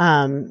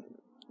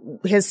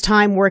 his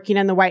time working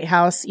in the White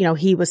House, you know,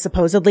 he was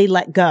supposedly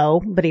let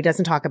go, but he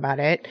doesn't talk about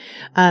it.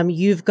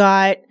 You've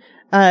got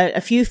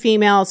a few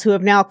females who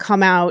have now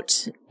come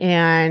out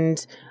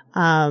and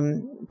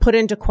put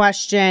into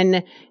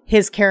question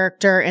his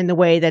character and the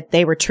way that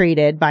they were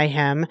treated by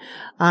him.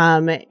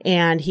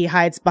 And he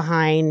hides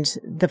behind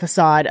the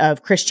facade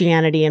of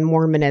Christianity and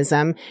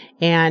Mormonism.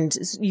 And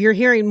you're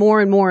hearing more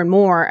and more and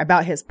more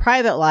about his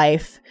private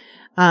life,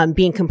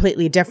 being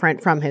completely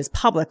different from his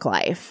public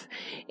life.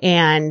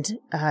 And,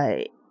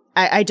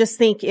 I just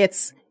think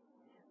it's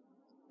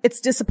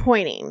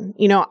disappointing.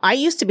 You know, I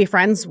used to be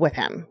friends with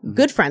him,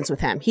 good friends with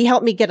him. He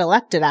helped me get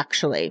elected,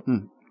 actually.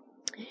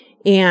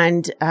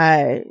 And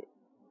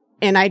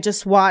I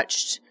just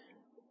watched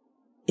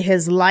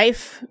his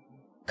life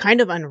kind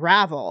of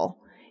unravel.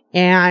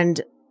 And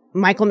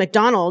Michael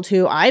McDonald,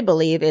 who I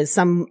believe is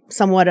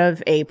somewhat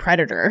of a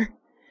predator,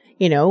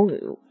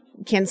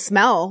 can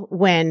smell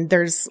when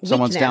there's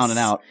someone's weakness. down and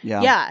out.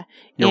 Yeah. Yeah.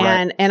 You're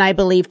right. And I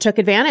believe took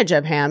advantage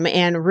of him,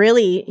 and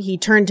really he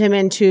turned him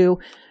into,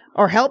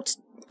 or helped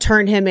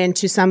turn him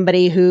into,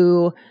 somebody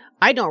who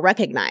I don't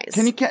recognize.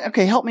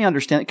 Okay, help me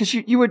understand it, because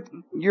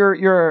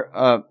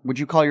would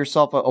you call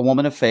yourself a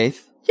woman of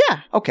faith? Yeah.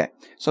 Okay.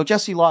 So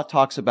Jesse Law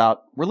talks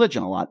about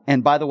religion a lot.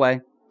 And by the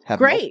way,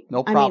 great.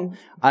 No problem.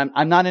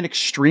 I'm not an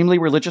extremely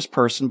religious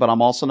person, but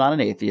I'm also not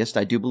an atheist.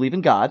 I do believe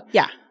in God.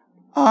 Yeah.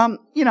 I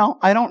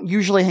don't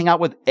usually hang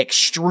out with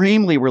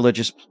extremely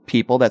religious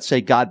people that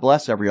say God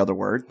bless every other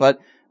word, but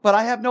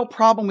I have no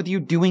problem with you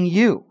doing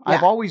you. Yeah.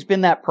 I've always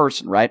been that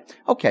person, right?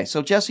 Okay.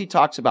 So Jesse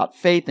talks about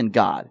faith and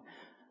God.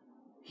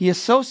 He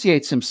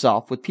associates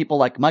himself with people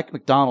like Mike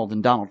McDonald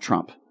and Donald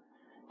Trump.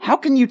 How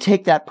can you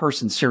take that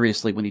person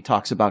seriously when he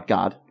talks about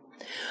God?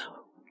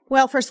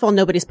 Well, first of all,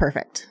 nobody's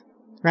perfect,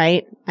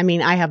 right? I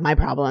mean, I have my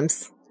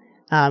problems.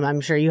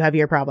 I'm sure you have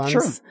your problems.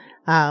 Sure.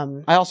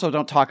 I also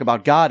don't talk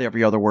about God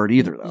every other word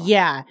either, though.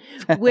 Yeah.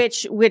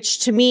 which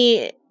to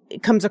me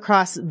comes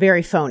across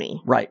very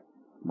phony. Right.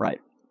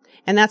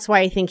 And that's why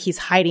I think he's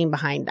hiding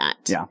behind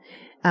that. Yeah.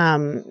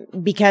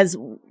 Because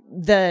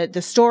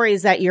the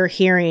stories that you're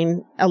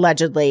hearing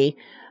allegedly,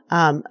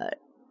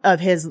 of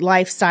his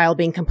lifestyle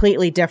being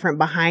completely different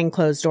behind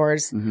closed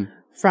doors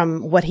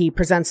from what he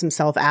presents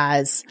himself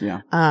as,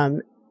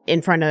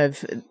 in front of,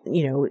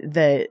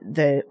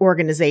 the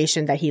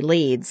organization that he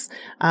leads,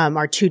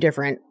 are two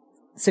different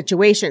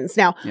situations.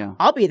 Now,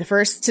 I'll be the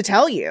first to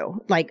tell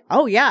you, like,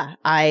 oh yeah,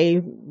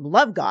 I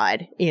love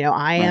God.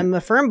 I am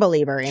a firm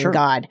believer in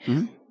God.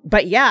 Mm-hmm.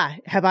 But yeah,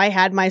 have I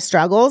had my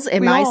struggles?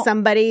 Am I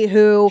somebody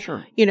who,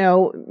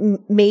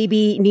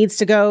 maybe needs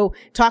to go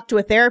talk to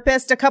a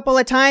therapist a couple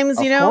of times,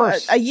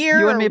 a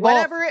year or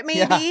whatever it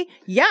may be?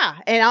 Yeah.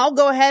 And I'll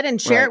go ahead and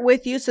share it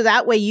with you, so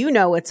that way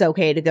it's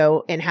okay to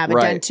go and have it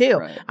done too.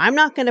 Right. I'm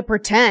not going to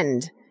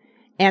pretend.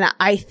 And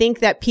I think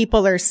that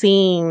people are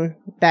seeing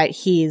that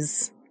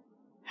he's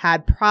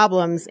had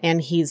problems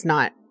and he's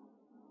not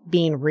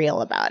being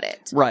real about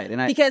it. Right.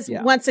 And because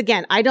once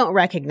again, I don't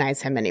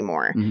recognize him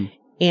anymore. Mm-hmm.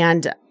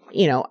 And,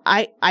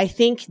 I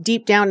think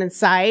deep down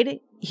inside,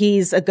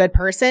 he's a good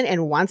person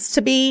and wants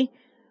to be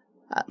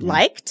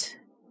liked,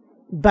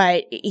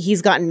 but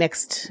he's gotten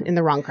mixed in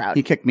the wrong crowd.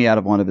 He kicked me out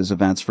of one of his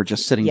events for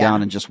just sitting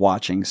down and just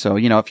watching. So,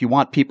 if you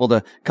want people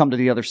to come to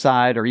the other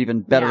side or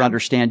even better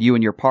understand you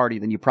and your party,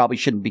 then you probably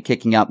shouldn't be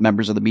kicking out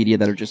members of the media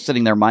that are just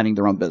sitting there minding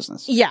their own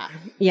business. Yeah.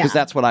 Yeah. Because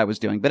that's what I was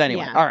doing. But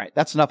anyway, all right.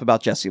 That's enough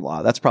about Jesse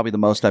Law. That's probably the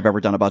most I've ever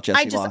done about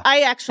Jesse Law.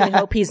 I actually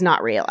hope he's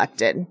not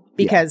reelected,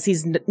 because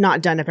he's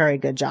not done a very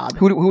good job.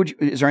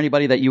 Is there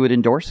anybody that you would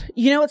endorse?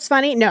 You know what's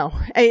funny? No.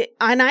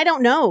 And I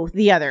don't know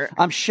the other.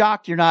 I'm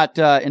shocked you're not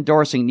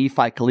endorsing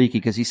Nephi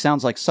Kaliki, because he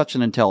sounds like such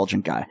an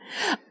intelligent guy.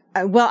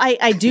 Well,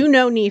 I do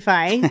know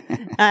Nephi.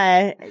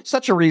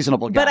 Such a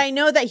reasonable guy. But I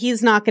know that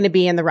he's not going to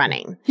be in the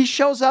running. He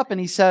shows up and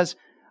he says,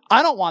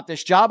 I don't want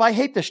this job. I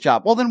hate this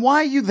job. Well, then why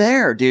are you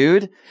there,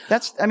 dude?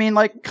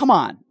 Come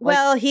on.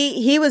 Well,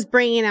 he was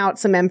bringing out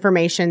some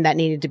information that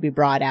needed to be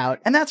brought out.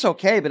 And that's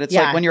okay. But it's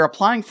like when you're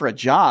applying for a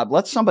job,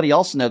 let somebody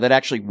else know that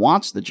actually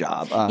wants the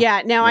job.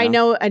 Now I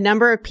know a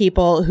number of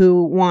people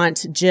who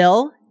want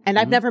Jill. And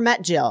I've never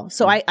met Jill,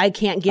 so I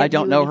can't give. I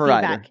don't know her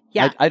feedback. either.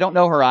 Yeah, I don't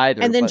know her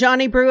either. And then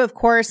Johnny Brew, of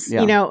course. Come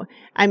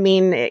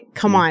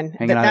on,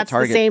 that's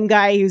the same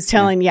guy who's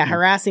telling,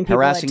 harassing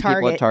people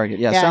at Target.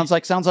 Yeah, sounds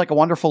like a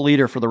wonderful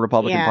leader for the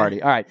Republican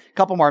Party. All right,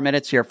 couple more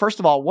minutes here. First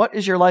of all, what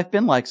has your life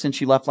been like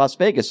since you left Las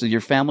Vegas? Is your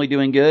family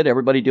doing good?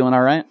 Everybody doing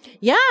all right?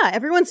 Yeah,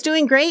 everyone's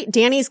doing great.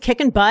 Danny's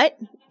kicking butt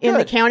in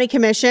the county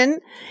commission,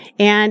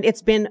 and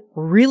it's been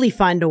really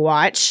fun to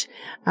watch.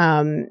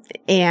 And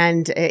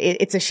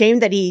it's a shame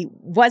that he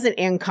wasn't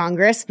in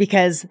Congress,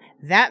 because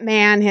that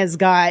man has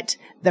got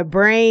the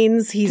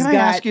brains. He's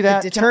got the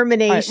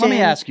determination. Right, let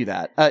me ask you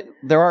that.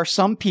 There are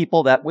some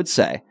people that would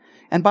say,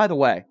 and by the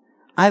way,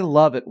 I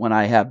love it when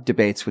I have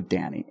debates with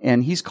Danny,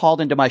 and he's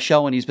called into my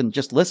show and he's been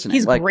just listening.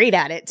 He's great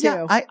at it too.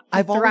 Yeah,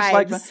 I've always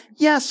liked.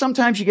 Yeah,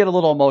 sometimes you get a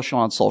little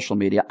emotional on social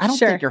media. I don't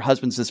think your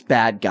husband's this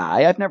bad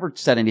guy. I've never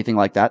said anything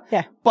like that.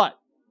 Yeah. But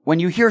when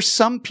you hear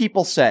some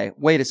people say,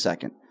 wait a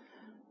second,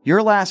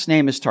 your last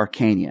name is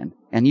Tarkanian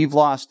and you've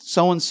lost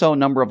so-and-so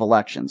number of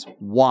elections.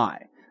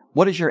 Why?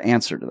 What is your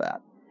answer to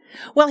that?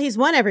 Well, he's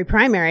won every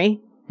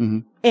primary,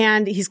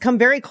 and he's come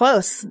very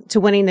close to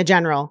winning the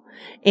general.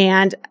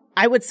 And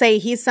I would say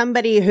he's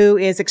somebody who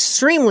is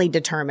extremely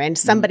determined,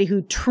 somebody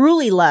who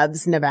truly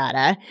loves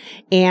Nevada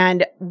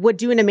and would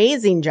do an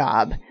amazing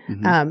job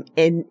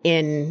in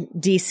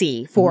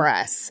DC for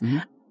us.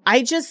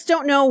 I just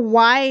don't know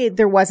why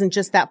there wasn't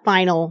just that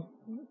final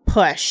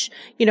push.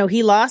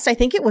 He lost, I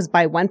think it was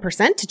by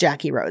 1% to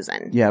Jackie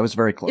Rosen. Yeah, it was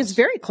very close. It's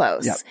very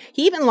close. Yep.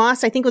 He even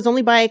lost, I think it was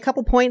only by a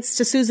couple points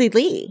to Susie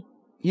Lee.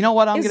 You know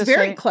what I'm going to say?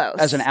 Very close.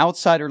 As an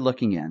outsider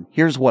looking in,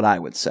 here's what I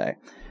would say.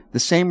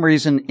 The same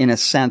reason, in a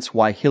sense,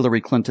 why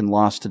Hillary Clinton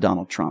lost to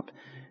Donald Trump.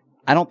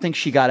 I don't think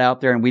she got out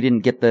there and we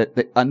didn't get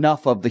the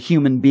enough of the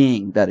human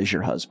being that is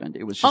your husband.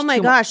 It was just oh my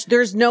gosh,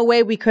 there's no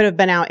way we could have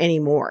been out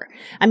anymore.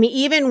 I mean,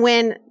 even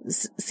when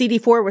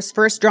CD4 was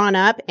first drawn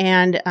up,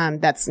 and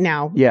that's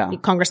now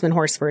Congressman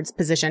Horsford's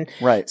position.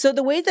 Right. So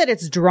the way that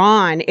it's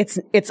drawn, it's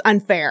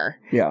unfair.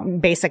 Yeah.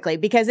 Basically,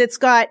 because it's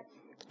got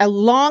a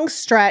long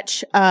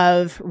stretch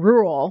of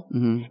rural,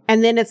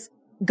 and then it's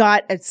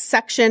got a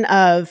section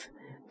of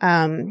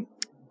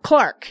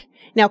Clark.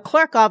 Now,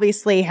 Clark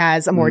obviously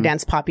has a more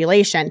dense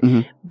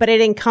population, but it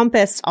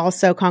encompassed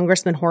also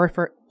Congressman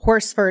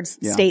Horsford's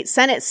state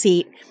Senate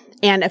seat,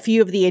 and a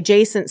few of the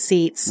adjacent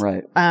seats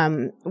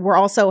were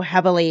also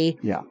heavily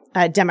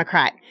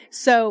Democrat.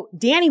 So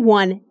Danny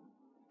won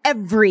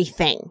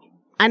everything.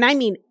 And I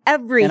mean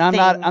everything. And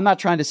I'm not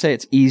trying to say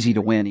it's easy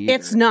to win either.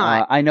 It's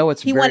not. I know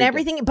he won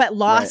everything, but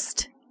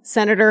lost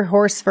Senator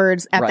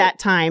Horsford's at that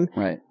time.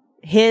 Right.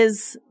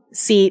 His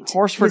seat,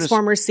 Horsford his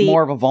former seat.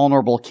 More of a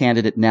vulnerable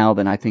candidate now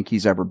than I think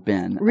he's ever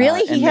been.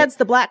 Really? He heads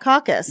the Black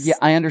Caucus. Yeah,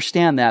 I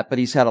understand that, but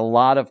he's had a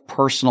lot of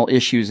personal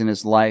issues in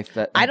his life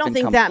that I don't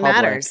think that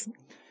matters.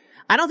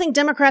 I don't think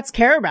Democrats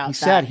care about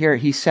that.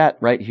 He sat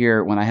right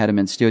here when I had him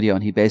in studio,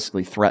 and he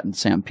basically threatened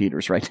Sam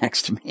Peters right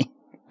next to me.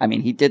 I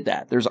mean, he did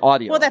that. There's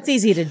audio. Well, that's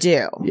easy to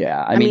do.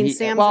 Yeah. I mean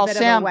Sam's a bit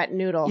of a wet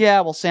noodle.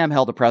 Yeah, well, Sam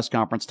held a press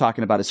conference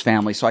talking about his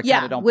family, so I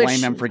kind of don't blame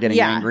him for getting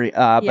angry.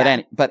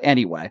 But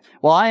anyway.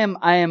 Well, I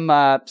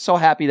am so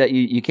happy that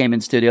you came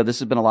in studio. This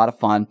has been a lot of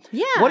fun.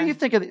 Yeah. What do you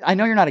think of I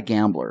know you're not a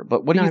gambler,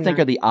 but what do you think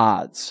are the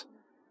odds?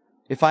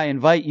 If I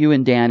invite you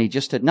and Danny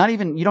just to you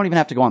don't even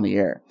have to go on the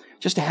air,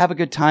 just to have a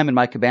good time in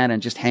my cabana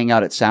and just hang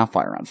out at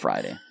Sapphire on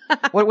Friday.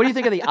 What do you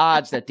think of the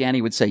odds that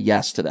Danny would say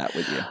yes to that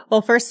with you?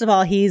 Well, first of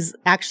all, he's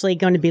actually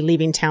going to be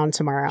leaving town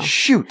tomorrow.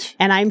 Shoot.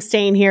 And I'm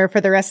staying here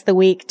for the rest of the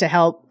week to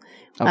help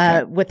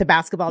with the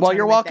basketball Well,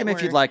 you're welcome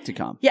if you'd like to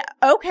come. Yeah.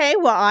 Okay.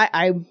 Well,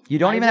 you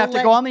don't even have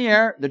to go on the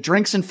air. The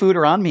drinks and food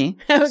are on me.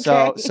 Okay.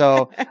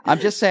 So I'm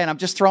just saying, I'm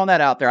just throwing that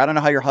out there. I don't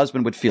know how your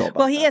husband would feel about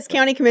Well, he has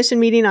county commission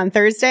meeting on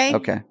Thursday.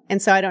 Okay.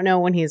 And so I don't know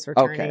when he's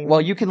returning. Okay.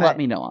 Well, you can let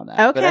me know on that.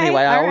 Okay. But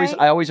anyway,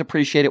 I always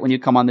appreciate it when you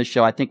come on this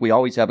show. I think we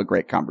always have a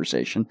great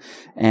conversation.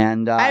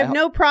 And I have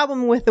no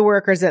problem with the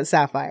workers at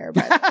Sapphire,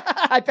 but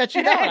I bet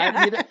you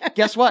don't.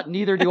 Guess what?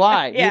 Neither do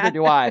I. Yeah. Neither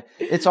do I.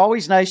 It's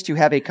always nice to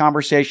have a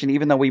conversation,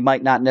 even though we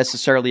might not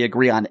necessarily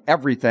agree on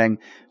everything,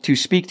 to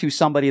speak to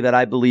somebody that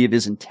I believe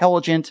is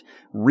intelligent,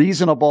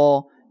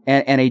 reasonable,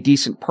 and a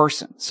decent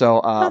person. So,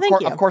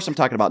 of course, I'm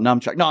talking about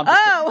Numchuck. No,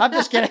 I'm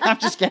just kidding. I'm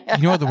just kidding.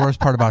 You know what the worst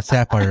part about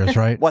Sapphire is,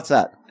 right? What's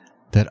that?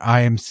 That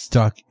I am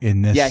stuck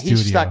in this studio.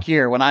 He's stuck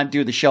here when I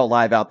do the show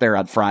live out there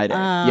on Friday.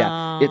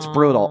 Yeah, it's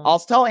brutal. I'll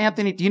tell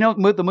Anthony, do you know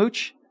the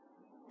Mooch?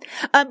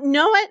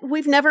 No,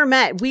 we've never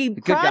met. We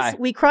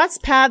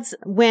crossed paths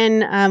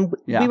when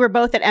we were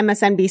both at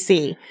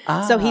MSNBC.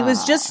 So he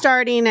was just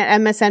starting at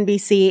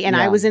MSNBC, and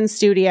I was in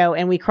studio,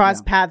 and we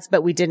crossed paths,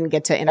 but we didn't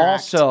get to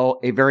interact. Also,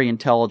 a very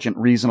intelligent,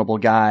 reasonable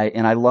guy,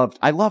 and I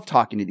love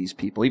talking to these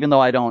people, even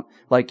though I don't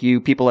like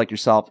you, people like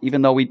yourself.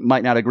 Even though we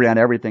might not agree on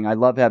everything, I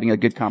love having a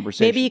good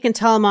conversation. Maybe you can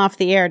tell him off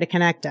the air to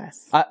connect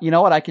us. You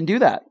know what? I can do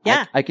that.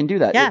 Yeah, I can do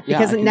that. Yeah,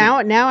 because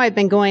now I've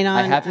been going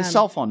on. I have his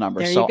cell phone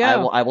number, so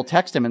I will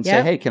text him and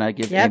say, hey, can I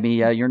give Amy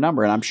your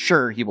number? And I'm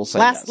sure he will say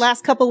yes.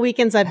 Last couple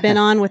weekends I've been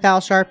on with Al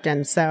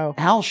Sharpton. So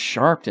Al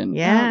Sharpton,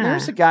 yeah,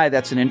 there's a guy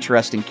that's an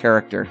interesting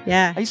character.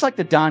 Yeah, he's like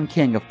the Don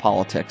King of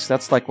politics.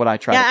 That's like what I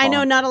try. Yeah, to call I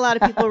know him. Not a lot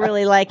of people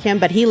really like him,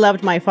 but he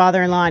loved my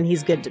father-in-law, and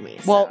he's good to me.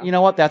 So. Well, you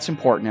know what? That's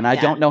important. And I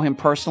don't know him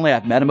personally.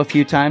 I've met him a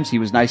few times. He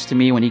was nice to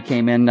me when he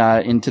came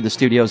into the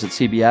studios at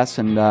CBS,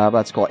 and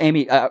that's cool.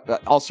 Amy,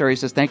 all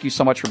seriousness, thank you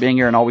so much for being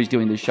here and always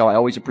doing this show. I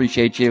always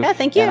appreciate you. Yeah,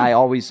 thank you. And I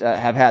always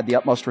have had the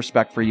utmost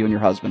respect for you and your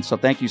husband. So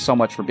thank you so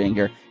much for being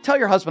here. Tell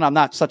your husband I'm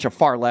not such a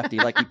far lefty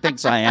like he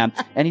thinks I am,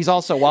 and he's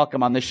also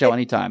welcome on this show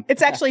anytime.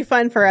 It's actually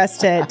fun for us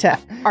to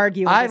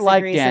argue. I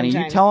like Danny.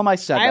 Sometimes. You tell him I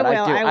said that.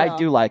 I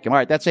do like him. All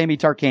right, that's Amy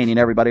Tarkanian,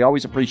 everybody.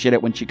 Always appreciate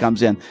it when she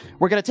comes in.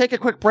 We're going to take a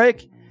quick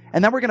break,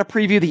 and then we're going to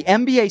preview the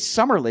NBA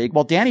Summer League.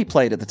 Well, Danny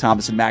played at the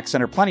Thomas and Mack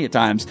Center plenty of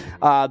times.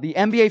 The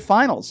NBA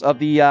Finals of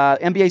the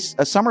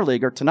NBA Summer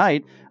League are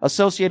tonight.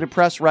 Associated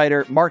Press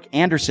writer Mark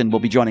Anderson will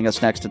be joining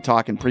us next to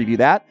talk and preview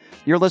that.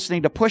 You're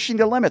listening to Pushing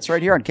the Limits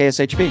right here on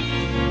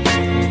KSHP.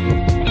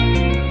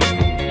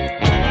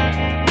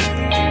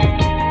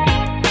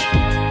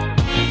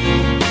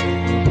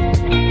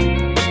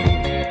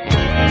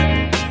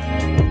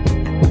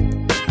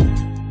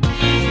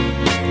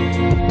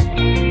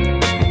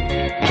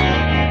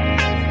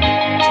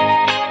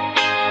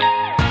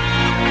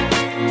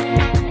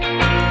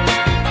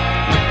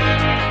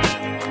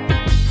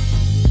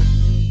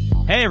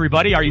 Hey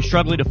everybody, are you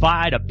struggling to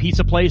find a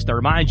pizza place that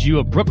reminds you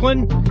of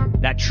Brooklyn?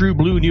 That true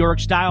blue New York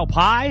style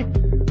pie?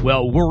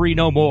 Well, worry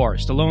no more.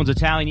 Stallone's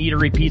Italian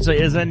Eatery Pizza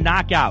is a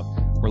knockout.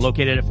 We're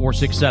located at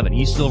 467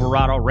 East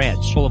Silverado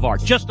Ranch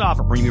Boulevard, just off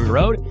of Premier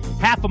Road,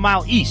 half a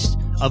mile east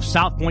of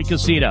South Point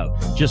Casino,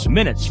 just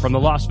minutes from the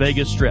Las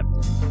Vegas Strip.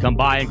 Come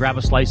by and grab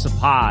a slice of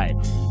pie.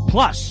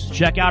 Plus,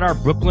 check out our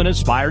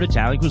Brooklyn-inspired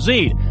Italian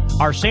cuisine.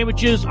 Our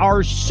sandwiches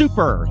are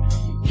super.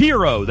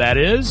 Hero, that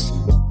is.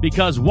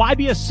 Because why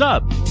be a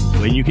sub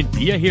when you can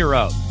be a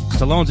hero?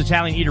 Stallone's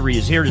Italian Eatery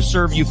is here to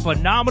serve you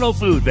phenomenal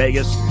food,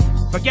 Vegas.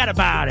 Forget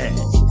about it.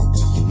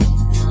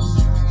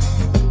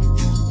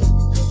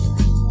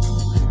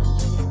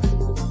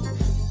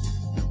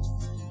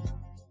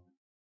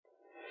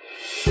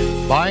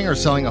 Buying or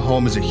selling a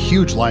home is a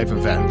huge life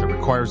event that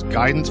requires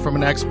guidance from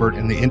an expert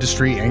in the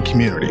industry and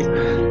community.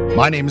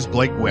 My name is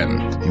Blake Wynn.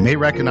 You may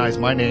recognize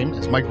my name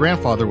as my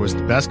grandfather was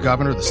the best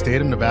governor the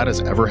state of Nevada has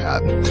ever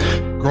had.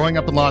 Growing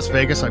up in Las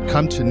Vegas, I've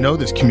come to know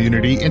this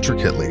community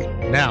intricately.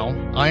 Now,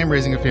 I am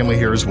raising a family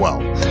here as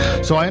well,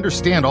 so I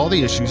understand all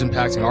the issues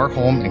impacting our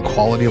home and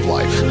quality of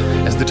life.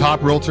 As the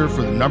top realtor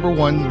for the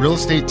 #1 real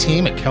estate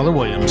team at Keller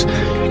Williams,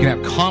 you can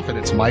have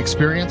confidence in my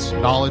experience,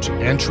 knowledge,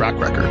 and track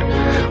record.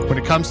 When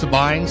it comes to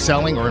buying,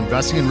 selling, or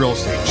investing in real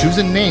estate, choose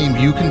a name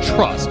you can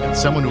trust and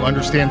someone who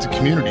understands the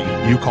community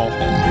you call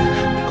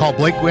home. Call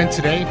Blake Wynn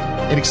today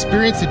and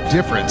experience the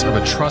difference of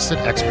a trusted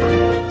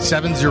expert.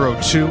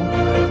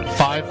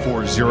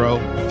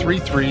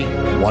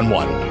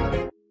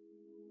 702-540-3311.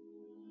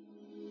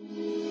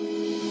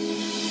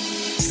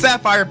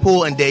 Sapphire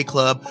Pool and Day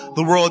Club,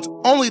 the world's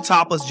only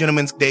topless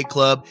gentlemen's day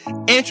club,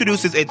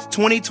 introduces its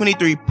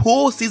 2023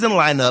 pool season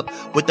lineup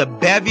with a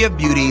bevy of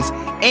beauties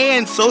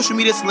and social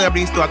media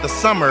celebrities throughout the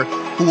summer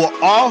who will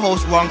all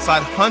host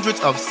alongside hundreds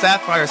of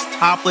Sapphire's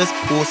topless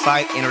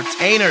poolside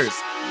entertainers.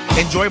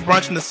 Enjoy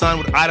brunch in the sun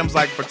with items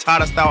like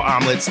frittata-style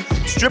omelets,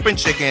 stripping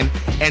chicken,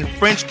 and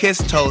French kiss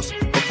toast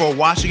before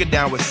washing it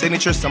down with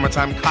signature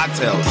summertime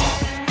cocktails.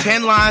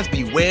 10 lines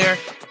beware.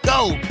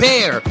 Go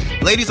Bear!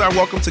 Ladies are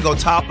welcome to go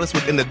topless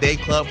within the day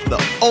club for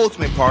the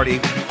ultimate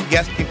party.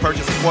 Guests can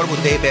purchase affordable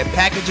day bed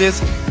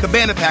packages,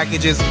 cabana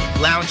packages,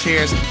 lounge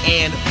chairs,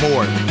 and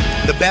more.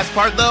 The best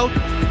part though?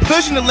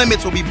 Pushing the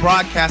Limits will be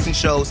broadcasting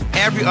shows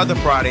every other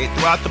Friday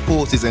throughout the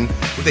pool season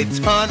with a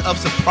ton of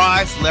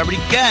surprise celebrity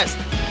guests.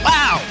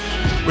 Wow!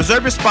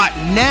 Reserve your spot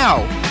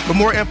now. For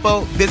more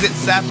info, visit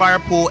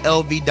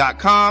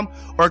SapphirePoolLV.com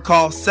or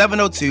call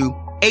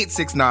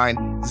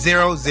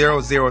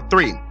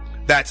 702-869-0003.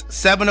 That's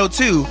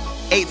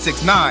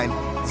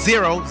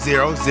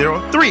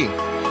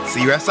 702-869-0003.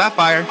 See you at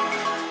Sapphire.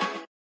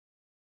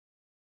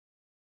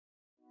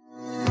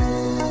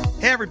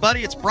 Hey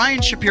everybody, it's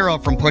Brian Shapiro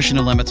from Pushing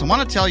the Limits. I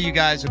want to tell you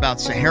guys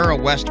about Sahara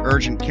West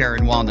Urgent Care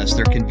and Wellness.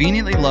 They're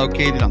conveniently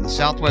located on the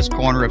southwest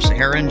corner of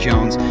Sahara and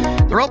Jones.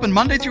 They're open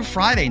Monday through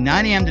Friday,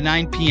 9 a.m. to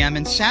 9 p.m.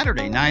 and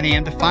Saturday, 9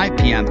 a.m. to 5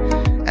 p.m.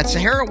 At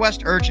Sahara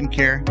West Urgent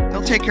Care,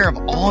 they'll take care of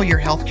all your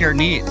healthcare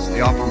needs.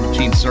 They offer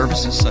routine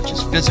services such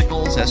as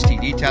physicals,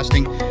 STD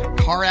testing,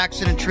 car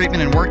accident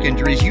treatment, and work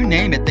injuries. You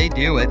name it, they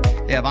do it.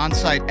 They have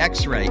on-site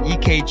x-ray,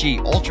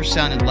 EKG,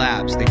 ultrasound, and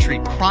labs. They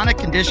treat chronic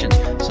conditions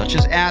such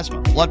as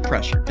asthma, blood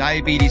pressure,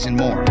 diabetes, and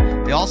more.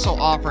 They also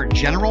offer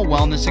general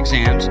wellness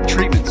exams,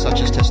 treatments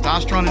such as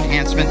testosterone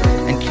enhancement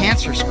and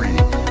cancer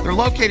screening. They're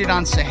located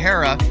on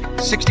Sahara,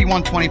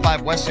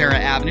 6125 West Sahara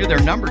Avenue.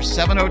 Their number is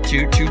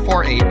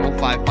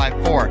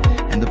 702-248-0554.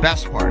 And the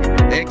best part,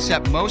 they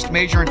accept most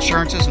major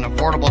insurances and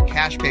affordable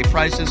cash pay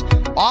prices,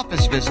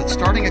 office visits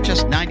starting at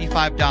just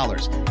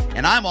 $95.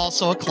 And I'm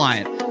also a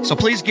client, so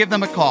please give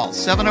them a call,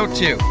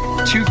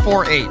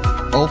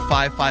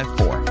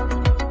 702-248-0554.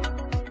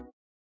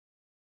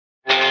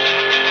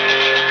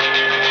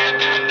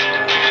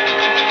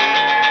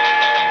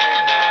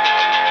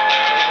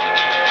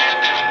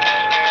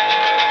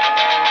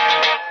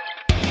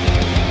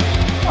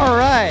 All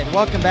right,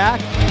 welcome back.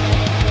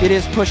 It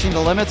is Pushing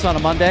the Limits on a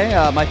Monday.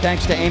 My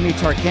thanks to Amy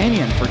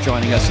Tarkanian for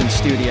joining us in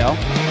studio.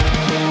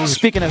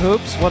 Speaking of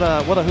hoops, what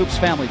a hoops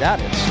family that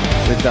is.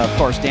 With, of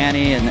course,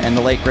 Danny and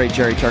the late, great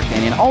Jerry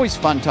Tarkanian. Always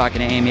fun talking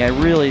to Amy. I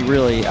really,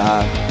 really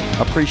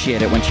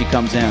appreciate it when she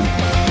comes in.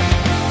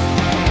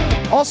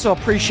 Also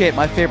appreciate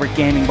my favorite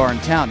gaming bar in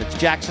town. It's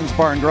Jackson's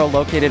Bar and Grill,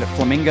 located at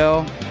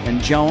Flamingo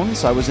and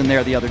Jones. I was in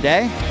there the other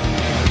day.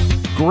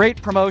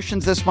 Great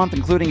promotions this month,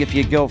 including if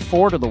you go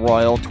 4 to the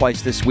Royal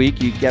twice this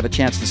week, you get a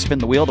chance to spin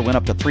the wheel to win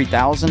up to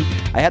 $3,000.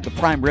 I had the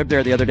prime rib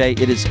there the other day.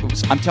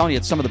 I'm telling you,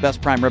 it's some of the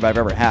best prime rib I've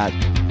ever had.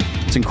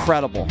 It's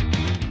incredible.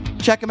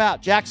 Check them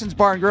out. Jackson's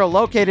Bar and Grill,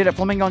 located at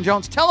Flamingo and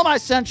Jones. Tell them I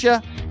sent you.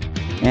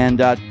 And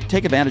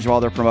take advantage of all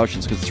their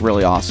promotions because it's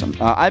really awesome.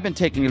 I've been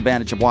taking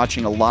advantage of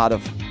watching a lot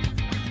of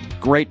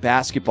great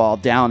basketball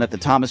down at the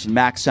Thomas and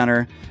Mack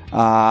Center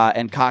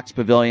and Cox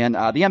Pavilion. The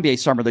NBA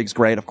Summer League's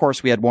great. Of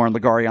course, we had Warren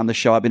Ligari on the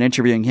show. I've been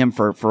interviewing him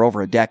for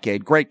over a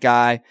decade. Great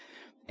guy.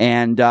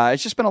 And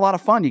it's just been a lot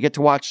of fun. You get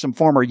to watch some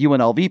former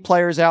UNLV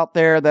players out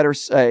there that are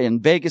in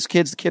Vegas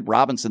kids. The kid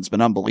Robinson's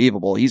been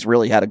unbelievable. He's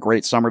really had a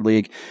great summer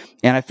league.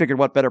 And I figured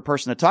what better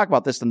person to talk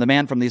about this than the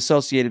man from the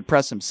Associated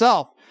Press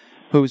himself,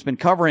 who's been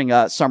covering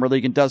Summer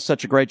League and does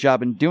such a great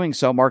job in doing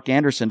so, Mark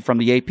Anderson from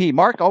the AP.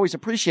 Mark, always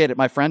appreciate it,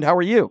 my friend. How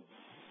are you?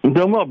 I'm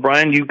doing well,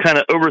 Brian. You kind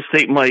of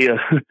overstate my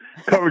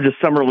coverage of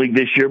Summer League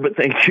this year, but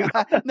thank you.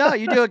 No,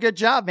 you do a good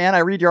job, man. I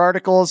read your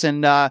articles,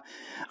 and I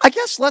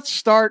guess let's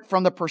start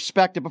from the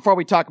perspective, before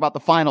we talk about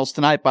the finals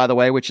tonight, by the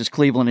way, which is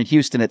Cleveland and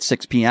Houston at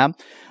 6 p.m.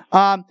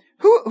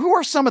 Who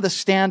are some of the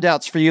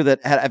standouts for you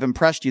that have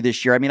impressed you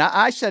this year? I mean,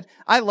 I said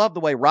I love the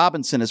way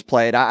Robinson has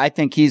played. I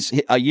think he's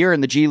a year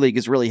in the G League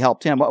has really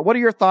helped him. What are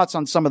your thoughts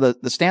on some of the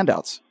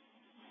standouts?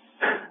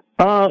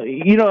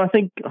 I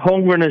think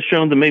Holmgren has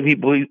shown that maybe he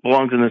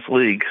belongs in this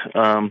league.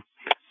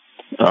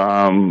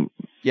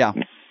 Yeah.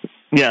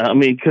 Yeah, I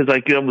mean, because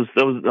that was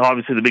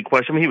obviously the big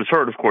question. I mean, he was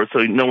hurt, of course,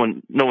 so no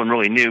one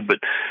really knew. But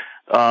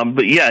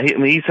yeah,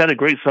 he's had a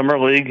great summer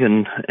league,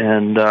 and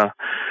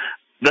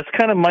that's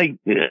kind of my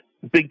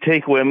big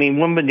takeaway. I mean,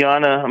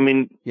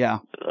 Wembanyama, yeah,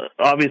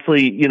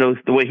 obviously,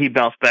 the way he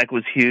bounced back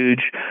was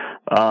huge.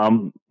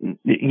 And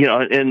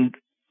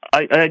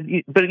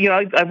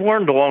I've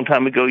learned a long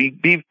time ago, you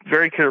be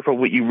very careful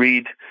what you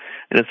read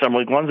in the summer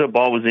league. Lonzo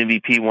Ball was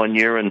MVP one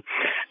year, and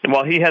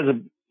while he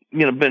hasn't,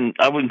 been,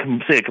 I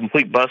wouldn't say a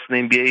complete bust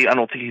in the NBA, I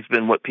don't think he's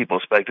been what people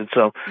expected.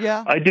 So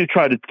yeah, I do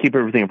try to keep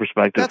everything in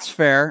perspective. That's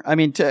fair. I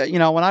mean,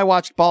 when I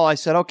watched Ball, I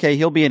said, okay,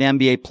 he'll be an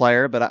NBA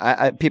player,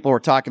 but people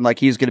were talking like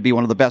he's going to be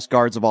one of the best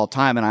guards of all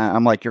time. And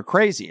I'm like, you're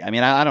crazy. I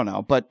mean, I don't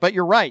know, but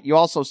you're right. You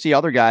also see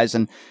other guys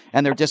and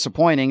they're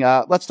disappointing.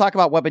 Let's talk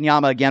about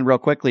Wembanyama again real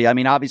quickly. I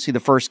mean, obviously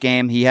the first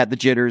game, he had the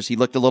jitters. He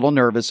looked a little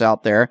nervous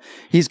out there.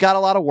 He's got a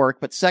lot of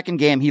work, but second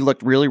game, he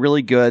looked really,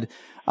 really good.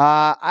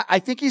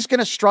 I think he's going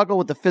to struggle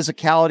with the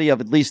physicality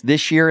of at least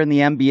this year in the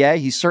NBA.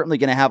 He's certainly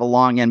going to have a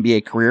long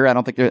NBA career. I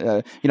don't think,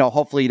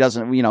 hopefully he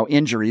doesn't,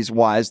 injuries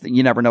wise,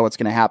 you never know what's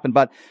going to happen,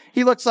 but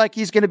he looks like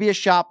he's going to be a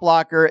shot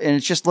blocker, and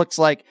it just looks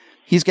like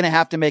he's going to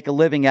have to make a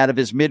living out of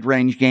his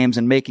mid-range games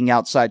and making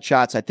outside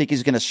shots. I think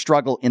he's going to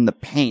struggle in the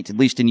paint, at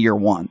least in year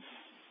one.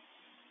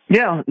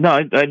 Yeah, no,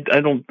 I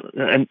don't,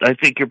 and I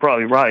think you're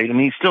probably right. I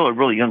mean, he's still a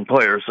really young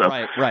player, so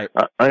right.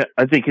 I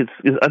think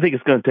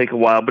it's going to take a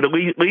while, but at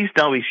least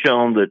now he's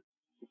shown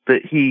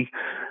that he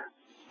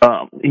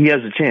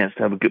has a chance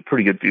to have a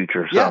pretty good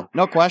future. So. Yeah,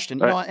 no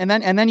question. And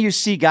then you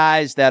see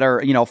guys that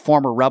are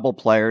former Rebel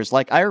players.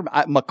 Like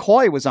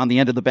McCoy was on the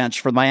end of the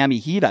bench for the Miami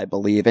Heat, I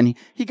believe, and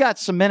he got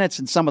some minutes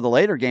in some of the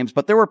later games.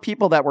 But there were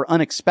people that were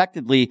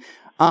unexpectedly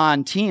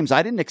on teams.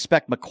 I didn't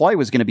expect McCoy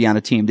was going to be on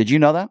a team. Did you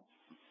know that?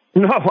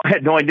 No, I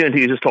had no idea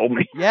until you just told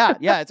me. Yeah,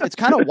 it's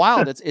kind of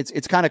wild.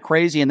 It's kind of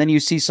crazy. And then you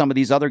see some of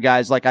these other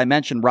guys, like I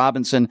mentioned,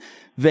 Robinson,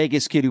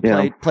 Vegas kid who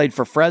played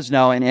for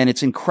Fresno, and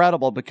it's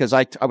incredible because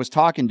I was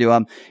talking to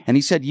him, and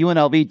he said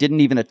UNLV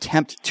didn't even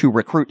attempt to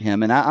recruit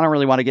him. And I don't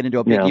really want to get into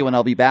a big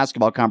UNLV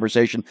basketball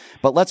conversation,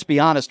 but let's be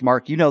honest,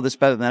 Mark, you know this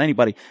better than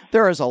anybody.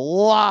 There is a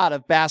lot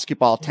of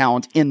basketball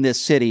talent in this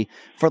city.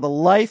 For the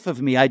life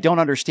of me, I don't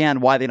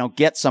understand why they don't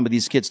get some of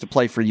these kids to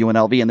play for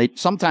UNLV, and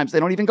sometimes they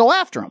don't even go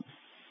after them.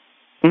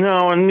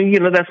 No, and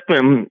that's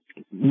been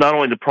not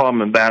only the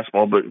problem in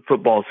basketball, but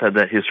football's had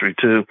that history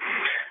too.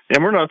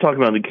 And we're not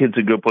talking about the kids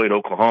who go play at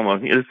Oklahoma.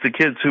 It's the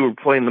kids who are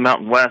playing the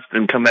Mountain West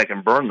and come back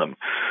and burn them.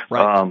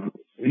 Right.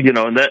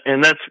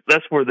 And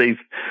that's where they've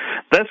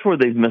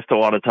missed a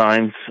lot of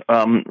times.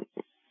 I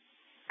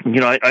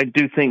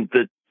do think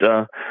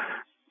that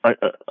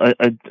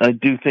I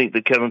do think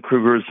that Kevin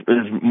Kruger is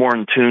more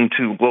in tune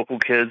to local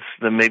kids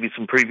than maybe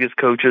some previous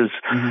coaches.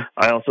 Mm-hmm.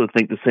 I also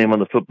think the same on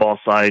the football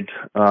side.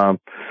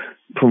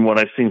 From what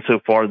I've seen so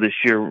far this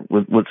year,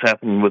 with what's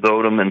happening with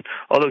Odom, and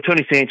although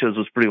Tony Sanchez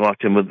was pretty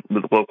locked in with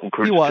local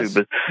crews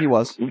too, he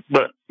was.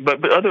 But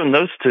other than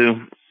those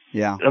two,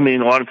 yeah, I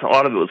mean, a lot of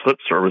it was lip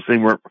service. They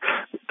weren't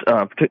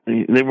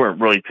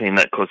really paying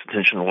that close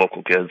attention to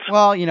local kids.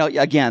 Well,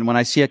 again, when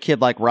I see a kid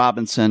like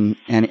Robinson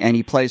and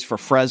he plays for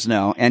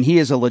Fresno, and he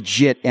is a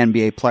legit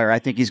NBA player, I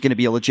think he's going to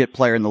be a legit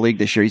player in the league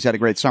this year. He's had a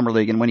great summer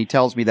league, and when he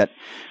tells me that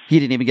he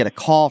didn't even get a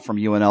call from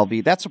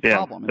UNLV, that's a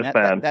problem,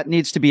 and that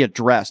needs to be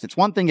addressed. It's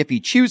one thing if he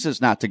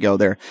chooses not to go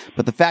there,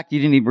 but the fact you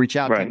didn't even reach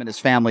out to him and his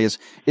family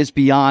is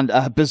beyond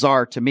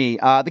bizarre to me.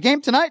 The game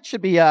tonight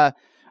should be an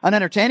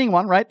entertaining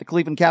one, right? The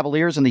Cleveland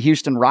Cavaliers and the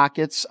Houston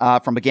Rockets.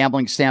 From a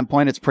gambling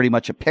standpoint, it's pretty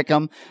much a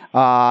pick'em.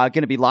 Going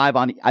to be live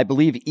on, I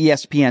believe,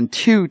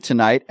 ESPN2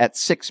 tonight at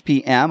 6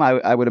 p.m.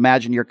 I would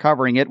imagine you're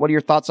covering it. What are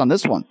your thoughts on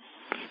this one?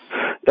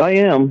 I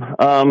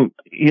am.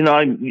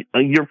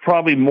 You're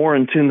probably more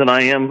in tune than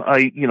I am.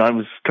 I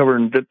was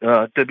covering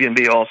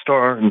WNBA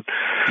All-Star, and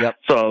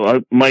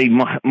so my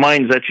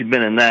mind's actually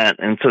been in that.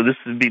 And so this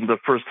would be the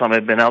first time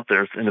I've been out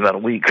there in about a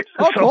week.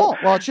 Oh, so, cool.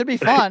 Well, it should be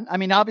fun. I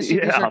mean, obviously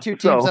these are two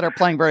teams that are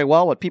playing very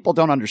well. What people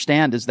don't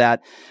understand is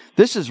that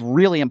this is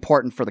really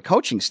important for the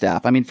coaching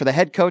staff. I mean, for the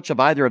head coach of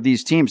either of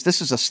these teams,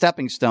 this is a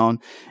stepping stone,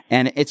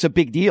 and it's a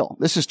big deal.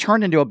 This has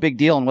turned into a big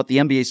deal, and what the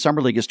NBA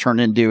Summer League has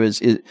turned into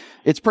is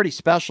it's pretty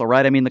special,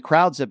 right? I mean, the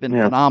crowds have been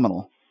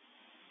phenomenal.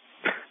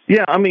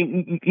 Yeah, I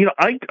mean,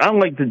 I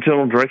like the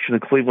general direction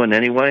of Cleveland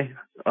anyway.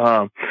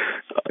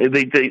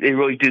 They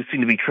really do seem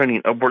to be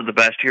trending upward the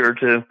past year or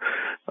two.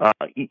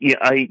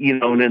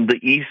 And then the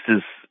East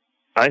is,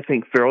 I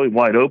think, fairly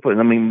wide open.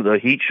 I mean, the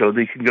Heat showed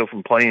they can go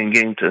from playing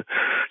game to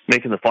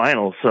making the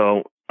finals.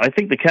 So I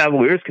think the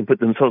Cavaliers can put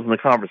themselves in the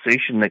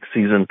conversation next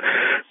season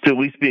to at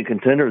least be a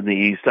contender in the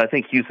East. I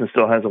think Houston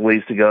still has a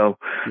ways to go.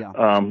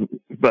 Yeah.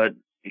 But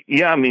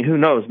yeah, I mean, who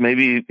knows?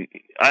 Maybe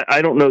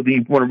I don't know that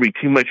you want to read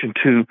too much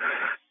into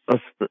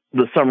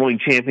the Summer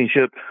League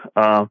championship.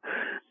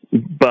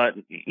 But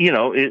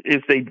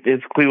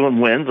if Cleveland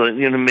wins,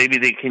 maybe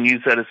they can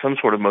use that as some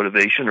sort of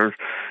motivation, or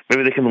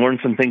maybe they can learn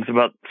some things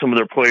about some of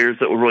their players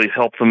that will really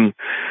help them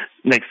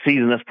next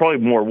season. That's probably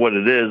more what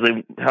it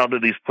is. How do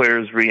these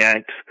players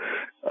react?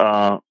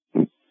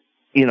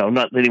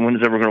 Not that anyone's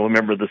ever going to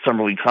remember the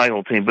Summer League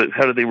title team, but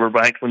how do they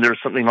react when there's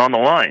something on the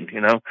line?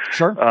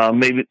 Sure.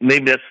 Maybe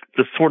that's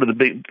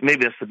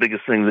maybe that's the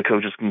biggest thing the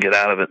coaches can get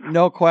out of it.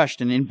 No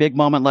question. In big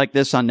moment like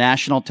this on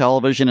national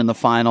television in the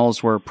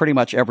finals, where pretty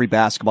much every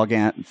basketball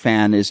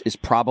fan is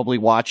probably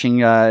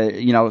watching,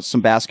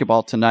 some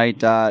basketball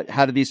tonight.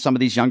 How do some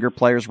of these younger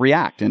players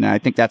react? And I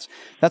think that's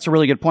a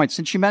really good point.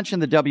 Since you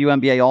mentioned the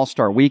WNBA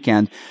All-Star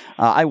Weekend,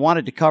 I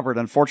wanted to cover it.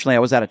 Unfortunately, I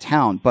was out of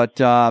town, but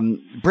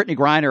Brittany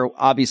Griner,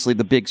 obviously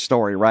the big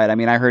story, right? I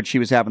mean, I heard she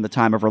was having the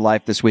time of her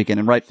life this weekend,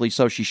 and rightfully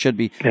so, she should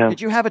be. Yeah. Did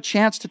you have a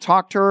chance to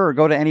talk to her or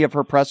go to any of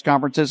her press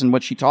conferences, and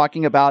was she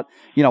talking about,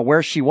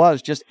 where she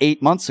was just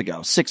 6 months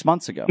ago?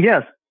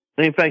 Yes.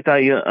 In fact,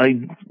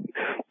 I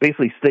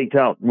basically staked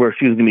out where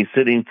she was going to be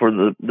sitting for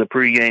the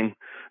pregame,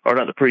 or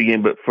not the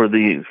pregame, but for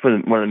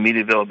one of the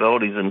media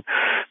availabilities, and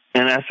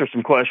asked her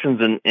some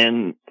questions,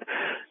 and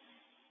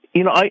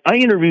I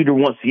interviewed her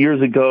once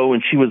years ago,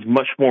 and she was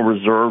much more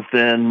reserved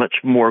then, much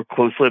more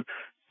close-lipped.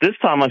 This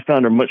time I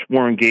found her much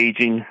more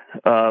engaging,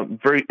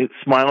 very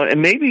smiling,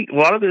 and maybe a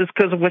lot of it is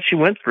because of what she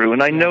went through.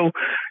 And I know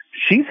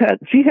she had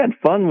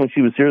fun when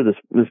she was here this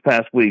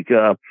past week.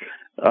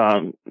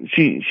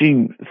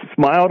 She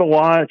smiled a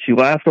lot, she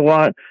laughed a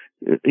lot.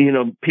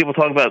 People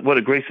talk about what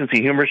a great sense of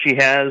humor she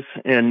has,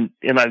 and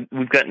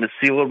we've gotten to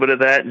see a little bit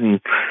of that.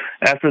 And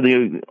after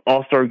the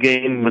All-Star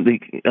game, on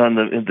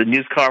the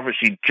news conference,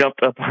 she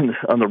jumped up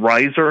on the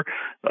riser,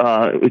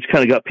 which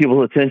kind of got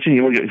people's attention.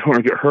 You don't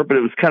want to get hurt, but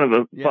it was kind of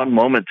a fun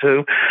moment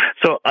too.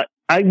 So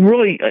it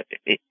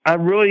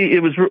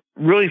was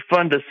really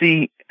fun to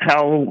see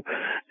how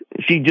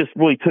she just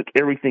really took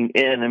everything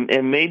in,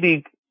 and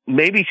maybe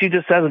she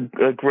just has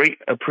a great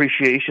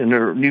appreciation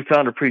or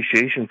newfound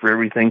appreciation for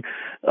everything,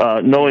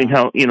 knowing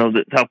how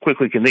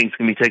quickly things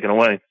can be taken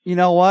away. You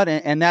know what?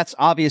 And that's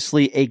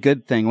obviously a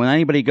good thing. When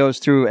anybody goes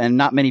through, and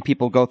not many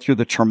people go through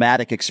the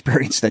traumatic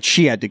experience that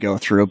she had to go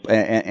through,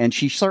 and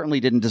she certainly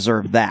didn't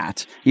deserve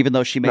that, even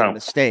though she made a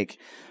mistake.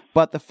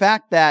 But the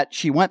fact that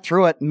she went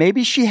through it,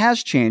 maybe she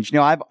has changed.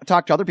 I've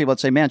talked to other people that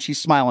say, man, she's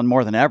smiling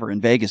more than ever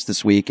in Vegas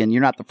this week. And you're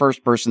not the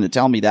first person to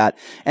tell me that.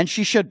 And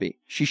she should be.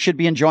 She should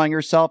be enjoying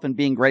herself and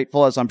being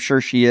grateful, as I'm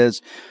sure she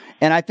is.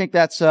 And I think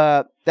that's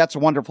a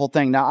wonderful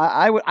thing. Now,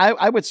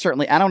 I would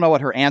certainly, I don't know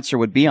what her answer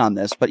would be on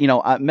this, but,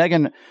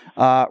 Megan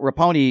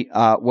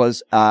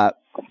Rapinoe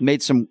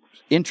made some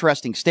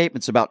interesting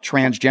statements about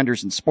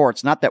transgenders in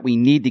sports. Not that we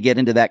need to get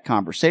into that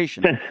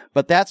conversation,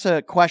 but that's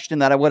a question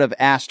that I would have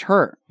asked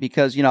her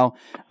because, or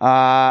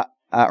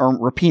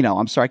Rapinoe,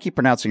 I'm sorry, I keep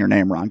pronouncing her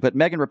name wrong, but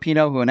Megan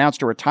Rapinoe, who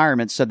announced her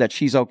retirement, said that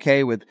should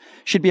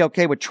be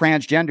okay with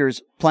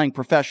transgenders playing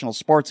professional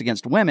sports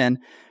against women.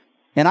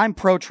 And I'm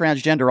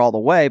pro-transgender all the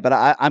way, but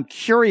I'm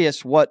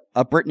curious what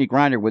a Brittany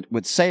Griner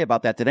would say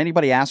about that. Did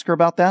anybody ask her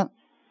about that?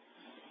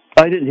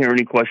 I didn't hear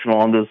any question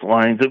along those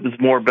lines. It was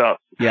more about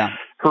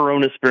her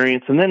own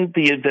experience, and then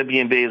the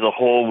WNBA as a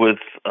whole with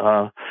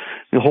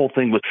the whole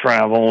thing with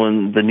travel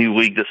and the new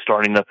league that's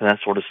starting up and that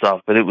sort of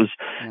stuff. But it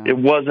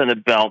wasn't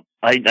about.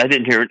 I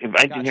didn't hear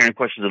any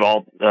questions at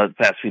all the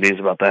past few days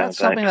about that. That's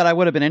something that I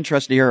would have been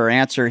interested to hear her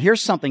answer.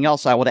 Here's something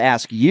else I would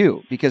ask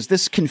you, because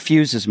this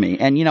confuses me.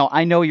 And,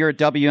 I know you're a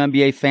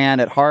WNBA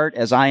fan at heart,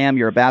 as I am.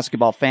 You're a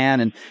basketball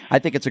fan, and I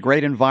think it's a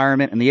great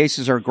environment, and the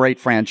Aces are a great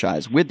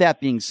franchise. With that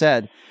being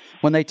said,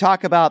 when they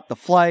talk about the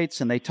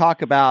flights and they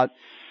talk about,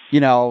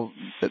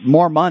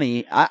 more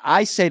money,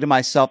 I say to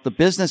myself, the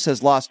business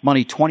has lost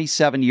money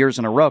 27 years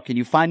in a row. Can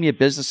you find me a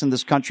business in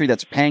this country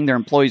that's paying their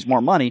employees more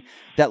money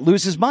that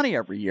loses money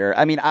every year?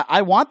 I mean,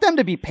 I want them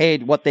to be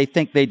paid what they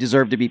think they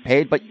deserve to be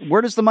paid, but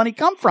where does the money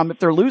come from if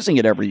they're losing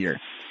it every year?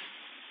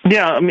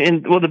 Yeah, I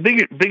mean, well, the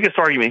biggest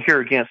argument here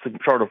against the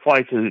charter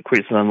flights is it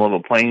creates an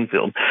unlevel playing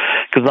field,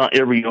 because not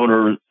every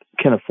owner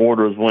can afford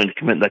or is willing to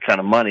commit that kind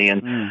of money.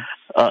 And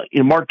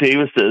Mark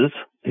Davis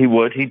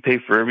he'd pay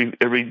for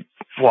every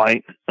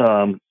flight.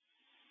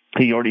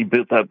 He already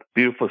built that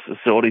beautiful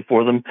facility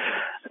for them.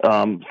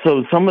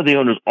 So some of the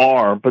owners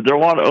are, but there are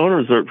a lot of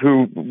owners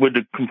who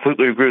would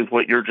completely agree with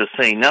what you're just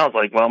saying now. It's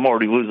like, well, I'm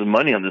already losing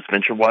money on this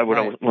venture. Why would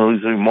I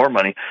lose any more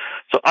money?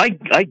 So I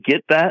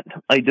get that.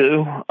 I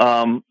do.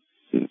 And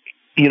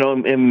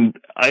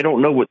I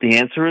don't know what the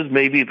answer is.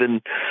 Maybe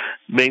the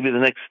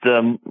next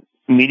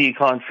media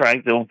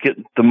contract, they'll get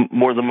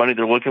more of the money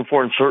they're looking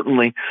for, and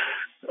certainly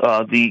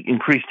the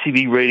increased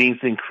TV ratings,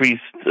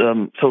 increased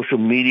social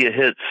media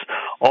hits,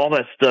 all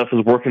that stuff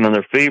is working in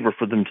their favor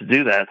for them to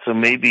do that. So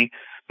maybe,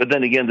 but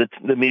then again,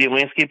 the media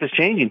landscape is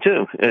changing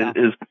too,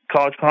 as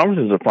college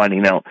conferences are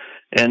finding out,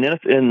 and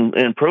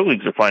pro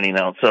leagues are finding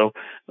out. So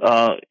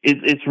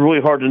it's really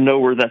hard to know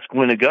where that's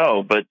going to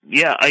go. But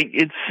yeah,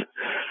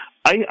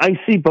 I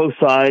see both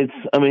sides.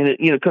 I mean,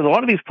 because a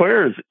lot of these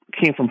players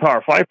came from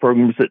Power 5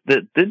 programs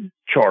that did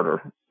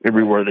charter.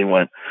 everywhere they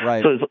went.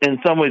 Right. So in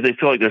some ways, they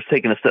feel like they're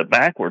taking a step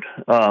backward.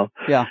 My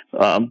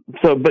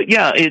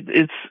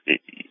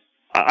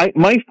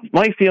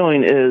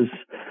feeling is,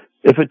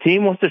 if a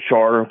team wants to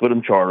charter, let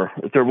them charter.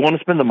 If they want to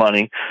spend the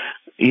money,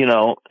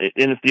 and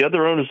if the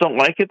other owners don't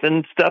like it,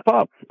 then step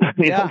up.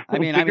 Figure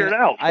it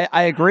out.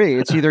 I agree.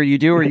 It's either you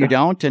do or you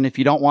don't. And if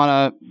you don't want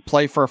to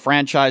play for a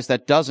franchise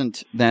that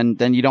doesn't, then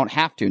you don't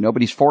have to.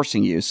 Nobody's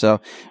forcing you.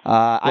 So,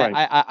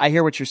 right. I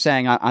hear what you're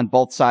saying on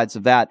both sides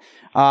of that.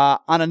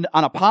 On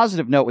a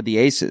positive note with the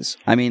Aces,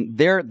 I mean,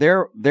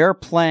 they're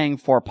playing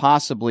for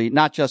possibly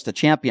not just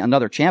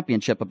another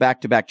championship, a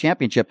back-to-back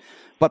championship,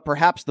 but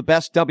perhaps the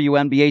best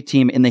WNBA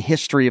team in the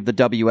history of the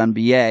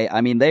WNBA.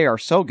 I mean, they are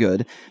so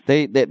good.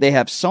 They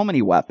have so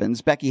many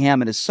weapons. Becky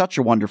Hammon is such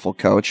a wonderful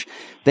coach.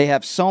 They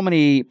have so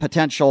many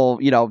potential,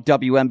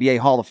 WNBA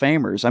Hall of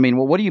Famers. I mean,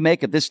 what do you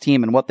make of this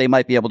team and what they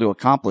might be able to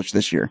accomplish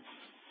this year?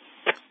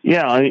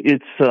 Yeah,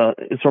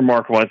 it's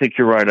remarkable. I think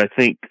you're right. I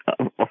think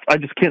I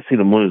just can't see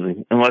them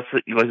losing unless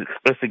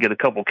they get a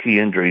couple key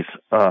injuries.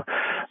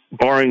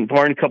 Barring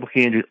a couple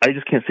key injuries, I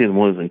just can't see them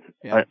losing.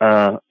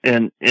 Yeah.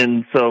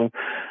 So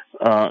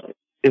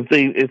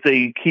if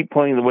they keep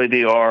playing the way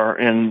they are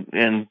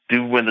and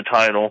do win the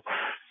title,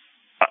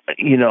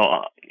 you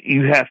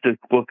have to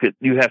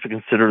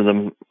consider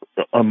them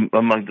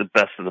among the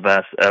best of the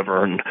best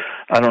ever. And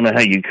I don't know how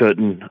you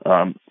couldn't.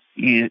 I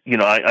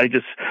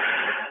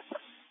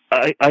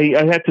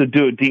have to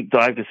do a deep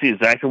dive to see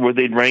exactly where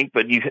they'd rank,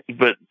 but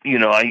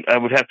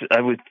I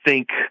would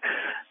think,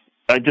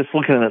 just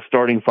looking at the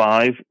starting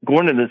five,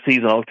 going into the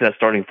season, I looked at that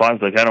starting five,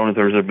 like, I don't know if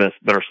there's a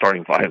better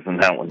starting five than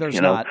that one.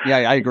 There's not. Yeah,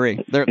 I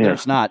agree.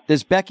 There's not.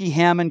 Does Becky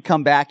Hammon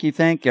come back, you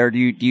think, or do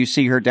you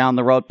see her down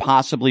the road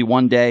possibly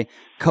one day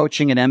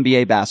coaching an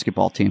NBA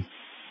basketball team?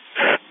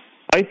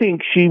 I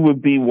think she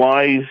would be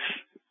wise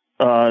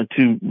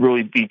to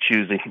really be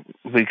choosing,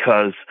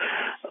 because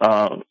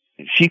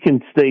she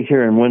can stay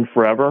here and win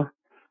forever,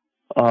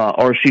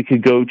 or she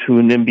could go to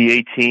an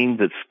NBA team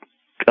that's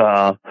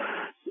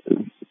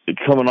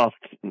coming off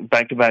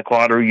back-to-back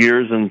lottery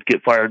years and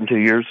get fired in 2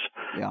 years.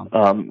 Yeah.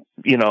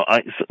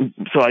 I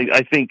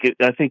think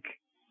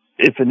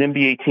if an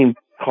NBA team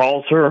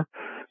calls her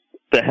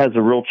that has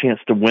a real chance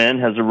to win,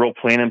 has a real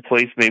plan in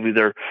place, maybe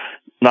they're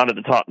not at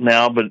the top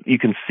now, but you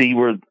can see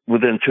where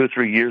within 2 or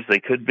 3 years they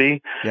could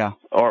be. Yeah.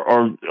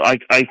 Or I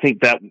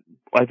think that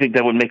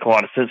would make a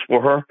lot of sense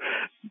for her,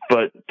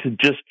 but to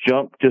just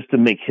jump just to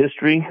make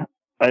history,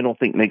 I don't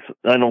think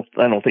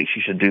she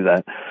should do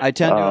that. I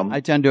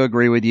tend to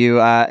agree with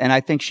you, and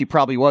I think she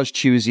probably was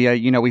choosy.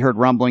 We heard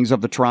rumblings of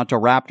the Toronto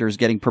Raptors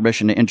getting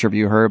permission to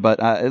interview her, but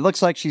it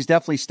looks like she's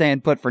definitely staying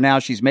put for now.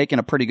 She's making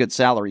a pretty good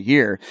salary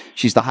here.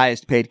 She's the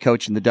highest paid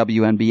coach in the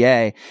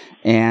WNBA,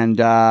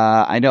 and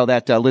I know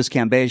that Liz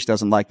Cambage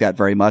doesn't like that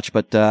very much,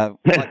 but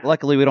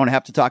luckily we don't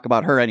have to talk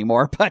about her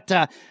anymore.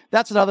 But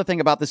that's another thing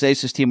about this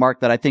Aces team, Mark,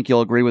 that I think you'll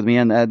agree with me.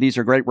 And these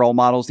are great role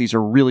models. These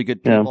are really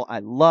good people. Yeah. I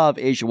love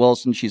Asia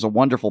Wilson. She's a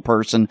wonderful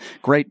person.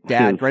 Great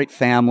dad, great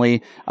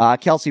family.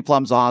 Kelsey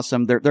Plum's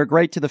awesome. They're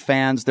great to the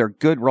fans. They're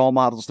good role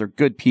models. They're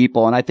good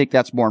people. And I think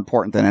that's more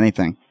important than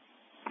anything.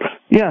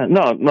 Yeah,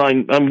 no,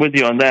 I'm with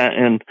you on that.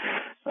 And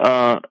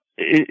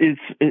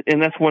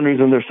and that's one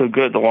reason they're so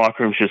good. The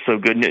locker room's just so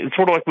good. And it's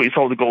sort of like what you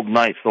saw with the Golden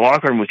Knights. The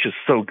locker room was just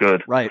so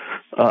good. Right.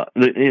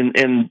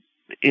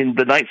 And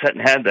the Knights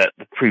hadn't had that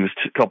the previous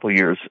couple of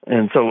years.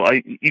 And so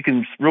you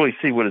can really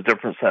see what a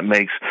difference that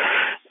makes.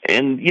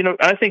 And,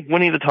 I think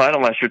winning the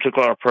title last year took a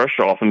lot of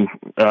pressure off them,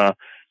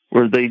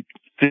 where they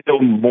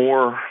feel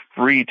more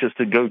free just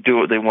to go do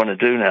what they want to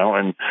do now.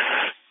 And,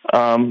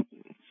 I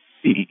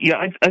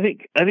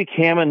think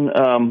Hammon,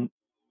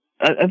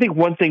 I think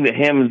one thing that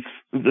Hammon's,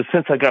 the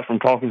sense I got from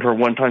talking to her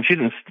one time, she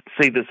didn't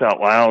say this out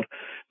loud,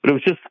 but it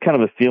was just kind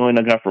of a feeling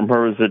I got from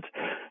her, is that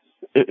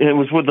it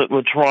was when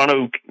the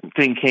Toronto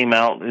thing came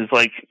out, is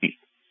like,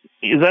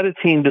 is that a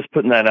team just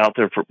putting that out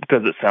there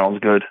because it sounds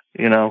good,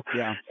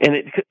 Yeah.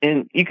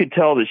 And you could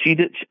tell that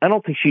I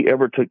don't think she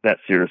ever took that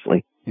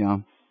seriously. Yeah.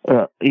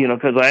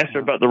 Because I asked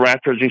her about the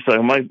Raptors, and she said,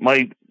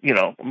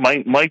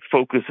 my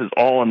focus is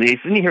all on the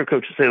Aces. And you hear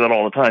coaches say that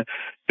all the time,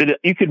 but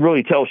you could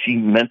really tell she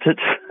meant it,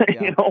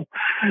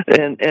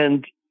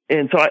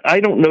 And so I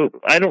don't know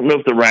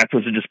if the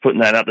Raptors are just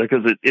putting that out there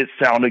because it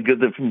sounded good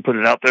that we put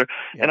it out there.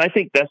 Yeah. And I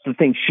think that's the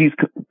thing she's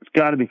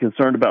got to be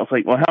concerned about. It's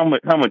like, well,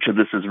 how much of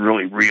this is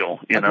really real?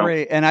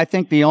 Agree. And I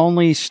think the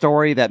only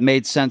story that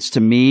made sense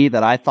to me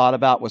that I thought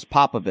about was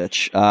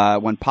Popovich.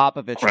 When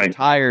Popovich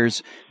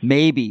retires,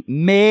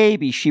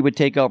 maybe she would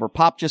take over.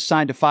 Pop just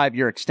signed a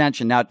 5-year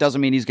extension. Now, it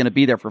doesn't mean he's going to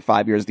be there for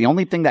 5 years. The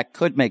only thing that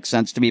could make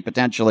sense to me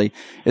potentially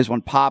is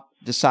when Pop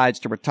decides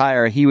to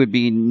retire, he would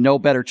be no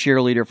better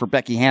cheerleader for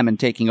Becky Hammon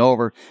taking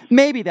over.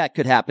 Maybe that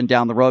could happen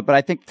down the road, but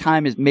I think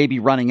time is maybe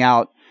running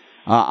out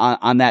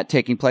on that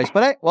taking place.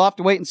 But we'll have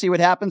to wait and see what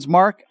happens.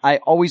 Mark, I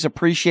always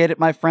appreciate it,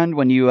 my friend,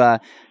 when you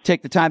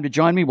take the time to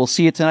join me. We'll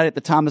see you tonight at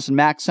the Thomas and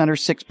Mack Center,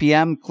 6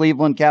 p.m.,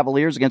 Cleveland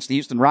Cavaliers against the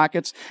Houston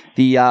Rockets.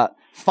 The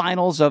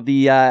finals of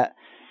the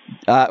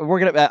We're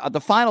gonna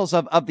the finals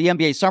of the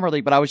NBA Summer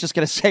League, but I was just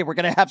gonna say we're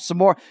gonna have some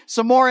more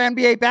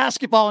NBA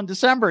basketball in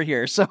December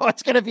here, so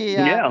it's gonna be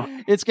a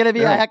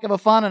heck of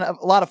a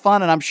lot of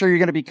fun, and I'm sure you're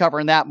gonna be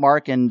covering that,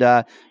 Mark. And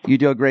you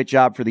do a great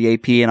job for the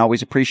AP, and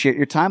always appreciate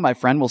your time, my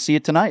friend. We'll see you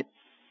tonight.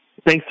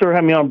 Thanks for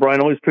having me on, Brian.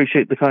 Always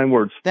appreciate the kind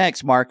words.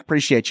 Thanks, Mark.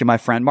 Appreciate you, my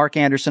friend. Mark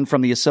Anderson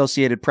from the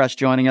Associated Press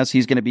joining us.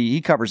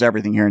 He covers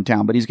everything here in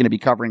town, but he's going to be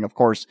covering, of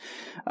course,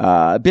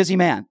 busy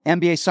man,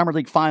 NBA Summer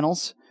League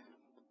Finals,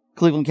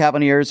 Cleveland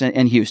Cavaliers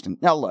and Houston.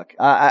 Now, look,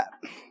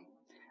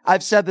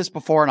 I've said this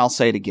before, and I'll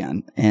say it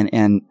again,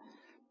 and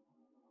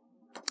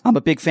I'm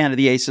a big fan of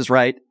the Aces,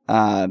 right?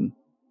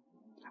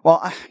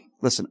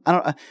 Listen,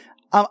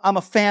 I'm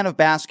a fan of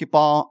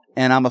basketball,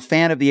 and I'm a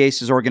fan of the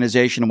Aces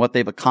organization and what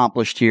they've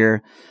accomplished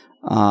here.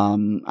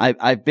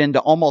 I've been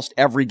to almost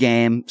every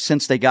game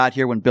since they got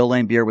here when Bill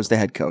Laimbeer was the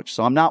head coach.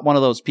 So I'm not one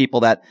of those people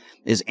that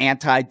is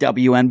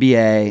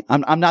anti-WNBA.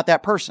 I'm not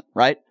that person,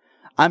 right?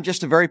 I'm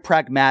just a very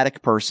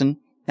pragmatic person,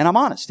 and I'm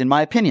honest in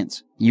my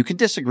opinions. You can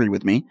disagree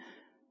with me.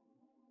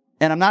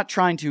 And I'm not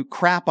trying to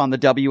crap on the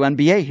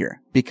WNBA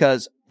here,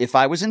 because if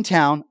I was in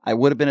town, I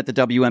would have been at the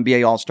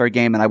WNBA All-Star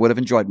game and I would have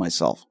enjoyed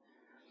myself.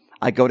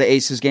 I go to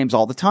Aces games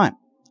all the time.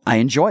 I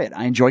enjoy it.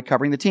 I enjoy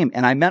covering the team.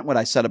 And I meant what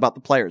I said about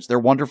the players. They're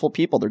wonderful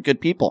people. They're good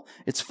people.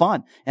 It's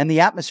fun. And the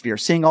atmosphere,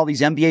 seeing all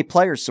these NBA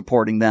players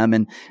supporting them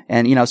and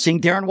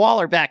seeing Darren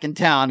Waller back in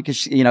town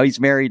because, he's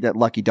married, that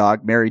lucky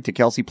dog, married to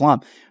Kelsey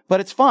Plum. But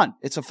it's fun.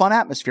 It's a fun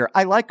atmosphere.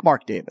 I like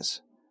Mark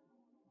Davis.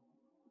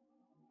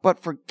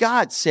 But for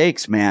God's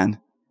sakes, man,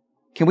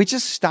 can we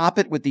just stop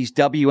it with these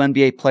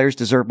WNBA players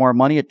deserve more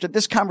money?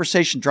 This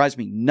conversation drives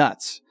me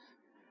nuts.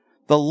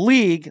 The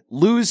league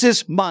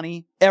loses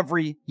money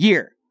every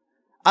year.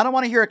 I don't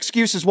want to hear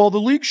excuses. Well, the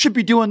league should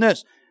be doing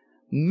this.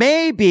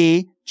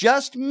 Maybe,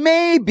 just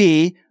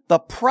maybe, the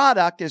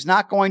product is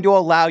not going to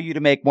allow you to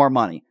make more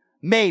money.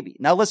 Maybe.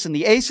 Now listen,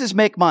 the Aces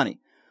make money,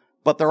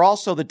 but they're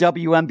also the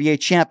WNBA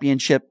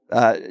championship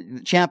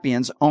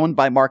champions owned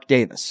by Mark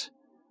Davis.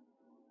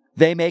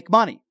 They make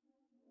money.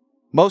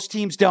 Most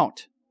teams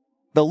don't.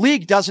 The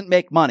league doesn't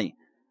make money.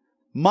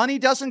 Money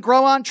doesn't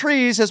grow on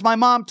trees, as my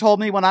mom told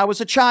me when I was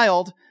a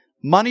child.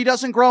 Money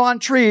doesn't grow on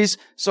trees.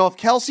 So if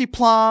Kelsey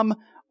Plum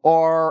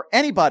or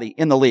anybody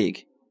in the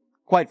league,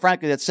 quite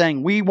frankly, that's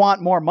saying we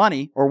want more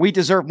money or we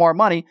deserve more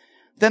money,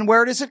 then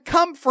where does it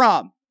come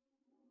from?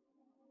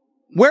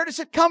 Where does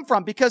it come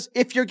from? Because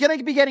if you're going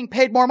to be getting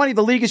paid more money,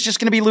 the league is just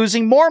going to be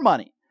losing more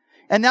money.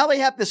 And now they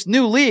have this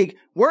new league.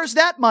 Where's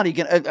that money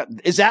going to,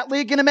 is that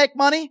league going to make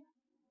money?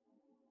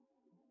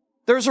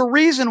 There's a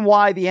reason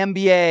why the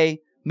NBA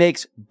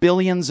makes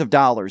billions of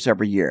dollars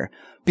every year,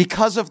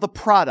 because of the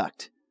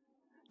product.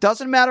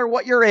 Doesn't matter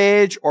what your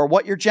age or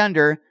what your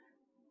gender.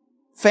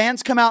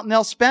 Fans come out and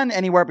they'll spend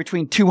anywhere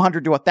between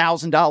 $200 to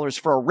 $1,000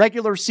 for a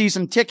regular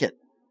season ticket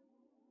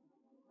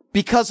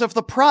because of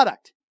the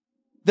product,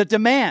 the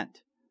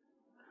demand.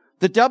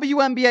 The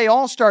WNBA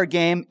All-Star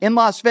Game in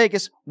Las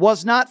Vegas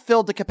was not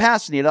filled to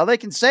capacity. Now, they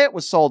can say it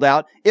was sold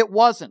out. It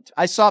wasn't.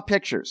 I saw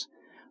pictures.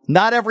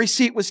 Not every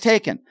seat was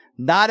taken.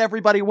 Not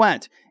everybody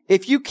went.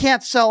 If you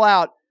can't sell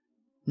out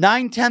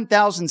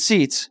 10,000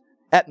 seats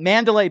at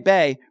Mandalay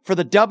Bay for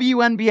the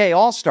WNBA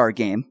All-Star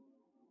Game,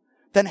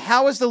 then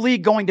how is the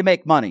league going to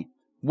make money?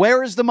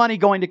 Where is the money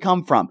going to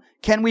come from?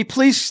 Can we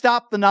please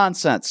stop the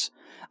nonsense?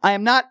 I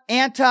am not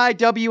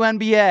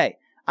anti-WNBA.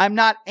 I'm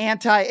not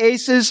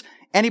anti-Aces.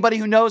 Anybody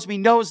who knows me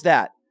knows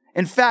that.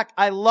 In fact,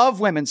 I love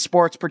women's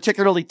sports,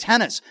 particularly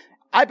tennis.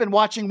 I've been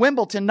watching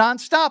Wimbledon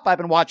nonstop. I've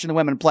been watching the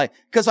women play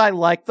because I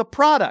like the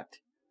product.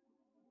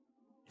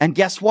 And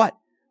guess what?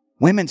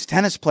 Women's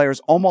tennis players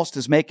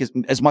almost make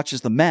as much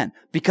as the men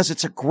because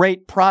it's a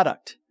great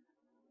product.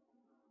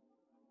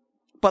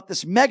 But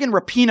this Megan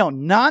Rapinoe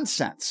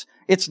nonsense,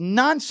 it's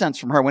nonsense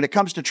from her when it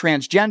comes to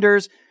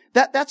transgenders.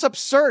 That's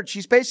absurd.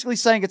 She's basically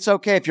saying it's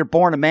okay if you're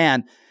born a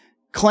man,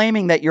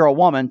 claiming that you're a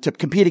woman to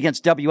compete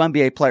against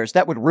WNBA players.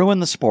 That would ruin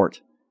the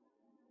sport.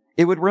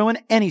 It would ruin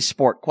any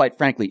sport, quite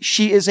frankly.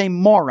 She is a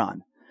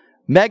moron.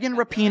 Megan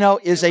Rapinoe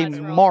is a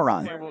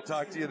moron. We'll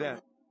talk to you then.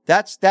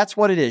 That's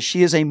what it is.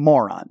 She is a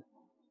moron.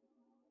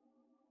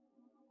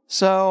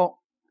 So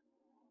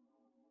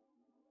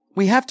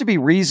we have to be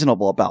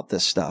reasonable about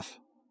this stuff.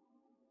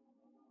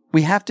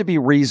 We have to be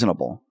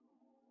reasonable.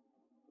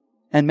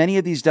 And many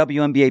of these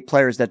WNBA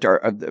players that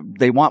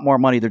they want more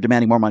money, they're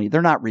demanding more money.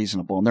 They're not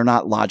reasonable and they're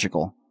not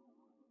logical.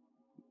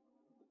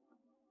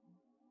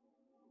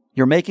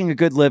 You're making a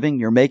good living.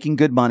 You're making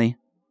good money.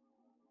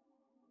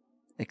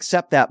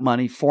 Accept that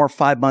money 4 or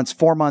 5 months,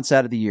 4 months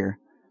out of the year.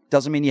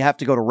 Doesn't mean you have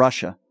to go to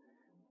Russia.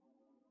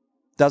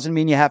 Doesn't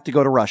mean you have to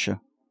go to Russia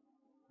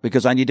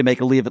because I need to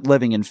make a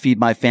living and feed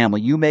my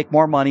family. You make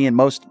more money and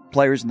most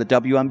players in the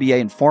WNBA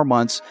in 4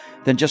 months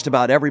than just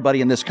about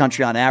everybody in this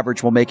country on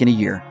average will make in a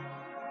year.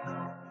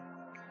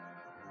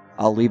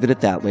 I'll leave it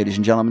at that, ladies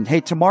and gentlemen.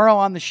 Hey, tomorrow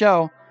on the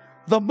show,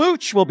 the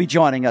Mooch will be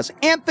joining us.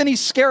 Anthony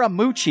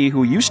Scaramucci,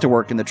 who used to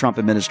work in the Trump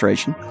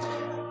administration.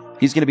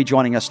 He's going to be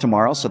joining us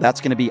tomorrow, so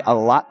that's going to be a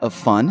lot of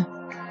fun.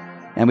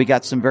 And we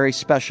got some very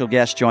special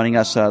guests joining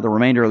us the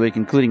remainder of the week,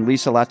 including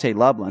Lisa Latte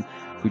Lublin,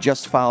 who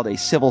just filed a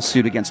civil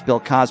suit against Bill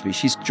Cosby.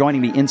 She's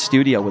joining me in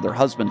studio with her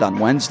husband on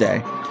Wednesday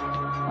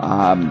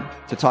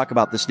to talk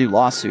about this new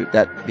lawsuit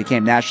that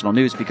became national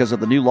news because of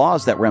the new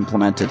laws that were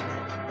implemented,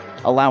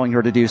 allowing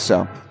her to do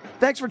so.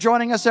 Thanks for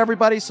joining us,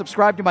 everybody.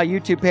 Subscribe to my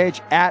YouTube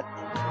page at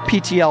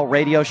PTL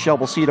Radio Show.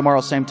 We'll see you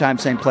tomorrow, same time,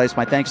 same place.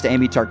 My thanks to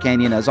Amy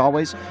Tarkanian, as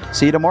always.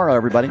 See you tomorrow,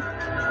 everybody.